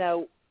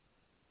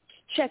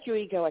 check your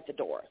ego at the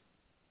door.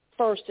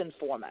 First and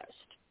foremost,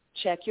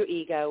 check your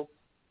ego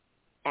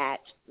at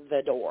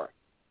the door.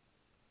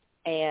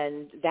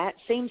 And that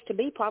seems to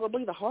be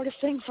probably the hardest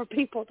thing for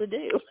people to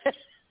do.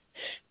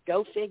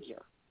 Go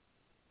figure.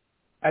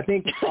 I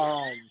think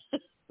a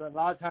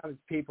lot of times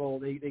people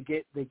they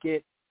get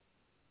into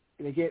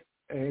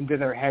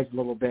their heads a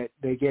little bit.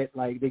 They get a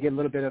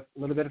little bit of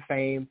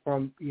fame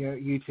from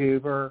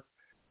YouTube, or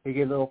they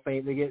get a little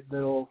fame. They get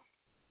little,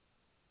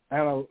 I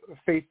don't know,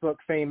 Facebook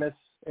famous,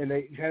 and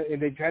they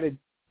try to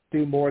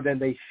do more than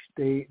they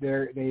should.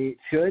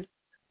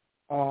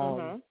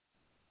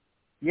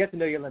 You have to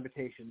know your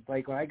limitations.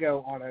 Like when I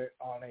go on a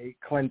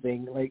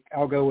cleansing, like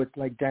I'll go with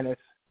like Dennis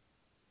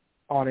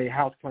on a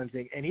house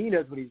cleansing, and he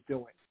knows what he's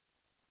doing.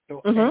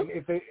 So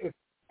if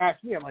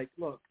ask me, I'm like,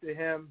 look, to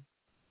him,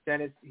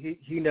 Dennis,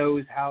 he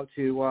knows how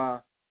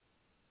to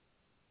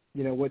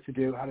what to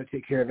do, how to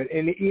take care of it.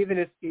 And even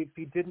if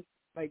he didn't,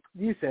 like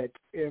you said,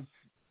 if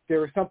there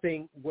was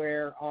something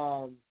where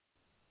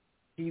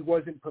he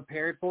wasn't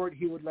prepared for it,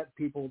 he would let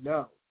people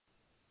know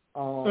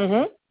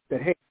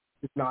that, hey,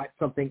 it's not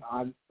something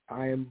I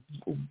am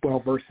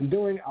well versed in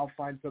doing. I'll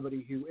find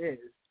somebody who is.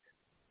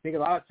 I think a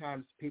lot of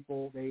times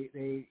people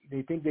they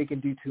think they can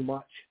do too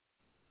much,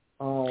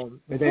 and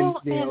then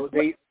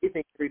they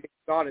think everything's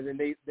gone, and then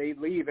they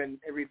leave, and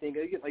everything,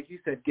 like you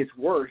said, gets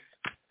worse.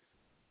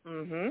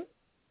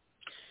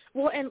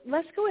 Well, and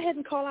let's go ahead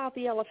and call out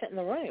the elephant in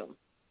the room.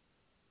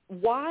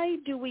 Why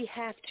do we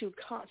have to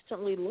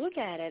constantly look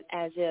at it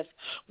as if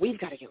we've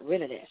got to get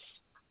rid of this?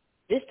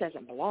 This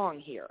doesn't belong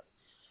here.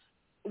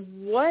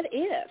 What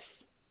if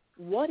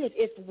what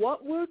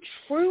we're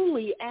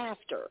truly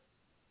after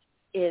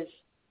is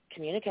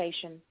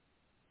communication,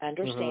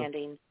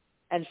 understanding,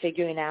 and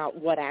figuring out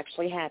what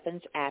actually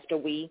happens after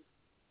we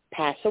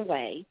pass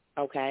away,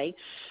 okay?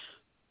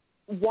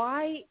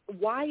 Why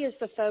is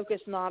the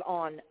focus not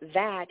on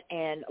that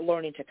and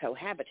learning to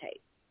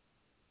cohabitate?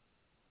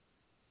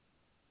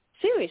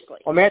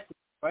 Seriously. Well, that's the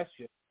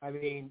question. I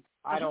mean,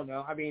 I don't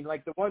know. I mean,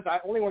 like the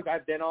only ones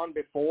I've been on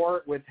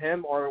before with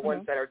him are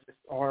ones that are just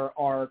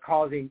are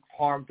causing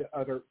harm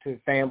to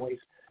families,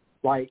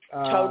 like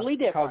totally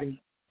different, causing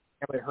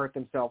family to hurt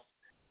themselves.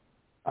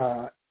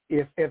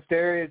 If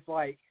there is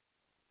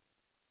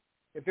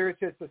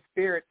just a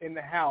spirit in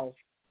the house,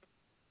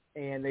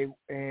 and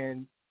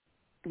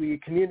we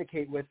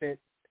communicate with it,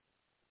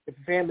 if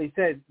the family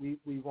says we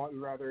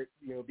rather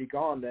be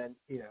gone, then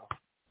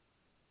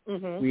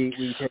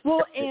we take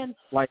and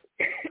like.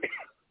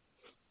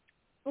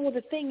 Well,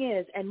 the thing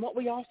is, and what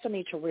we also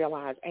need to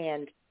realize,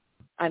 and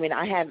I mean,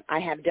 I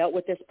have dealt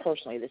with this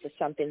personally. This is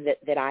something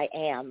that I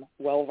am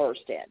well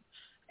versed in,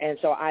 and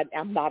so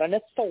I'm not an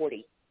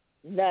authority.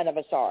 None of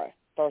us are.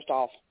 First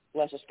off,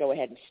 let's just go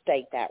ahead and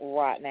state that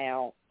right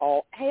now.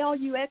 All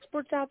you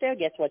experts out there,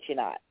 guess what? You're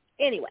not.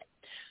 Anyway,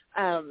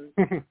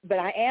 but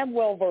I am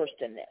well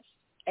versed in this,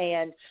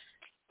 and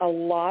a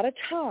lot of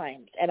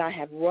times, and I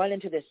have run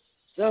into this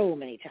so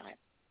many times,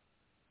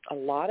 a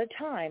lot of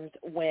times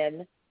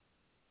when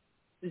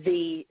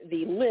the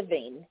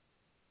living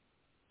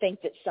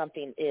think that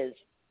something is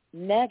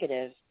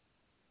negative,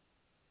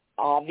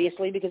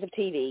 obviously because of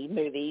TV,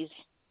 movies,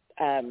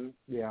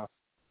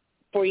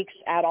 freaks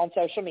out on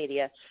social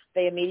media,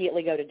 they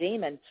immediately go to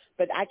demon.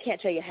 But I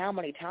can't tell you how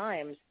many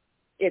times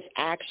it's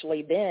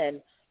actually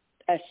been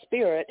a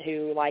spirit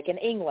who, like in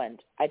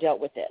England, I dealt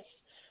with this,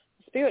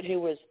 a spirit who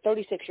was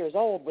 36 years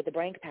old with the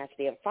brain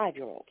capacity of a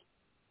 5-year-old.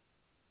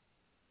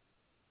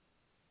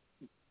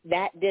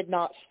 That did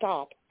not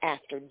stop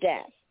after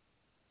death.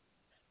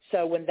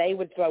 So when they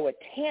would throw a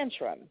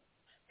tantrum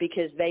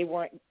because they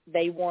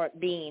weren't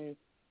being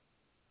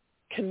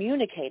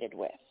communicated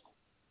with,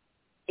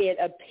 it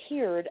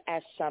appeared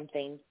as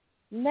something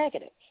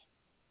negative.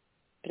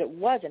 But it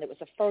wasn't. It was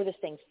the furthest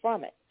thing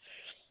from it.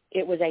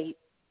 It was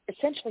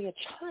essentially a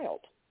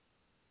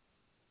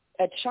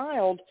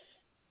child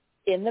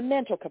in the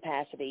mental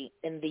capacity,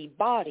 in the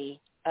body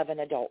of an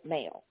adult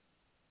male.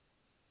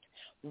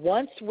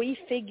 Once we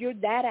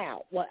figured that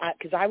out,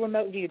 because I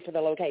remote viewed for the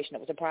location, it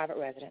was a private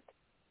residence.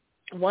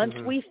 Once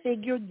we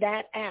figured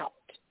that out,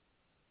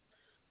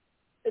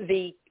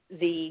 the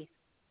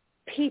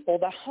people,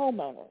 the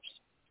homeowners,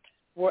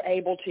 were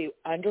able to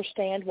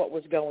understand what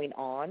was going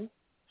on,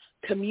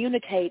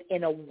 communicate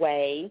in a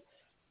way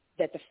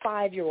that the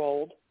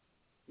 5-year-old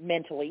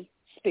mentally,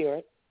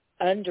 spirit,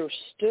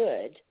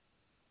 understood,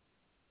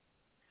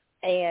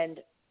 and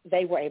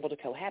they were able to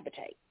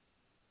cohabitate.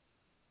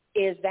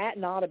 Is that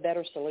not a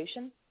better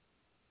solution?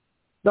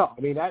 No,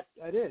 I mean, that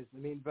is. I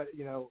mean, but,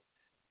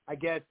 I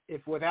guess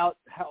if without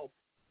help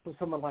from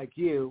someone like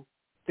you,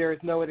 there is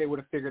no way they would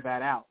have figured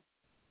that out.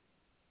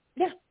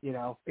 Yeah.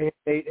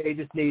 They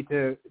just need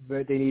to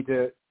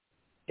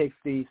take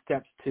the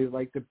steps to,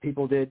 like the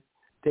people did,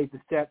 take the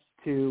steps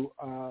to,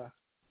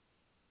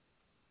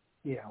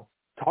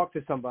 talk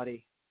to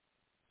somebody,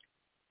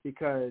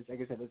 because,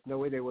 like I said, there's no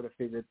way they would have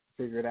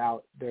figured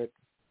out that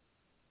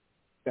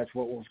that's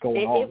what was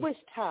going on. It was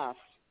tough.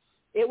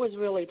 It was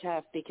really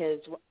tough because,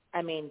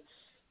 I mean,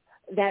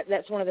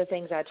 that's one of the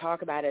things I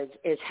talk about is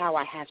how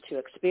I have to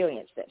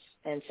experience this.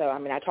 And so, I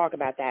mean, I talk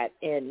about that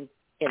in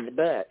the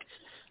book.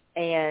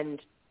 And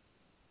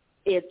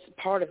it's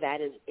part of that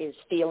is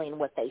feeling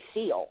what they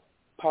feel.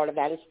 Part of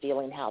that is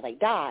feeling how they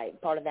died.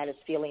 Part of that is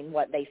feeling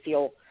what they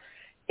feel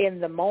in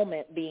the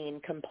moment, being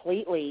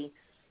completely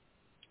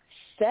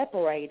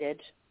separated,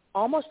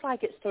 almost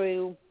like it's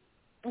through,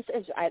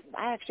 I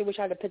actually wish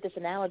I had put this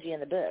analogy in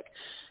the book.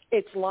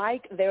 It's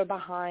like they're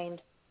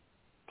behind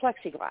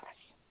plexiglass.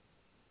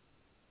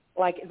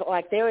 Like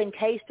they're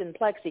encased in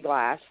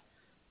plexiglass,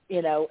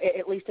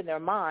 at least in their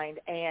mind,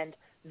 and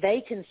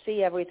they can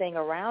see everything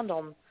around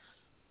them,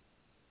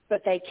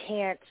 but they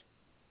can't.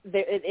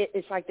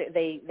 It's like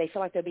they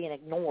feel like they're being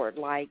ignored.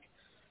 Like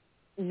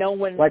no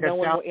one, like no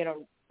one,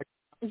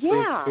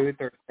 yeah,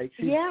 they're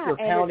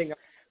pounding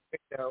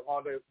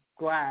on the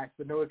glass,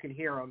 but no one can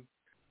hear them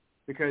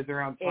because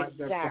they're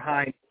they're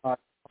behind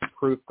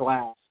proof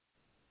glass.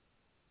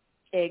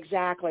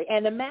 Exactly.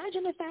 And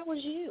imagine if that was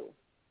you.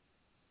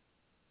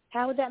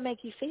 How would that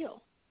make you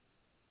feel?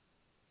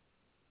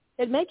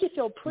 It'd make you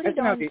feel pretty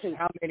darn poopy.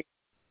 How many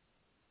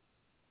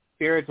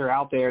spirits are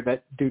out there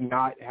that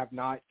have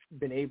not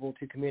been able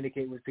to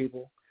communicate with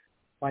people,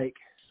 like,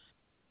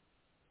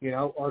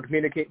 or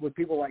communicate with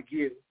people like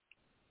you,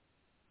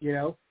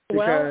 Because,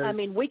 well, I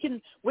mean, we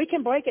can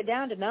break it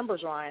down to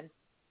numbers, Ryan.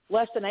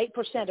 Less than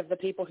 8% of the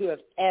people who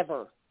have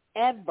ever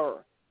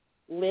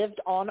lived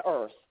on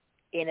Earth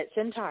in its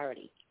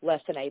entirety,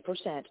 less than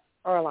 8%,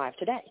 are alive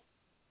today.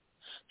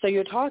 So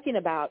you're talking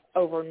about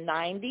over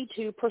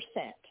 92%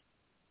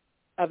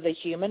 of the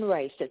human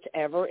race that's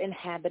ever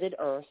inhabited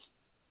Earth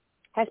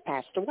has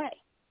passed away.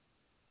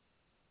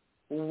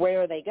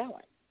 Where are they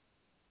going?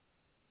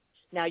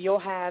 Now, you'll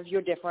have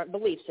your different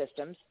belief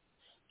systems,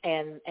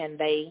 and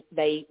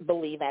they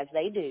believe as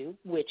they do,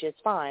 which is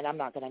fine. I'm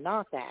not going to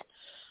knock that.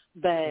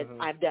 But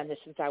I've done this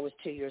since I was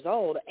 2 years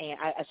old, and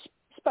I've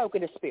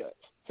spoken to spirits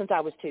since I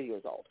was 2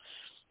 years old.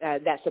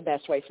 That's the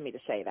best way for me to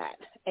say that.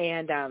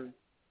 And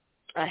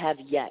I have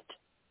yet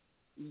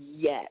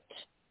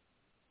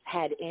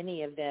had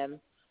any of them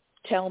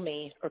tell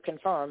me or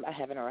confirm a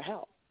heaven or a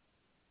hell.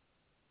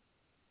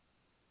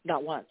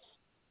 Not once.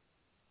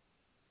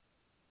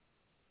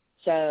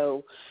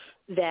 So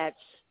that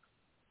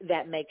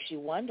makes you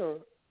wonder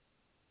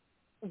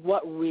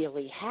what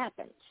really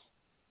happens.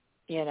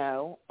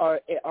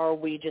 Are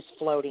we just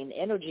floating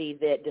energy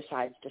that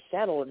decides to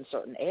settle in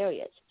certain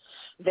areas?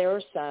 There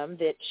are some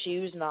that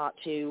choose not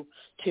to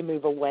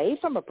move away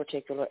from a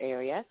particular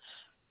area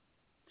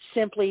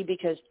simply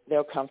because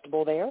they're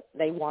comfortable there.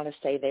 They want to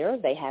stay there.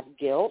 They have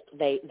guilt.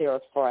 They're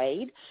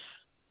afraid.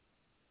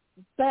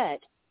 But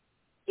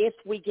if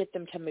we get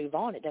them to move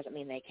on, it doesn't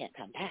mean they can't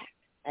come back.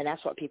 And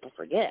that's what people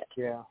forget.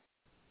 Yeah.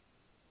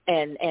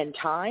 And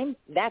time,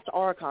 that's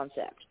our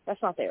concept.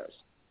 That's not theirs.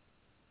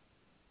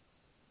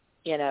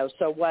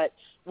 So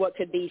what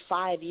could be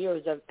 5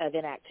 years of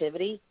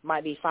inactivity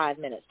might be 5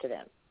 minutes to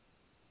them.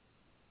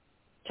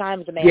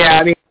 Time's a man.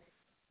 Yeah,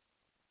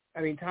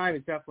 I mean, time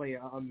is definitely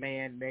a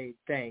man-made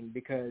thing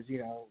because, you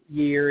know,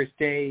 years,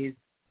 days,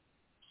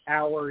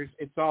 hours,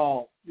 it's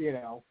all, you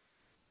know,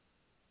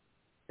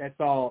 that's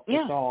all.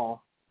 Yeah. It's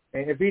all.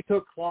 And if we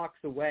took clocks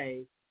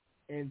away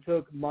and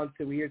took months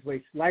and years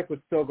away, life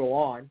would still go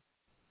on.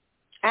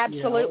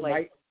 Absolutely. You know, it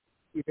might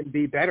even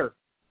be better.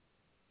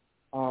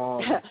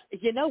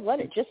 You know what?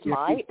 It just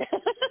might.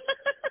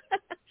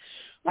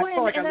 I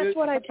feel like and that's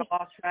what I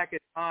lost track of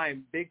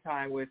time, big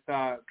time with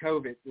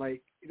COVID.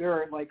 Like there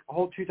were like a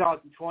whole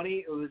 2020.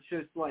 It was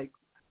just like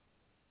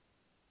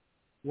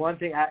one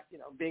thing. You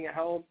know, being at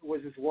home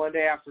was just one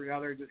day after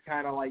another, just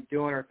kind of like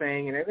doing our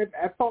thing, and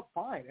I felt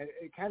fine.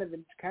 I kind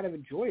of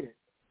enjoyed it.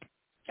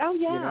 Oh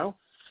yeah. You know,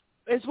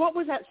 what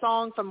was that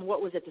song from?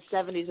 What was it? The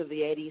 70s or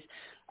the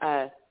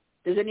 80s?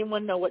 Does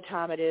anyone know what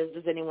time it is?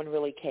 Does anyone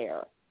really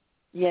care?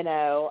 You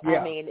know, yeah.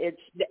 I mean,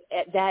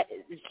 that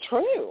is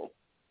true.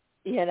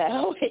 You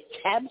know, it's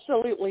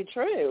absolutely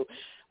true.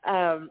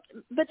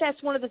 But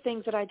that's one of the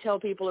things that I tell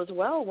people as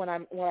well when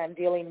I'm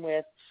dealing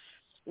with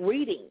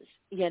readings,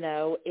 you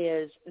know,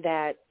 is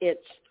that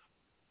it's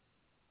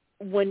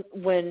when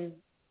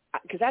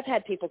because I've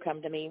had people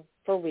come to me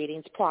for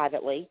readings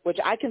privately, which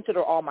I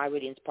consider all my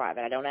readings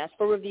private. I don't ask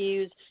for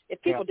reviews.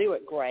 If people do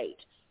it, great.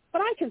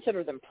 But I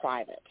consider them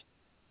private.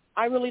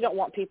 I really don't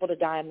want people to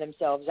dime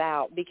themselves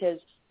out because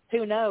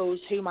who knows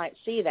who might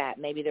see that?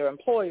 Maybe their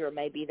employer,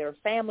 maybe their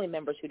family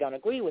members who don't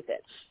agree with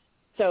it.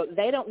 So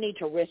they don't need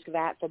to risk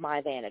that for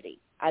my vanity.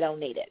 I don't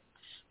need it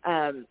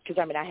because,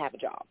 I mean, I have a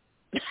job.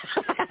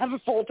 I have a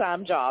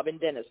full-time job in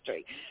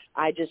dentistry.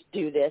 I just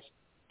do this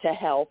to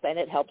help, and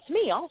it helps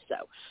me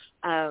also.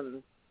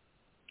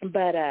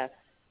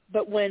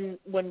 But when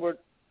we're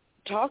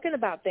talking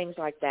about things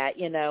like that,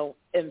 you know,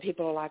 and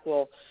people are like,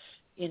 well,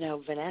 you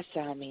know, Vanessa,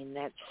 I mean,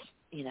 that's,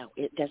 you know,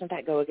 doesn't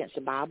that go against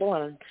the Bible?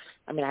 And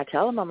I mean, I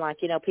tell them, I'm like,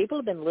 you know, people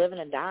have been living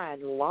and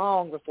dying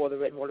long before the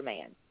written word of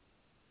man.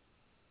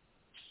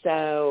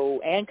 So,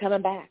 and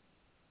coming back,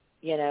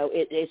 you know,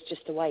 it's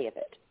just the way of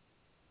it.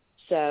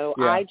 So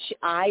yeah.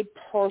 I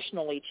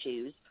personally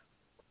choose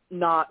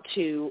not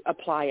to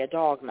apply a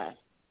dogma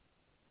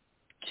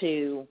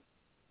to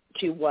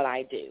what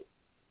I do.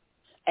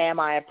 Am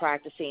I a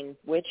practicing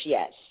witch?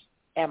 Yes.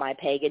 Am I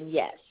pagan?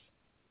 Yes.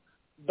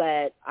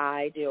 But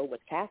I deal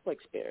with Catholic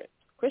spirits,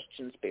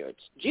 Christian spirits,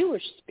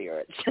 Jewish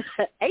spirits,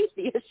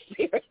 atheist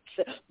spirits,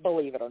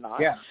 believe it or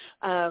not. Yeah.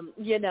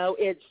 You know,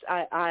 it's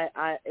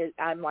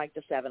I'm like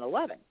the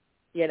 7-Eleven.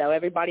 You know,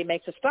 everybody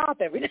makes a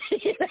stop every day.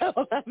 You know,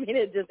 I mean,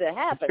 it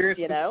happens.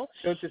 You know,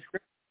 don't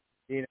discriminate.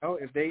 You know,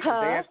 if they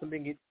have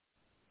something,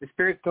 the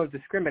spirits don't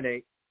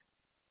discriminate.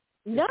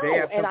 No,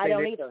 and I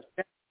don't either.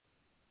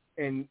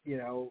 And you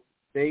know,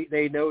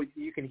 they know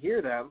you can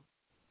hear them.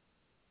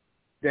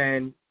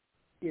 Then,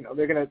 you know,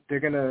 they're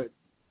gonna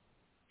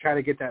try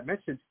to get that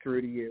message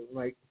through to you.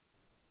 Like,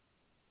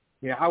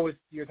 you know,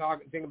 you're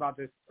thinking about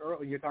this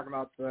earlier. You're talking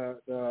about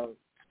the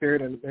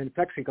spirit and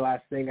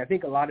plexiglass thing. I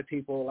think a lot of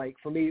people, like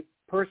for me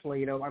personally,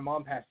 you know, my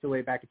mom passed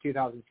away back in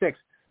 2006.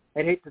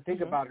 I'd hate to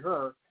think about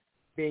her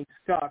being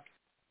stuck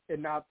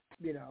and not,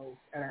 you know,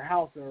 at her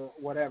house or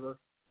whatever,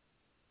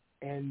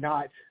 and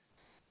not,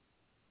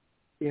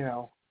 you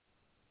know,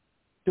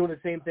 doing the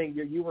same thing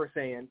you were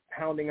saying,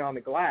 pounding on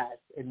the glass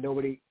and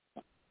nobody,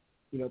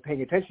 you know,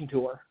 paying attention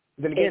to her.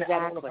 Then again, exactly. I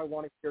don't know if I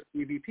want to hear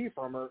EVP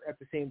from her at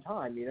the same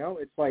time, you know?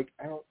 It's like,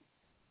 I don't...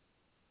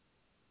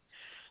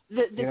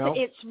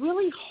 It's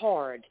really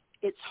hard.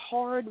 It's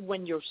hard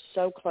when you're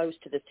so close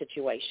to the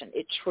situation.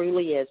 It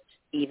truly is,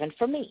 even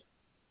for me.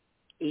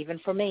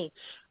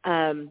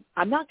 I'm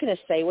not going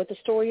to say what the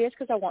story is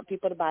because I want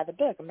people to buy the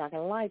book. I'm not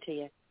going to lie to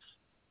you.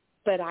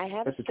 But I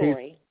have a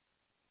story.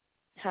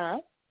 Huh?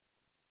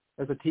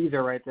 There's a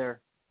teaser right there.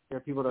 There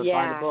are people that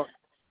buy the book.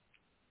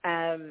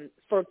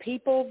 For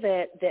people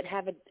that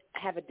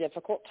have a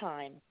difficult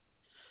time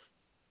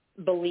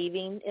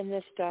believing in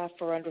this stuff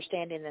or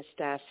understanding this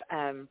stuff,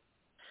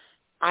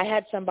 I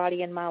had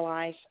somebody in my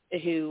life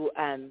who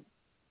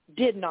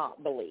did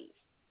not believe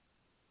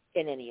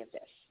in any of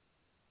this.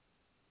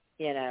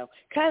 You know,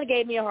 kind of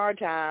gave me a hard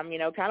time, you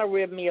know, kind of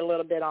ribbed me a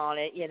little bit on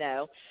it, you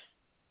know,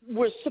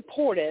 was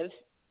supportive,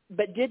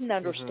 but didn't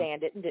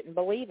understand it and didn't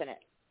believe in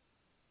it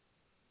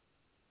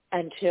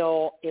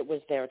until it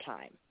was their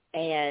time.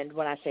 And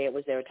when I say it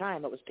was their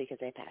time, it was because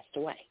they passed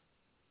away.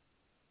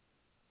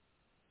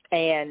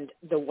 And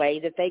the way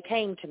that they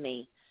came to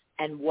me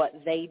and what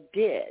they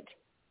did,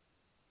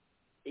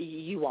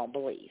 you won't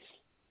believe.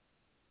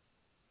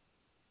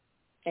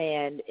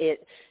 And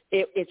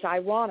it's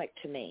ironic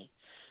to me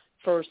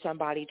for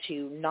somebody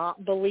to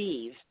not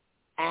believe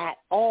at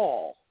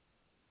all,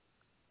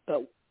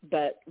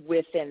 but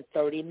within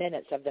 30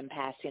 minutes of them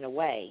passing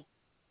away,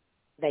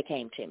 they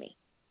came to me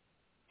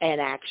and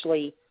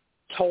actually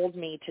told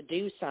me to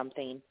do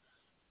something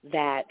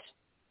that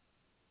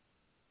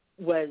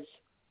was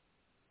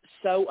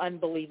so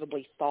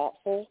unbelievably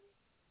thoughtful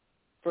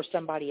for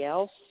somebody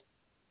else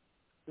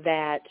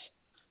that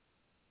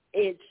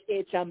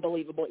it's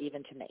unbelievable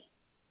even to me.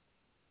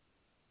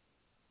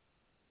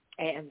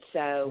 And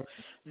so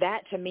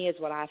that to me is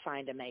what I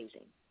find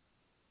amazing,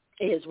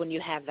 is when you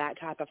have that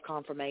type of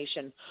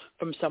confirmation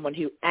from someone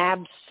who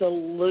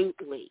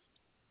absolutely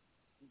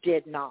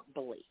did not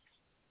believe.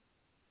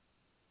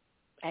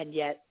 And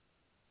yet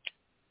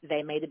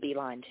they made a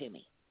beeline to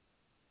me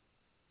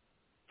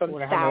from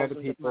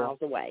thousands of miles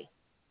away.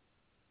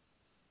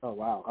 Oh,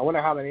 wow. I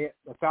wonder how many,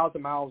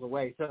 1,000 miles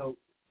away.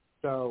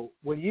 So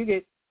when you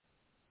get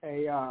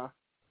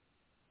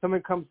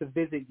someone comes to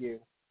visit you,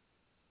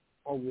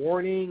 a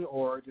warning,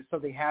 or does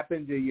something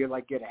happen? Do you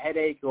like get a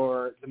headache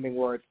or something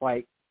where it's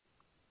like,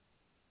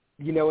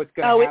 you know it's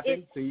going to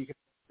happen, so you can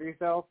for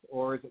yourself,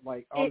 or is it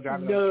like, I'm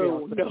driving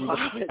no,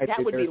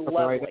 that would be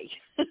lovely.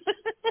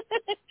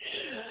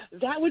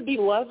 That would be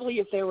lovely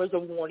if there was a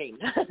warning.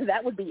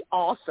 That would be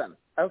awesome.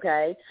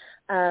 Okay,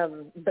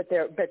 but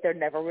there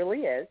never really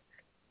is.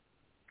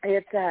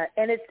 It's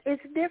and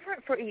it's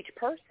different for each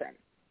person.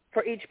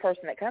 For each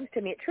person that comes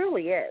to me, it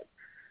truly is.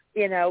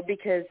 You know,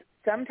 because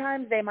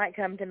sometimes they might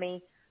come to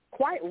me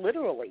quite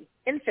literally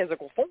in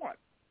physical form,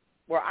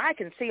 where I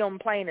can see them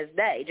plain as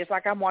day, just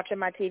like I'm watching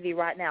my TV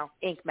right now.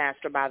 Ink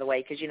Master, by the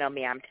way, because you know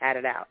me, I'm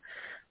tatted out.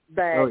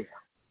 But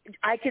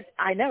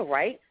I know,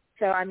 right?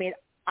 So, I mean,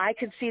 I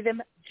could see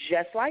them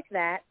just like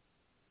that,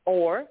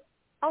 or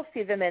I'll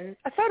see them in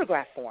a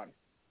photograph form.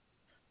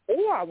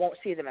 Or I won't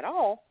see them at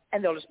all,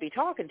 and they'll just be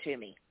talking to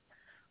me.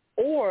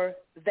 Or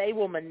they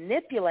will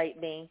manipulate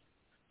me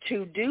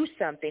to do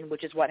something,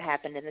 which is what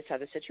happened in this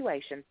other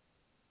situation,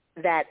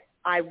 that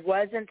it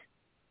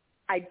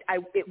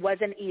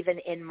wasn't even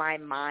in my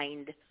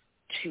mind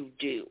to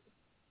do.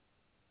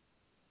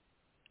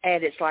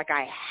 And it's like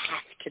I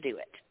have to do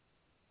it.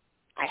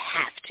 I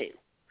have to.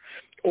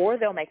 Or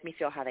they'll make me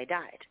feel how they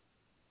died.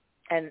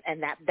 And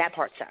that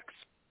part sucks,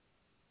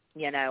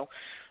 you know.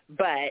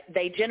 But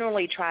they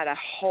generally try to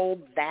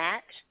hold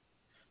that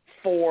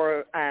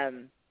for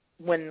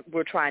when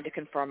we're trying to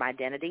confirm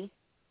identity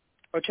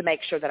or to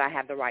make sure that I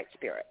have the right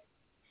spirit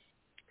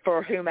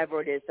for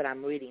whomever it is that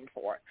I'm reading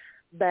for.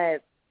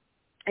 But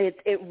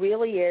it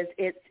really is.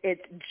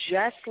 It's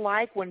just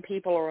like when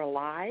people are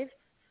alive.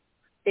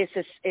 It's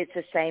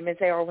the same as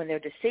they are when they're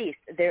deceased.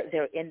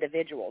 They're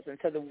individuals, and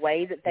so the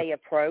way that they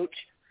approach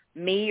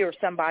me or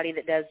somebody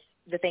that does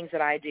the things that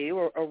I do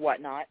or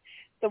whatnot,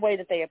 the way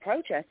that they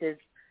approach us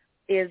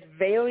is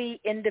very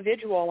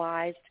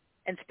individualized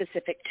and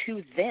specific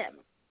to them.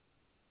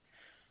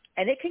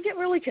 And it can get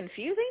really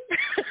confusing.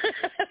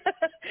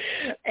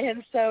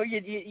 And so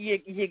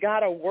you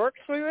got to work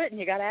through it, and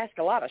you got to ask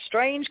a lot of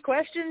strange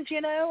questions,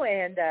 you know,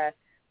 and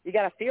you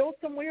got to feel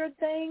some weird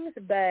things.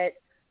 But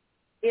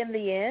in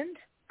the end,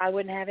 I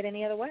wouldn't have it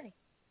any other way.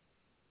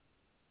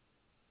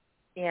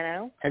 You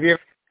know? Have you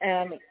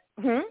ever,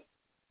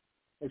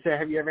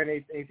 have you ever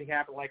had anything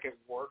happen like at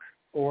work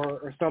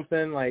or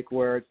something, like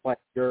where it's like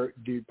you're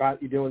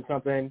doing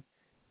something,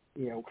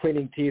 you know,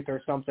 cleaning teeth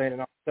or something,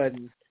 and all of a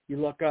sudden you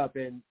look up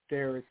and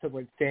there is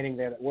someone standing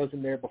there that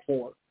wasn't there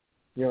before.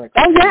 You're like,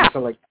 oh yeah. So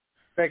like,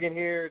 back in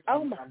here.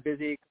 I'm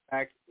busy. Come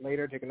back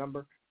later. Take a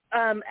number.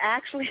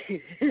 Actually,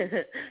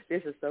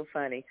 this is so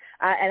funny,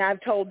 and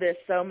I've told this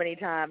so many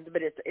times,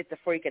 but it's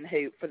a freaking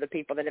hoot for the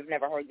people that have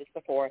never heard this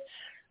before.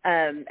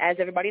 As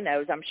everybody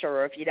knows, I'm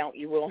sure. If you don't,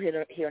 you will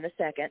hear in a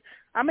second.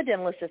 I'm a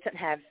dental assistant,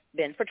 have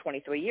been for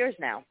 23 years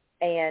now,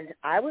 and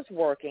I was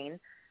working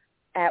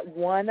at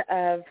one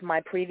of my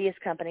previous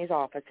company's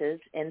offices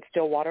in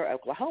Stillwater,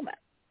 Oklahoma.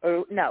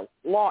 Or, no,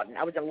 Lawton.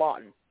 I was in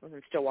Lawton. I was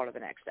in Stillwater the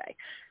next day,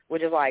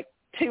 which is like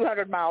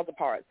 200 miles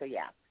apart. So,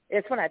 yeah,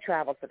 it's when I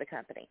traveled for the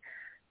company.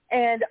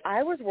 And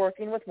I was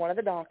working with one of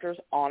the doctors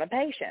on a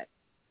patient,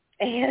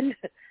 and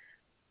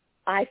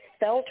I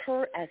felt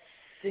her as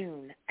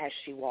soon as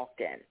she walked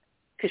in,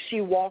 because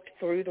she walked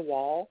through the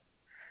wall,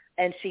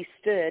 and she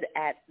stood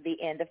at the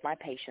end of my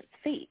patient's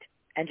feet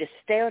and just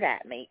stared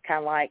at me, kind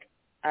of like,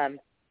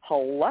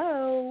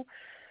 hello.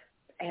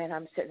 And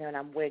I'm sitting there and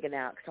I'm wigging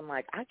out because I'm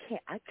like, I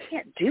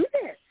can't do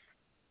this.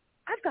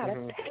 I've got a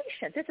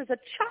patient. This is a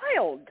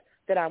child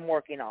that I'm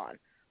working on.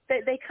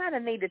 They kind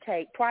of need to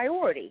take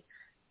priority.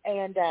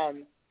 And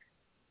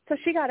so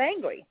she got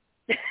angry.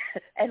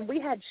 And we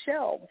had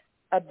shelves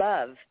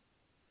above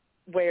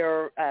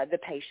where the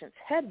patient's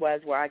head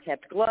was, where I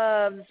kept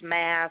gloves,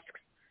 masks,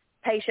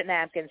 patient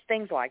napkins,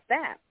 things like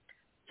that.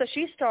 So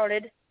she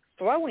started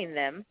throwing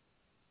them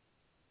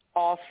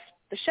off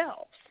the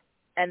shelves,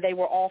 and they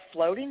were all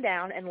floating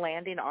down and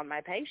landing on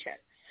my patient.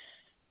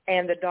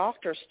 And the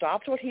doctor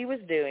stopped what he was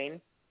doing,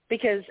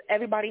 because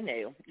everybody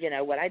knew, you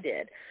know, what I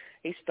did.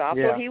 He stopped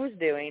what he was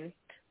doing,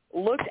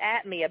 looked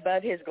at me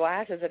above his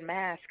glasses and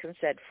mask, and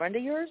said, "Friend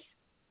of yours?"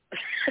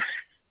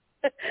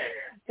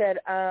 Said,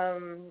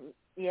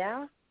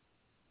 yeah,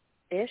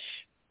 ish.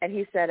 And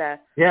he said,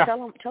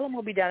 tell him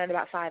we'll be done in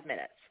about 5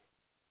 minutes.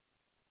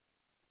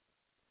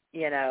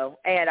 You know,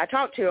 and I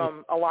talked to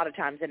him a lot of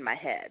times in my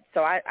head.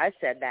 So I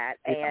said that.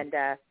 Yeah. And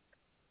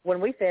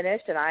when we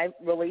finished and I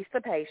released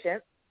the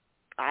patient,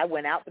 I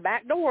went out the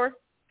back door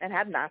and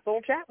had a nice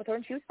little chat with her,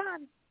 and she was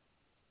fine.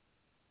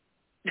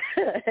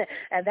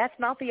 And that's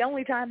not the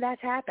only time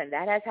that's happened.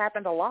 That has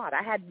happened a lot.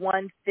 I had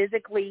one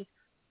physically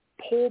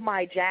pull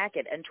my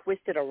jacket and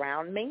twist it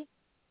around me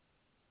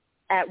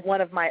at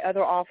one of my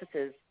other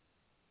offices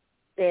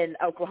in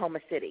Oklahoma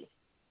City,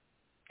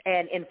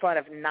 and in front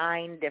of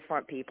 9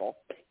 different people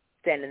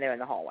standing there in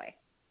the hallway.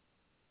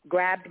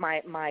 Grabbed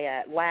my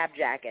lab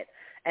jacket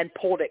and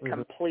pulled it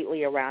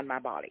completely around my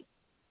body.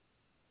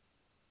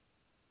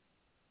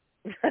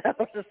 I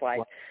was just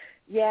like,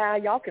 yeah,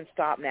 y'all can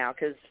stop now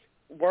because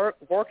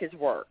work is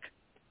work.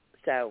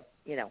 So,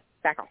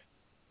 back off.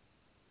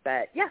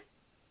 But, yeah,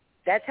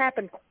 that's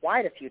happened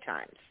quite a few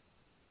times,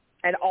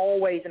 and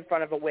always in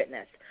front of a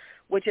witness,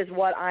 which is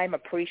what I'm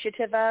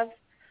appreciative of,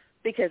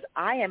 because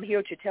I am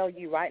here to tell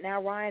you right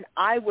now, Ryan,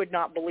 I would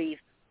not believe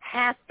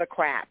half the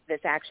crap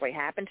that's actually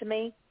happened to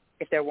me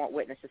if there weren't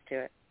witnesses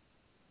to it.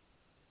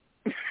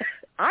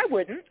 I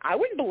wouldn't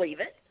believe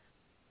it.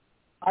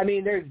 I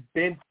mean, there's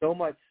been so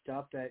much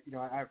stuff that,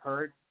 I've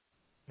heard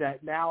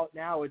that now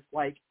it's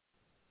like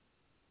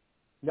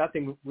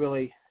nothing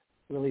really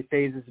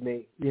phases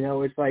me.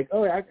 It's like,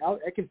 oh, I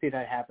can see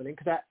that happening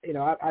because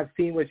I've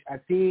seen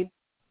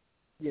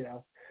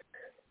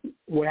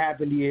what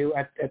happened to you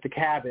at the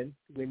cabin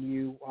when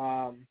you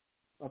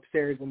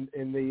upstairs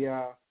in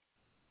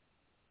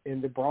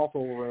the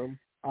brothel room.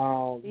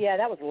 Yeah,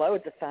 that was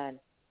loads of fun.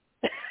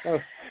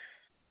 Get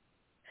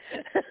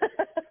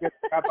the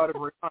crap out of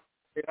her,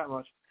 say that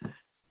much.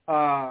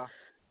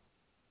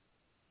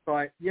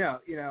 But yeah,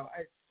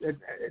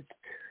 it's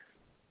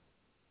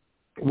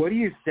what do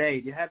you say?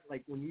 Do you have,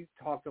 like, when you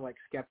talk to, like,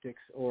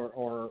 skeptics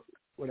or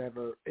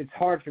whatever? It's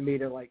hard for me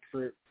to, like,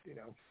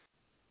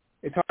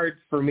 it's hard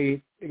for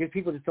me because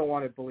people just don't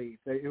want to believe.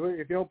 If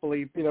you don't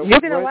believe, you're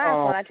going to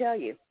laugh when I tell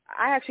you.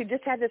 I actually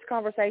just had this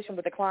conversation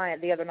with a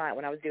client the other night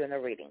when I was doing the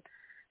reading.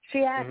 She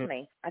asked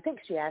me, I think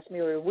she asked me,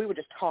 or we were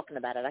just talking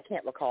about it, I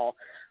can't recall,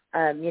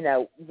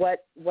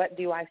 what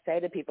do I say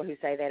to people who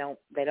say they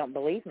don't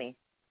believe me?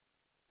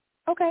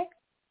 Okay.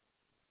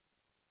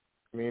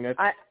 I mean,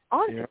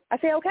 honestly, I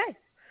say okay.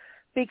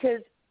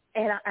 Because,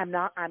 and I'm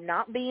not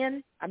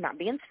being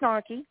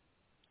snarky.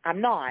 I'm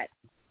not.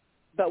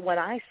 But when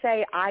I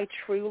say I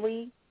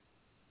truly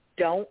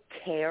don't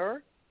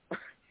care,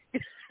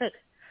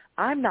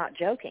 I'm not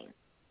joking.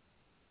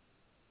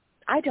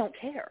 I don't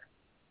care.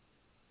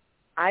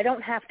 I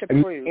don't have to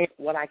prove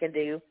what I can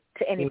do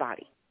to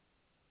anybody.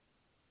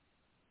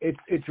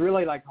 It's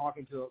really like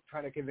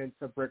trying to convince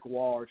a brick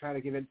wall or trying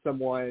to convince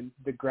someone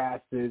the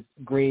grass is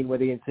green where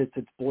they insist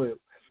it's blue.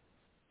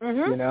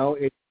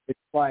 Mm-hmm. It's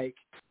like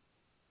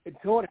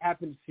until it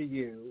happens to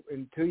you,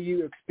 until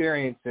you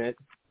experience it,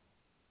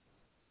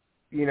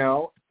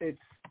 you're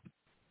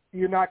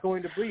not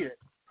going to believe it.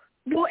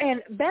 Well,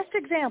 and best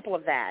example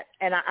of that,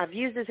 and I've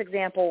used this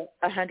example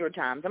 100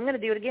 times. I'm going to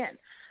do it again.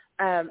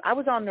 I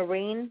was on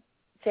Noreen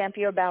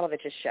Samfior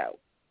Balovich's show,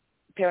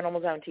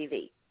 Paranormal Zone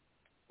TV,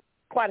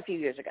 quite a few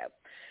years ago.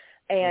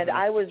 And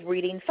I was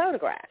reading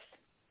photographs.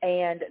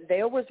 And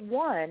there was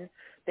one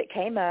that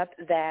came up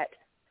that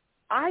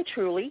I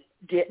truly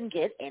didn't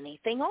get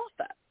anything off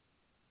of.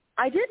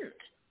 I didn't.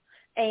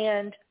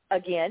 And,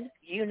 again,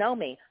 you know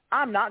me.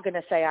 I'm not going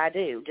to say I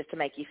do just to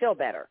make you feel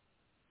better.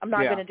 I'm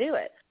not going to do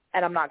it.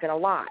 And I'm not going to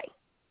lie.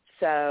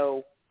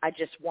 So I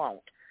just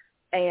won't.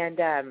 And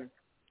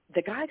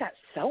the guy got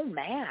so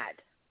mad.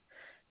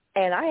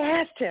 And I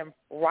asked him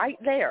right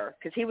there,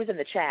 because he was in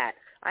the chat,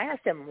 I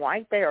asked him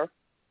right there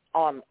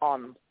on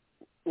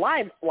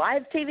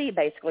live TV,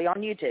 basically, on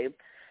YouTube.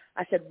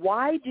 I said,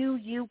 why do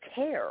you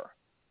care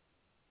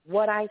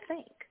what I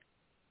think?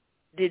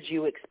 Did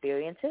you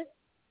experience it?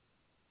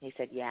 He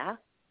said, yeah.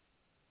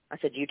 I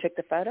said, you took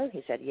the photo?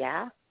 He said,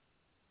 yeah.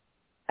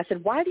 I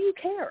said, why do you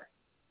care?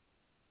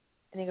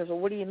 And he goes, well,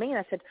 what do you mean?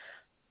 I said,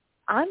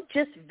 I'm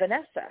just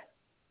Vanessa.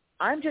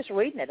 I'm just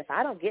reading it. If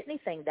I don't get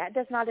anything, that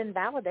does not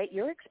invalidate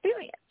your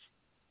experience.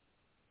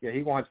 Yeah,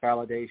 he wants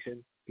validation.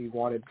 He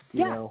wanted,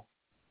 you know.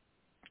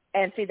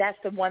 And see, that's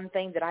the one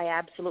thing that I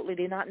absolutely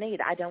do not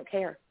need. I don't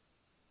care.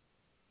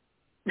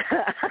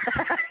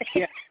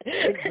 Yeah.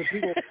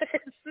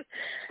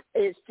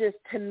 It's just,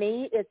 to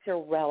me, it's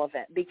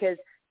irrelevant, because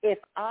if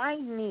I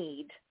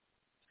need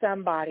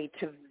somebody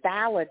to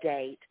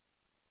validate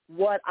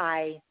what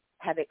I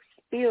have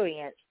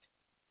experienced,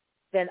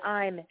 then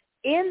I'm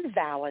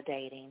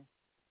invalidating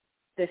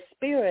the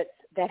spirits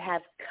that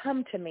have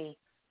come to me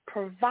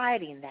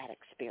providing that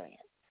experience.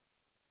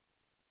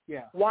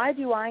 Yeah. Why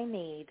do I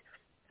need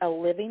a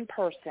living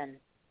person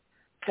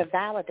to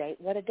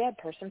validate what a dead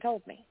person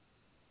told me?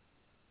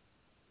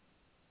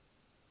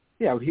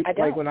 Yeah,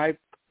 like when I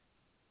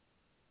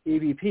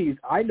EVPs,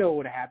 I know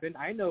what happened.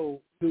 I know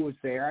who was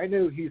there. I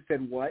know who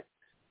said what.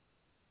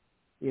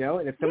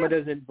 And if someone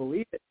doesn't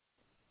believe it,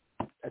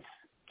 that's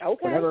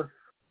whatever.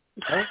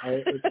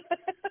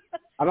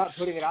 I'm not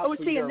putting it out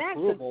for your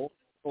approval.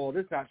 Well,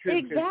 this is not true.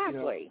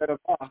 Exactly. Because,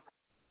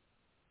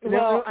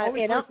 well,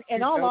 in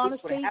all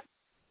honesty,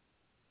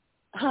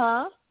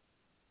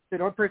 the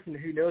only person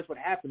who knows what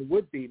happened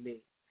would be me.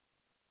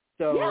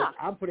 So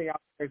I'm putting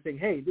out there saying,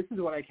 hey, this is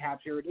what I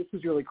captured. This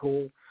is really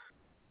cool.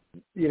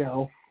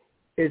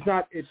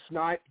 it's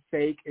not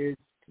fake. It's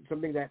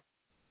something that,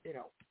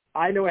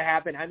 I know it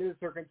happened. I know the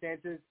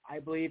circumstances. I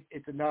believe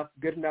it's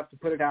good enough to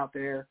put it out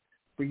there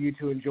for you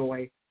to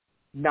enjoy,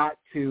 not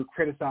to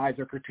criticize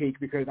or critique,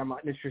 because I'm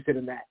not interested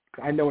in that.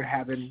 I know it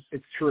happened.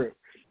 It's true.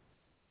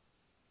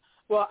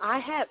 Well,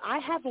 I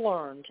have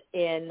learned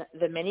in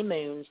the many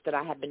moons that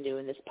I have been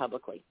doing this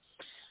publicly,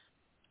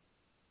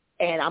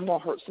 and I'm going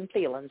to hurt some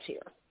feelings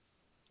here,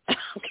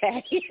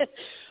 okay?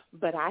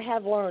 But I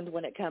have learned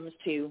when it comes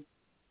to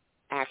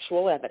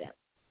actual evidence,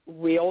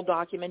 real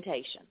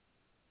documentation,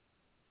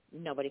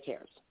 nobody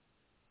cares.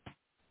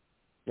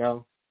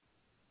 No.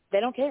 They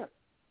don't care.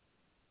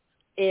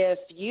 If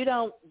you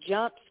don't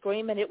jump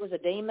screaming it was a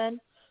demon,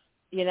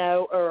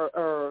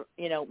 or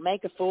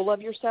make a fool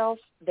of yourself,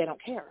 they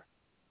don't care.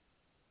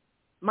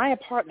 My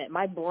apartment,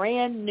 my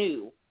brand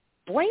new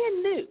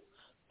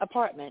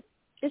apartment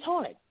is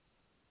haunted.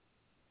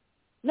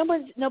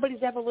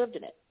 Nobody's ever lived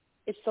in it.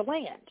 It's the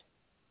land.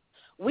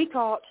 We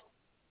caught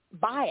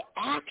by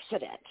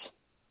accident,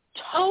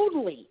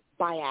 totally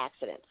by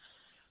accident,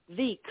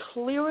 the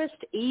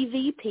clearest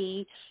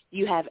EVP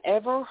you have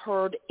ever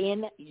heard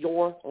in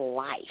your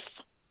life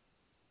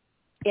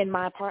in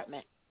my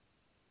apartment.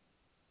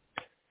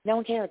 No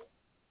one cared.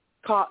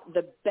 Caught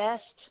the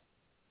best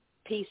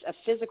piece of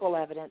physical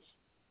evidence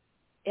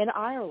in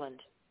Ireland.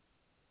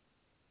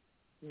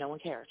 No one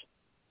cared.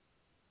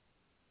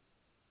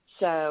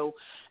 So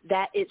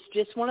that it's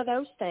just one of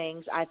those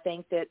things. I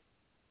think that,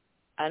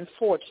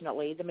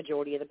 unfortunately, the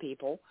majority of the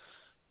people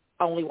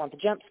only want the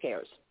jump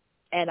scares,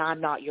 and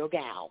I'm not your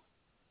gal.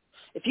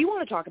 If you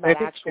want to talk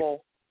about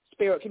actual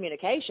spirit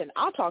communication,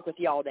 I'll talk with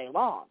you all day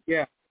long.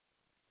 Yeah.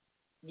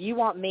 You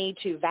want me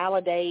to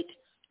validate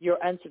your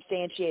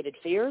unsubstantiated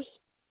fears?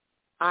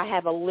 I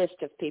have a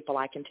list of people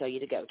I can tell you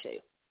to go to,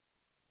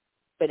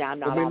 but I'm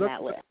not on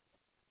that list.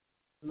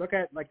 Look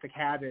at like the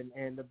cabin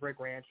and the brick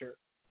rancher.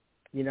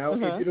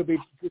 Mm-hmm. It'll be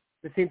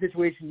the same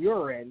situation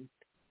you're in.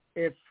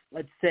 If,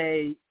 let's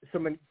say,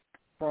 someone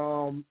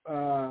from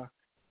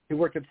who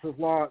worked at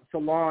the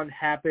salon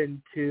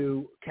happened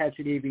to catch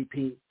an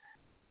EVP,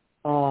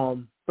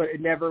 but it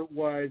never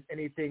was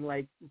anything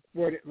like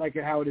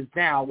how it is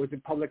now with the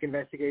public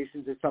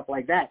investigations and stuff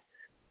like that.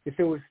 If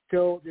it was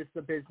still just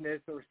a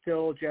business or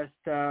still just,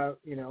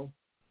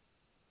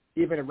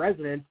 even a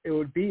residence, it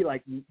would be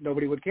like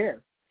nobody would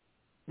care.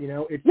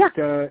 It's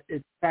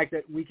the fact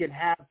that we can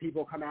have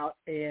people come out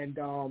and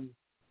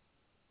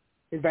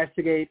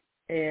investigate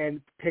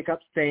and pick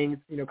up things,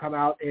 come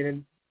out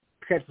and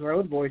catch their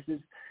own voices.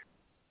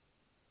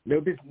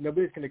 Nobody's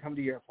going to come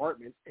to your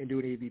apartment and do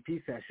an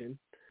EVP session.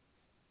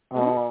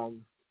 No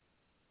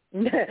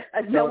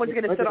one's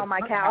going to sit on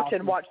my couch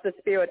and watch the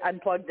spirit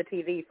unplug the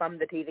TV from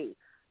the TV.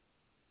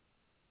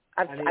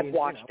 I've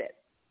watched it.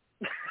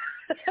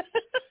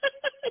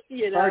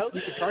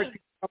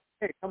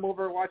 Hey, come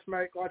over and watch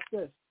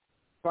this.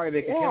 Probably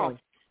make a killing.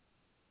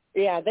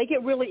 Yeah, they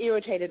get really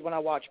irritated when I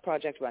watch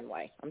Project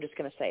Runway. I'm just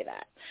going to say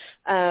that.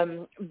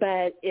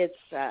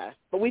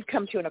 But we've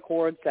come to an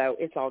accord, so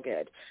it's all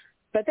good.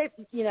 But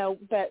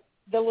but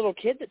the little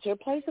kid that's here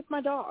plays with my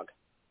dog.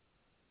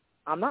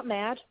 I'm not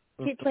mad.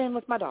 Keep playing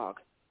with my dog.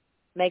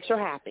 Makes her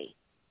happy.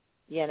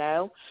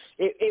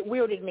 It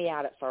weirded me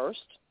out at first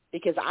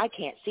because I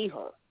can't see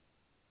her.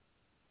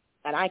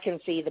 And I can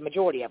see the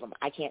majority of them.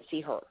 I can't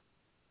see her,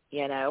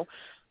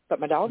 but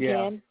my dog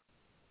can.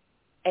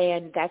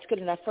 And that's good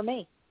enough for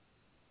me.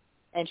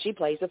 And she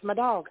plays with my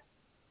dog.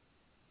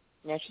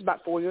 She's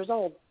about 4 years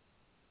old.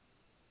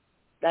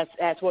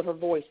 That's what her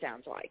voice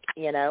sounds like,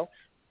 But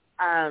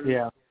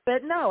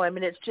no, I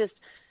mean, it's just,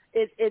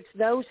 it's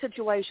those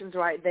situations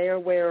right there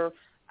where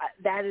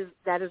that is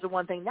the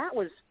one thing. That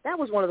was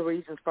one of the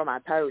reasons for my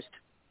post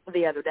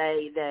the other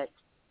day that,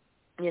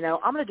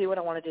 I'm going to do what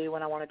I want to do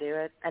when I want to do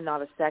it and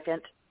not a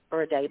second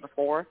or a day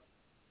before.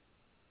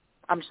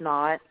 I'm just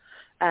not,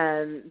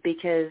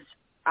 because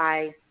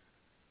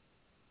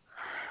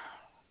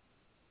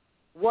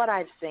what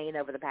I've seen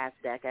over the past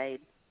decade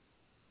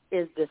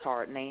is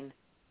disheartening,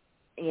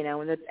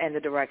 and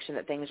the direction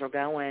that things are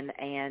going.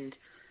 And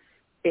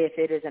if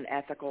it isn't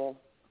ethical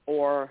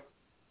or,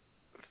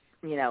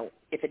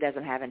 if it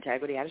doesn't have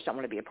integrity, I just don't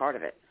want to be a part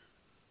of it.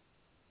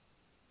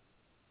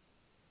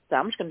 So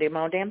I'm just going to do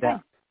my own damn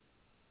thing.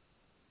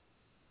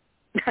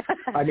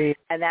 I mean,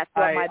 and that's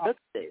what my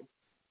books do.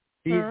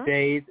 These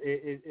days,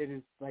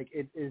 it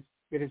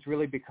has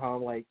really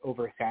become like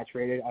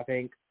oversaturated, I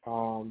think.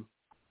 And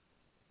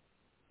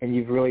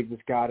you've really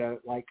just gotta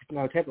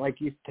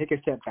you take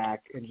a step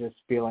back and just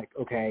be like,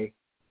 okay,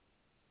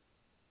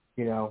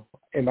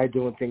 am I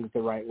doing things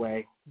the right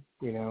way?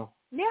 Yeah.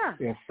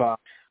 If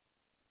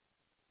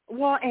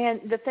well,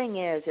 and the thing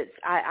is,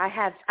 I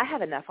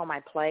have enough on my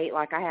plate.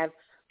 Like I have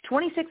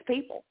 26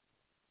 people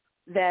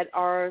that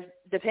are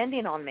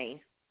depending on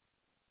me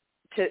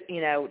to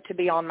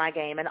be on my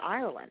game in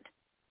Ireland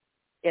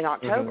in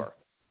October.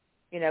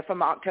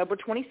 From October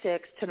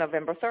 26th to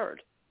November 3rd.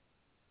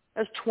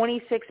 There's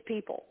 26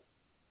 people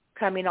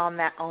coming on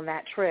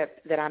that trip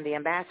that I'm the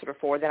ambassador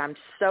for that I'm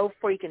so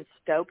freaking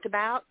stoked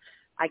about.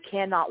 I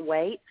cannot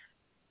wait.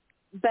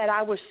 But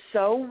I was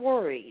so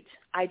worried.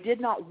 I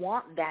did not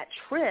want that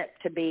trip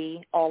to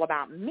be all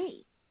about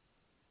me.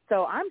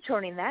 So I'm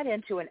turning that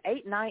into an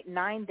 8-night,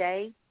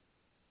 9-day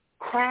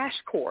crash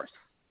course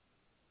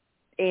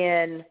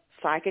in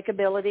psychic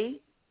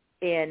ability,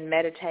 in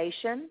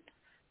meditation,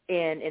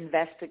 in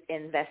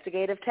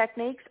investigative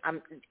techniques.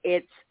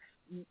 It's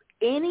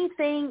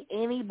anything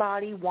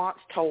anybody wants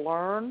to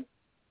learn,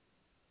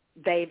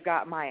 they've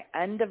got my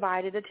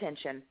undivided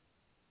attention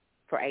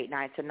for 8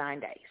 nights and 9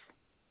 days.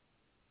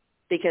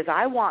 Because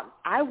I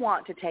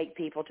want to take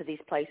people to these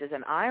places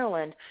in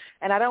Ireland,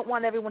 and I don't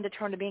want everyone to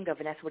turn to me and go,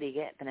 Vanessa, what do you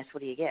get? Vanessa,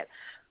 what do you get?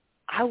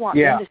 I want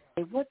them to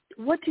say,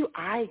 what do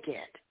I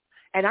get?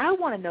 And I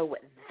want to know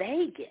what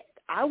they get.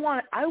 I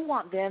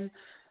want them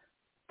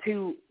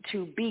to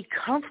be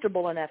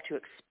comfortable enough to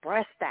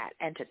express that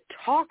and to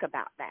talk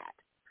about that,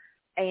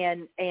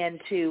 and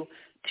to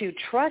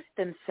trust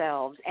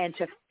themselves and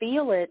to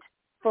feel it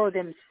for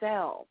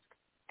themselves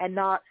and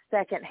not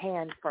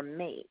secondhand from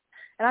me.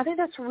 And I think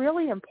that's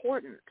really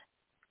important.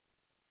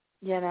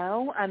 You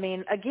know, I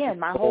mean, again,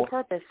 my whole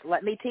purpose,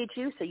 let me teach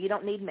you so you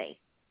don't need me.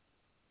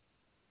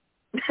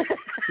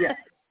 Yeah.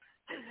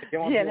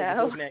 You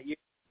know? Looking at you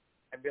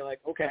and be like,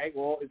 okay,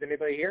 well, is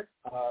anybody here?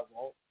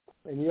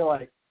 And you're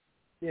like,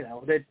 you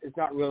know, it's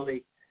not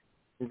really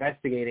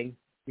investigating.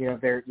 You know,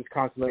 they're just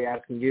constantly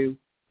asking you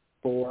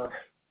for,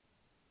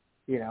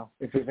 you know,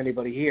 if there's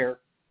anybody here.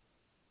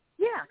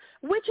 Yeah,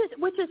 which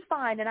is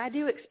fine, and I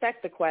do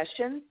expect the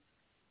questions.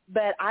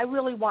 But I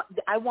want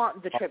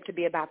the trip to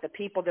be about the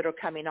people that are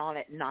coming on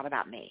it, not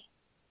about me.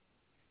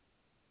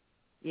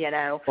 You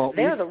know,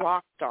 they're the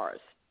rock stars.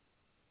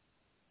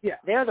 Yeah,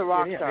 they're the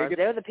rock stars.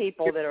 They're the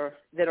people that are.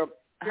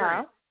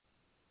 Huh?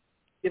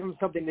 Give them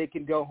something they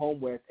can go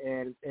home with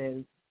and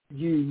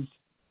use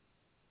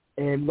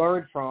and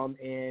learn from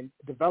and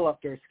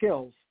develop their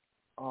skills.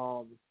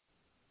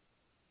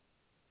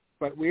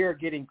 But we are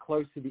getting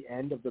close to the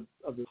end of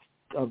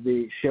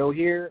the show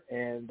here,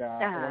 and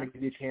I want to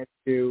give you a chance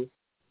to,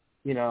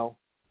 you know,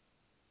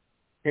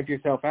 pimp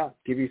yourself out,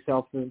 give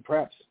yourself some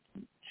preps,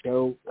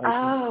 show.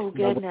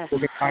 Goodness,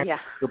 yeah,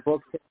 the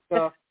books and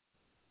stuff.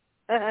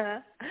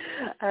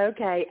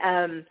 Okay,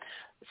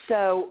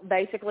 so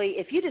basically,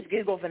 if you just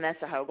Google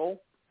Vanessa Hogel,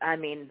 I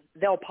mean,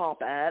 they'll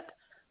pop up.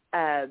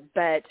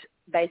 But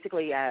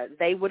basically,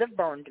 They Would Have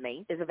Burned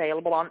Me is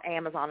available on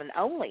Amazon and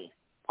only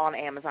on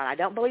Amazon. I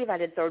don't believe I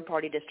did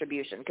third-party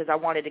distribution because I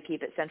wanted to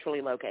keep it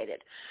centrally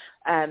located.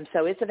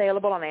 So it's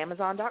available on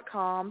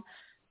Amazon.com.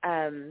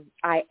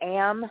 I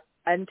am,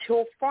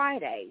 until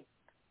Friday,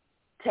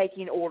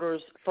 taking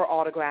orders for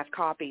autographed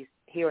copies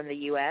here in the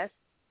U.S.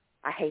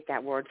 I hate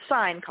that word,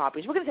 signed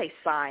copies. We're going to say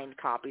signed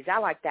copies. I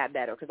like that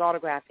better because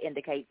autograph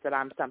indicates that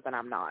I'm something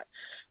I'm not.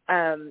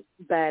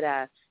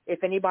 But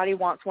if anybody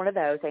wants one of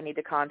those, they need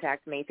to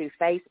contact me through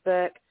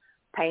Facebook.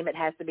 Payment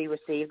has to be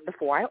received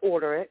before I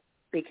order it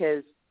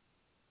because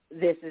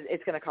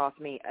it's going to cost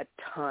me a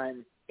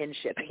ton in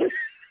shipping.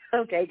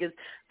 Okay, because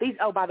these.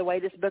 Oh, by the way,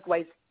 this book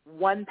weighs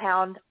 1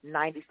 pound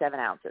 97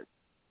 ounces.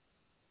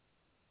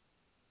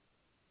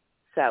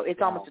 So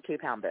it's almost a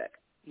 2-pound book.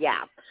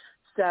 Yeah.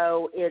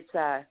 So it's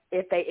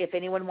if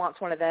anyone wants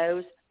one of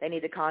those, they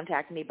need to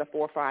contact me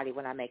before Friday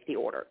when I make the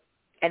order.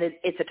 And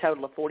it's a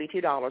total of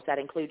 $42. That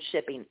includes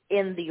shipping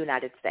in the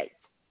United States.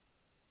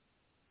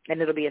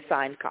 And it'll be a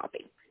signed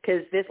copy.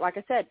 Because this, like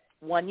I said,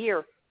 1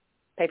 year,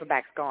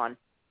 paperback's gone.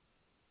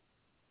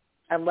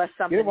 Unless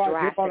something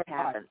drastic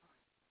happens.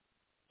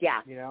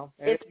 Yeah. You know,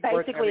 it's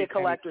basically a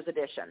collector's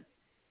edition.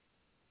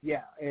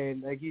 Yeah,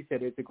 and like you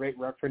said, it's a great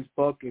reference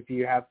book if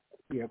you have,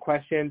 you know,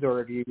 questions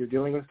or if you're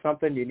dealing with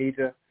something you need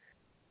to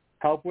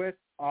help with.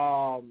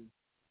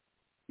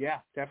 Yeah,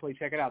 definitely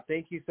check it out.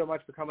 Thank you so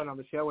much for coming on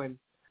the show and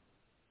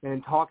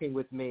talking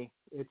with me.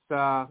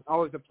 It's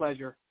always a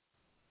pleasure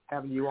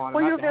having you on.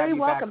 Well, you're very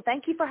welcome.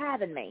 Thank you for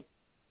having me.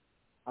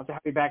 I'll have to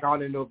have you back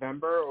on in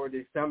November or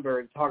December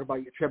and talk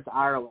about your trip to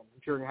Ireland.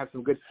 I'm sure you're going to have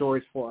some good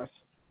stories for us.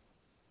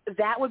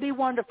 That would be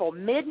wonderful.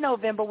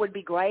 Mid-November would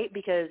be great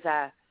because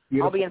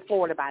I'll be in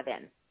Florida by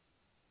then.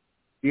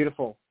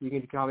 Beautiful. You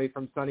can call me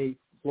from sunny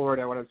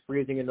Florida when it's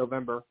freezing in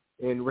November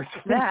in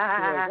Richmond.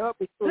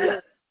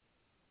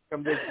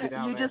 Come visit you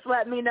down there. Just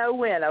let me know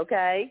when,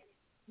 okay?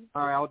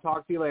 All right, I'll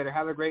talk to you later.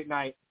 Have a great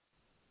night.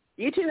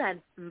 You too,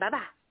 hon. Bye-bye.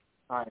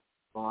 All right,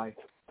 bye.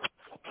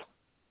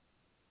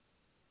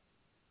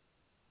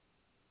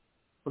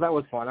 Well, that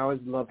was fun. I always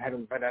love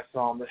having Vanessa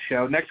on the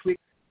show. Next week,